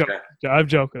 I'm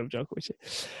joking with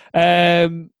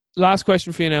you. Last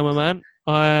question for you now, my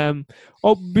man.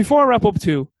 Before I wrap up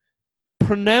too,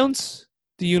 pronounce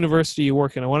the university you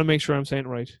work in. I want to make sure I'm saying it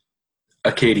right.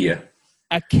 Acadia.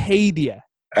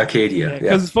 Yeah,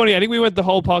 because it's funny. I think we went the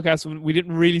whole podcast and we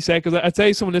didn't really say, because I'd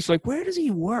say someone that's like, where does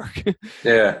he work?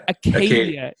 Yeah.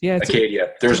 Acadia. Yeah.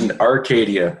 Acadia. There's an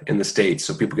Arcadia in the States,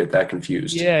 so people get that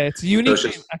confused. Yeah, it's a unique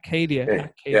name. Acadia.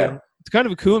 Yeah. It's kind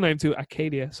of a cool name too,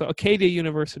 Acadia. So Acadia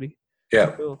University. Yeah.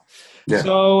 Cool. Yeah.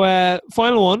 So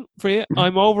final one for you.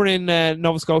 I'm over in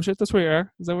Nova Scotia. That's where you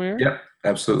are. Is that where you are? Yeah,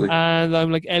 absolutely. And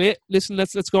I'm like, Elliot, listen,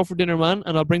 let's go for dinner, man.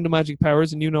 And I'll bring the magic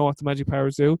powers, and you know what the magic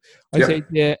powers do. I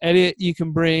say, Elliot, you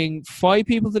can bring 5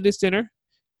 people to this dinner,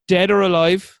 dead or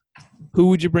alive. Who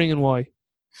would you bring and why?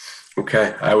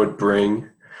 Okay, I would bring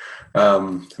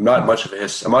I'm not much of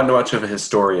a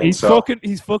historian. He's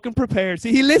fucking prepared.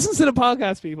 See, he listens to the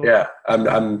podcast, people. Yeah, I'm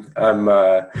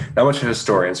not much of a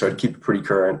historian, so I'd keep it pretty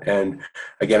current. And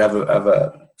again, I have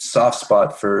a soft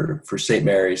spot for St.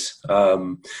 Mary's,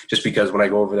 just because when I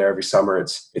go over there every summer,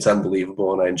 it's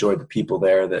unbelievable, and I enjoy the people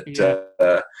there and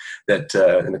the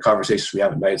conversations we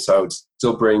have at night. So I would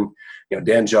still bring,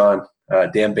 Dan John,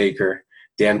 Dan Baker,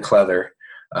 Dan Cleather,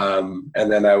 and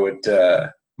then I would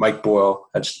Mike Boyle.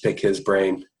 I'd just pick his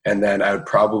brain, and then I would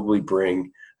probably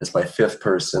bring as my fifth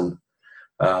person.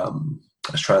 I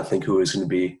was trying to think who it was going to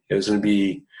be. It was going to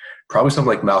be probably something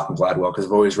like Malcolm Gladwell, because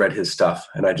I've always read his stuff,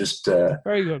 and I just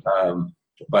very good.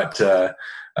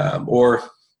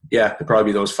 It'd probably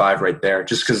be those five right there.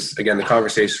 Just because, again, the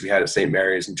conversations we had at St.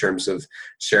 Mary's in terms of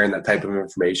sharing that type of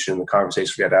information, the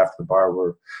conversations we had after the bar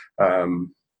were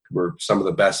some of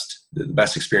the best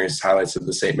experiences, highlights of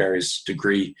the St. Mary's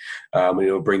degree.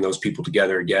 Bring those people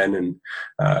together again, and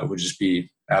would just be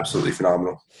absolutely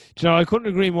phenomenal. I couldn't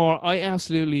agree more.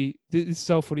 It's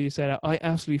so funny you say that. I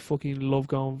absolutely fucking love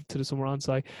going to the summer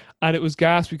on-site, and it was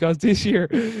gas because this year,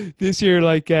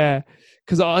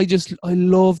 because I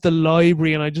love the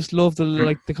library, and I just love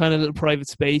the kind of little private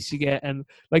space you get, and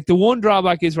like the one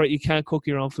drawback is, right, you can't cook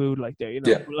your own food there,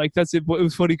 like that's it. But it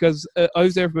was funny because I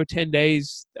was there for about 10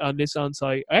 days on this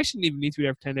on-site. I actually didn't even need to be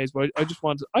there for 10 days, but I just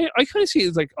wanted. I kind of see it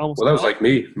as like almost. Well, that was like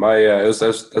me. My that's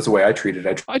the way I treated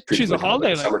it. I treated it like a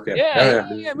holiday, summer camp.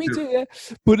 Yeah, me too. Yeah,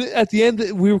 but at the end,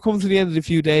 we were coming to the end of the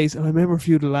few days, and I remember a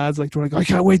few of the lads were like, I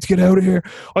can't wait to get out of here.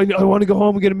 I want to go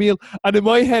home and get a meal. And in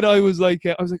my head, I was like,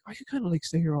 I could kind of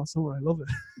stay here all summer. I love it.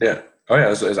 Yeah. Oh yeah.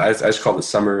 I just call it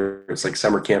summer. It's like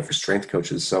summer camp for strength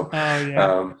coaches. So,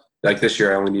 like this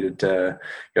year, I only needed I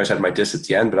just had my disc at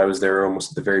the end, but I was there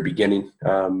almost at the very beginning.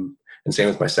 And same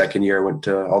with my second year. I went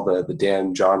to all the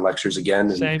Dan John lectures again,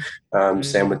 and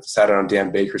sat on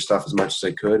Dan Baker stuff as much as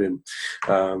I could, and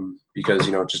because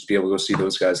just to be able to go see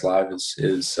those guys live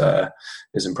is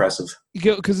impressive.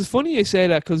 Because it's funny you say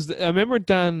that, because I remember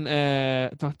John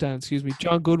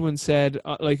Goodwin said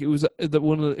it was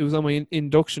it was on my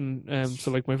induction,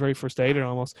 so like my very first day there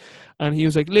almost, and he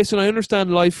was like, listen, I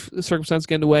understand life circumstances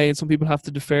get in the way, and some people have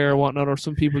to defer or whatnot, or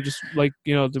some people just they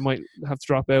might have to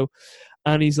drop out.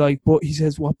 And he's like, but he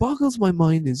says, what boggles my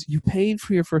mind is you paid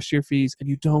for your first year fees and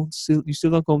you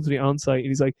still don't come to the on-site. And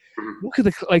he's like, look at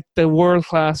the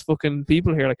world-class fucking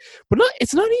people here. But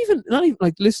it's not even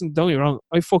like, listen, don't get me wrong,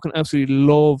 I fucking absolutely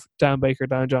love Dan Baker,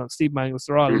 Dan John, Steve Mangles.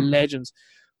 They're all legends.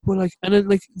 But and then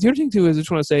the other thing too is, I just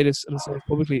want to say this, and I'll say it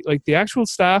publicly, the actual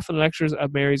staff and lecturers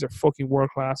at Mary's are fucking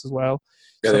world-class as well.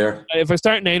 Yeah, so they are. If I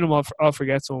start naming them, I'll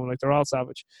forget someone. They're all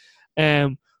savage.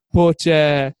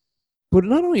 But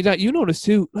not only that, you notice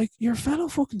too, your fellow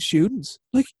fucking students,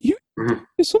 there's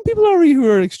some people already who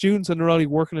are students and they're already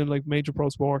working in major pro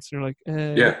sports, and you're like,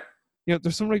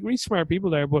 there's some really smart people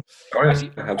there. But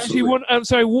absolutely.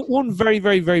 One very,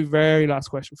 very, very, very last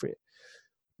question for you.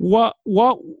 What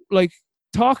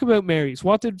talk about Mary's?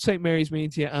 What did St. Mary's mean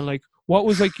to you? And what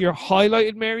was your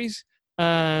highlighted Mary's?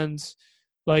 And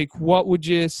what would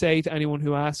you say to anyone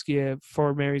who asks you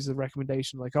for Mary's as a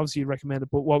recommendation? Obviously you recommend it,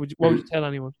 but what would you tell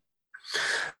anyone?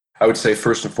 I would say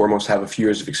first and foremost, have a few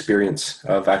years of experience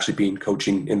of actually being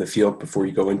coaching in the field before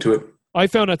you go into it. I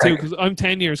found that too, because I'm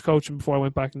 10 years coaching before I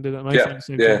went back and did it. And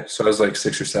So I was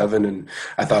 6 or 7, and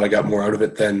I thought I got more out of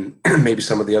it than maybe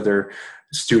some of the other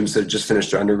students that had just finished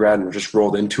their undergrad and were just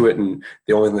rolled into it, and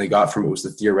the only thing they got from it was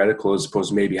the theoretical, as opposed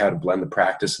to maybe how to blend the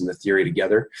practice and the theory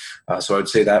together. So I would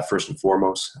say that first and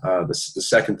foremost. The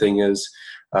second thing is,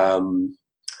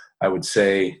 I would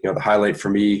say the highlight for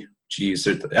me. Geez,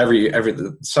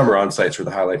 the summer on sites were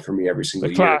the highlight for me every single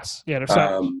year. Class, yeah,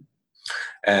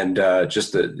 and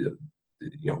just the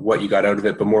what you got out of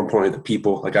it, but more importantly, the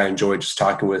people. I enjoyed just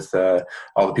talking with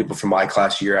all the people from my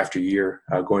class year after year,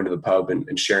 going to the pub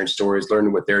and sharing stories,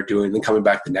 learning what they're doing, then coming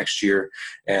back the next year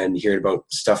and hearing about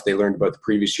the stuff they learned about the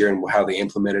previous year and how they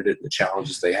implemented it and the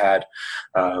challenges they had.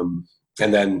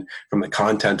 And then from the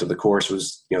content of the course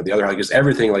was, the other, because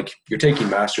everything, you're taking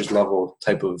master's level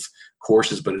type of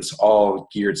courses, but it's all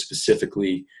geared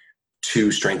specifically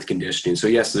to strength conditioning. So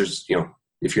yes, there's,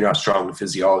 if you're not strong in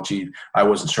physiology, I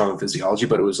wasn't strong in physiology,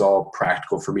 but it was all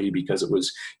practical for me because it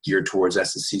was geared towards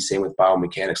S&C, same with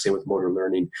biomechanics, same with motor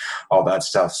learning, all that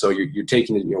stuff. So you're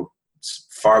taking it,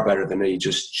 far better than a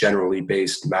just generally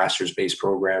based master's based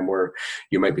program where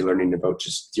you might be learning about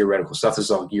just theoretical stuff. This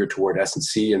is all geared toward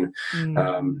S&C. And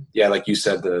like you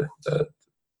said,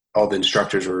 all the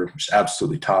instructors were just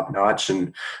absolutely top notch.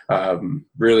 And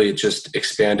really it just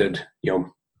expanded,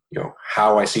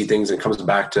 how I see things, and it comes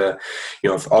back to,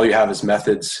 if all you have is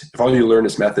methods, if all you learn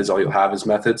is methods, all you'll have is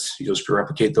methods. You'll just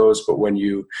replicate those. But when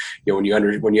you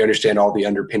understand all the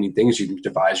underpinning things, you can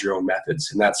devise your own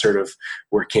methods. And that's sort of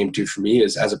where it came to for me,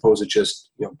 is as opposed to just,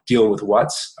 dealing with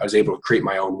what's, I was able to create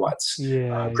my own what's,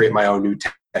 create my own new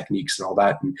techniques and all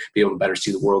that, and be able to better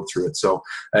see the world through it. So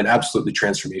an absolutely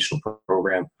transformational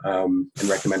program, and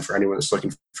recommend for anyone that's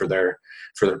looking for an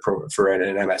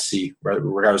MSc,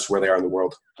 regardless of where they are in the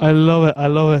world. I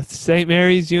love it. St.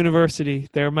 Mary's University,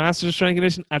 their Master's of Strength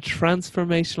Conditioning, a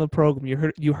transformational program. You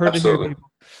heard it here,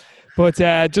 people. But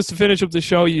just to finish up the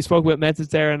show, you spoke about methods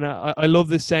there, and I love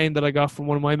this saying that I got from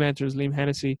one of my mentors, Liam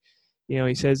Hennessy.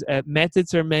 He says,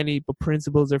 methods are many, but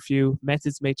principles are few.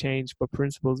 Methods may change, but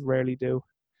principles rarely do.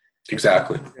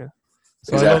 Exactly. Yeah.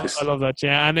 So exactly. I love that.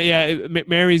 Yeah. And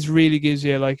Mary's really gives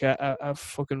you like a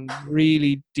fucking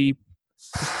really deep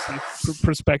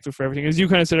perspective for everything. As you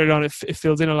kind of said earlier on, it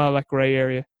fills in a lot of that gray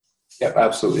area. Yeah,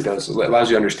 absolutely does. It allows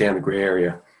you to understand the gray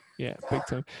area. Yeah, big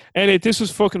time. Elliot, this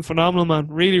was fucking phenomenal, man.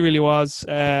 Really, really was.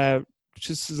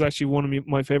 This is actually one of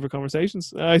my favorite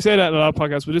conversations. I say that in a lot of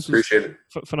podcasts, but this was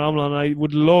phenomenal, and I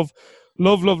would love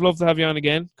to have you on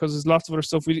again, because there's lots of other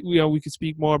stuff we could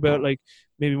speak more about, like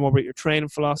maybe more about your training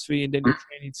philosophy and then your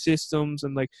training systems,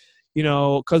 and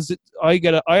because I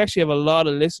actually have a lot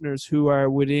of listeners who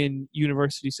are within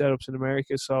university setups in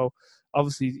America, so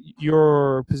obviously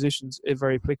your position's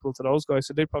very applicable to those guys,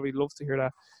 so they'd probably love to hear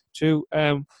that too.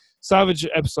 Savage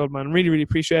episode, man. Really, really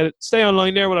appreciate it. Stay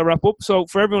online there while I wrap up. So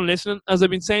for everyone listening, as I've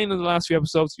been saying in the last few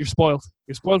episodes, you're spoiled.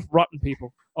 You're spoiled, rotten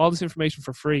people. All this information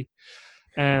for free.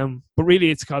 But really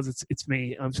it's because it's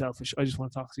me. I'm selfish. I just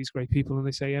want to talk to these great people, and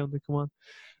they say, yeah, and they come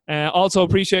on. Also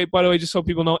appreciate, by the way, just so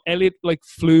people know, Elliot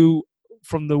flew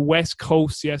from the West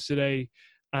Coast yesterday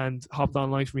and hopped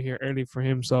online for me here early for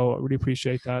him. So I really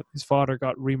appreciate that. His father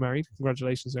got remarried.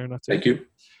 Congratulations there on that too. Thank you.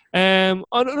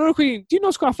 Another queen. Do you know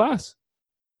Scott Fass?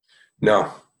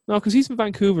 No, because he's in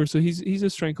Vancouver, so he's a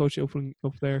strength coach up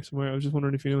there somewhere. I was just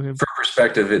wondering if you know him. For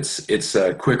perspective, it's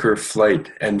a quicker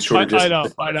flight and shorter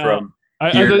distance. I know.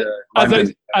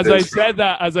 As I said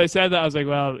that, I was like,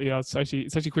 well, it's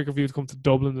actually quicker for you to come to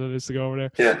Dublin than it is to go over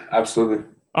there. Yeah, absolutely.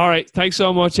 All right, thanks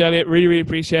so much, Elliot. Really, really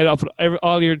appreciate it. I'll put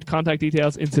all your contact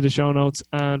details into the show notes.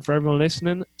 And for everyone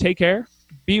listening, take care,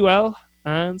 be well,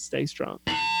 and stay strong.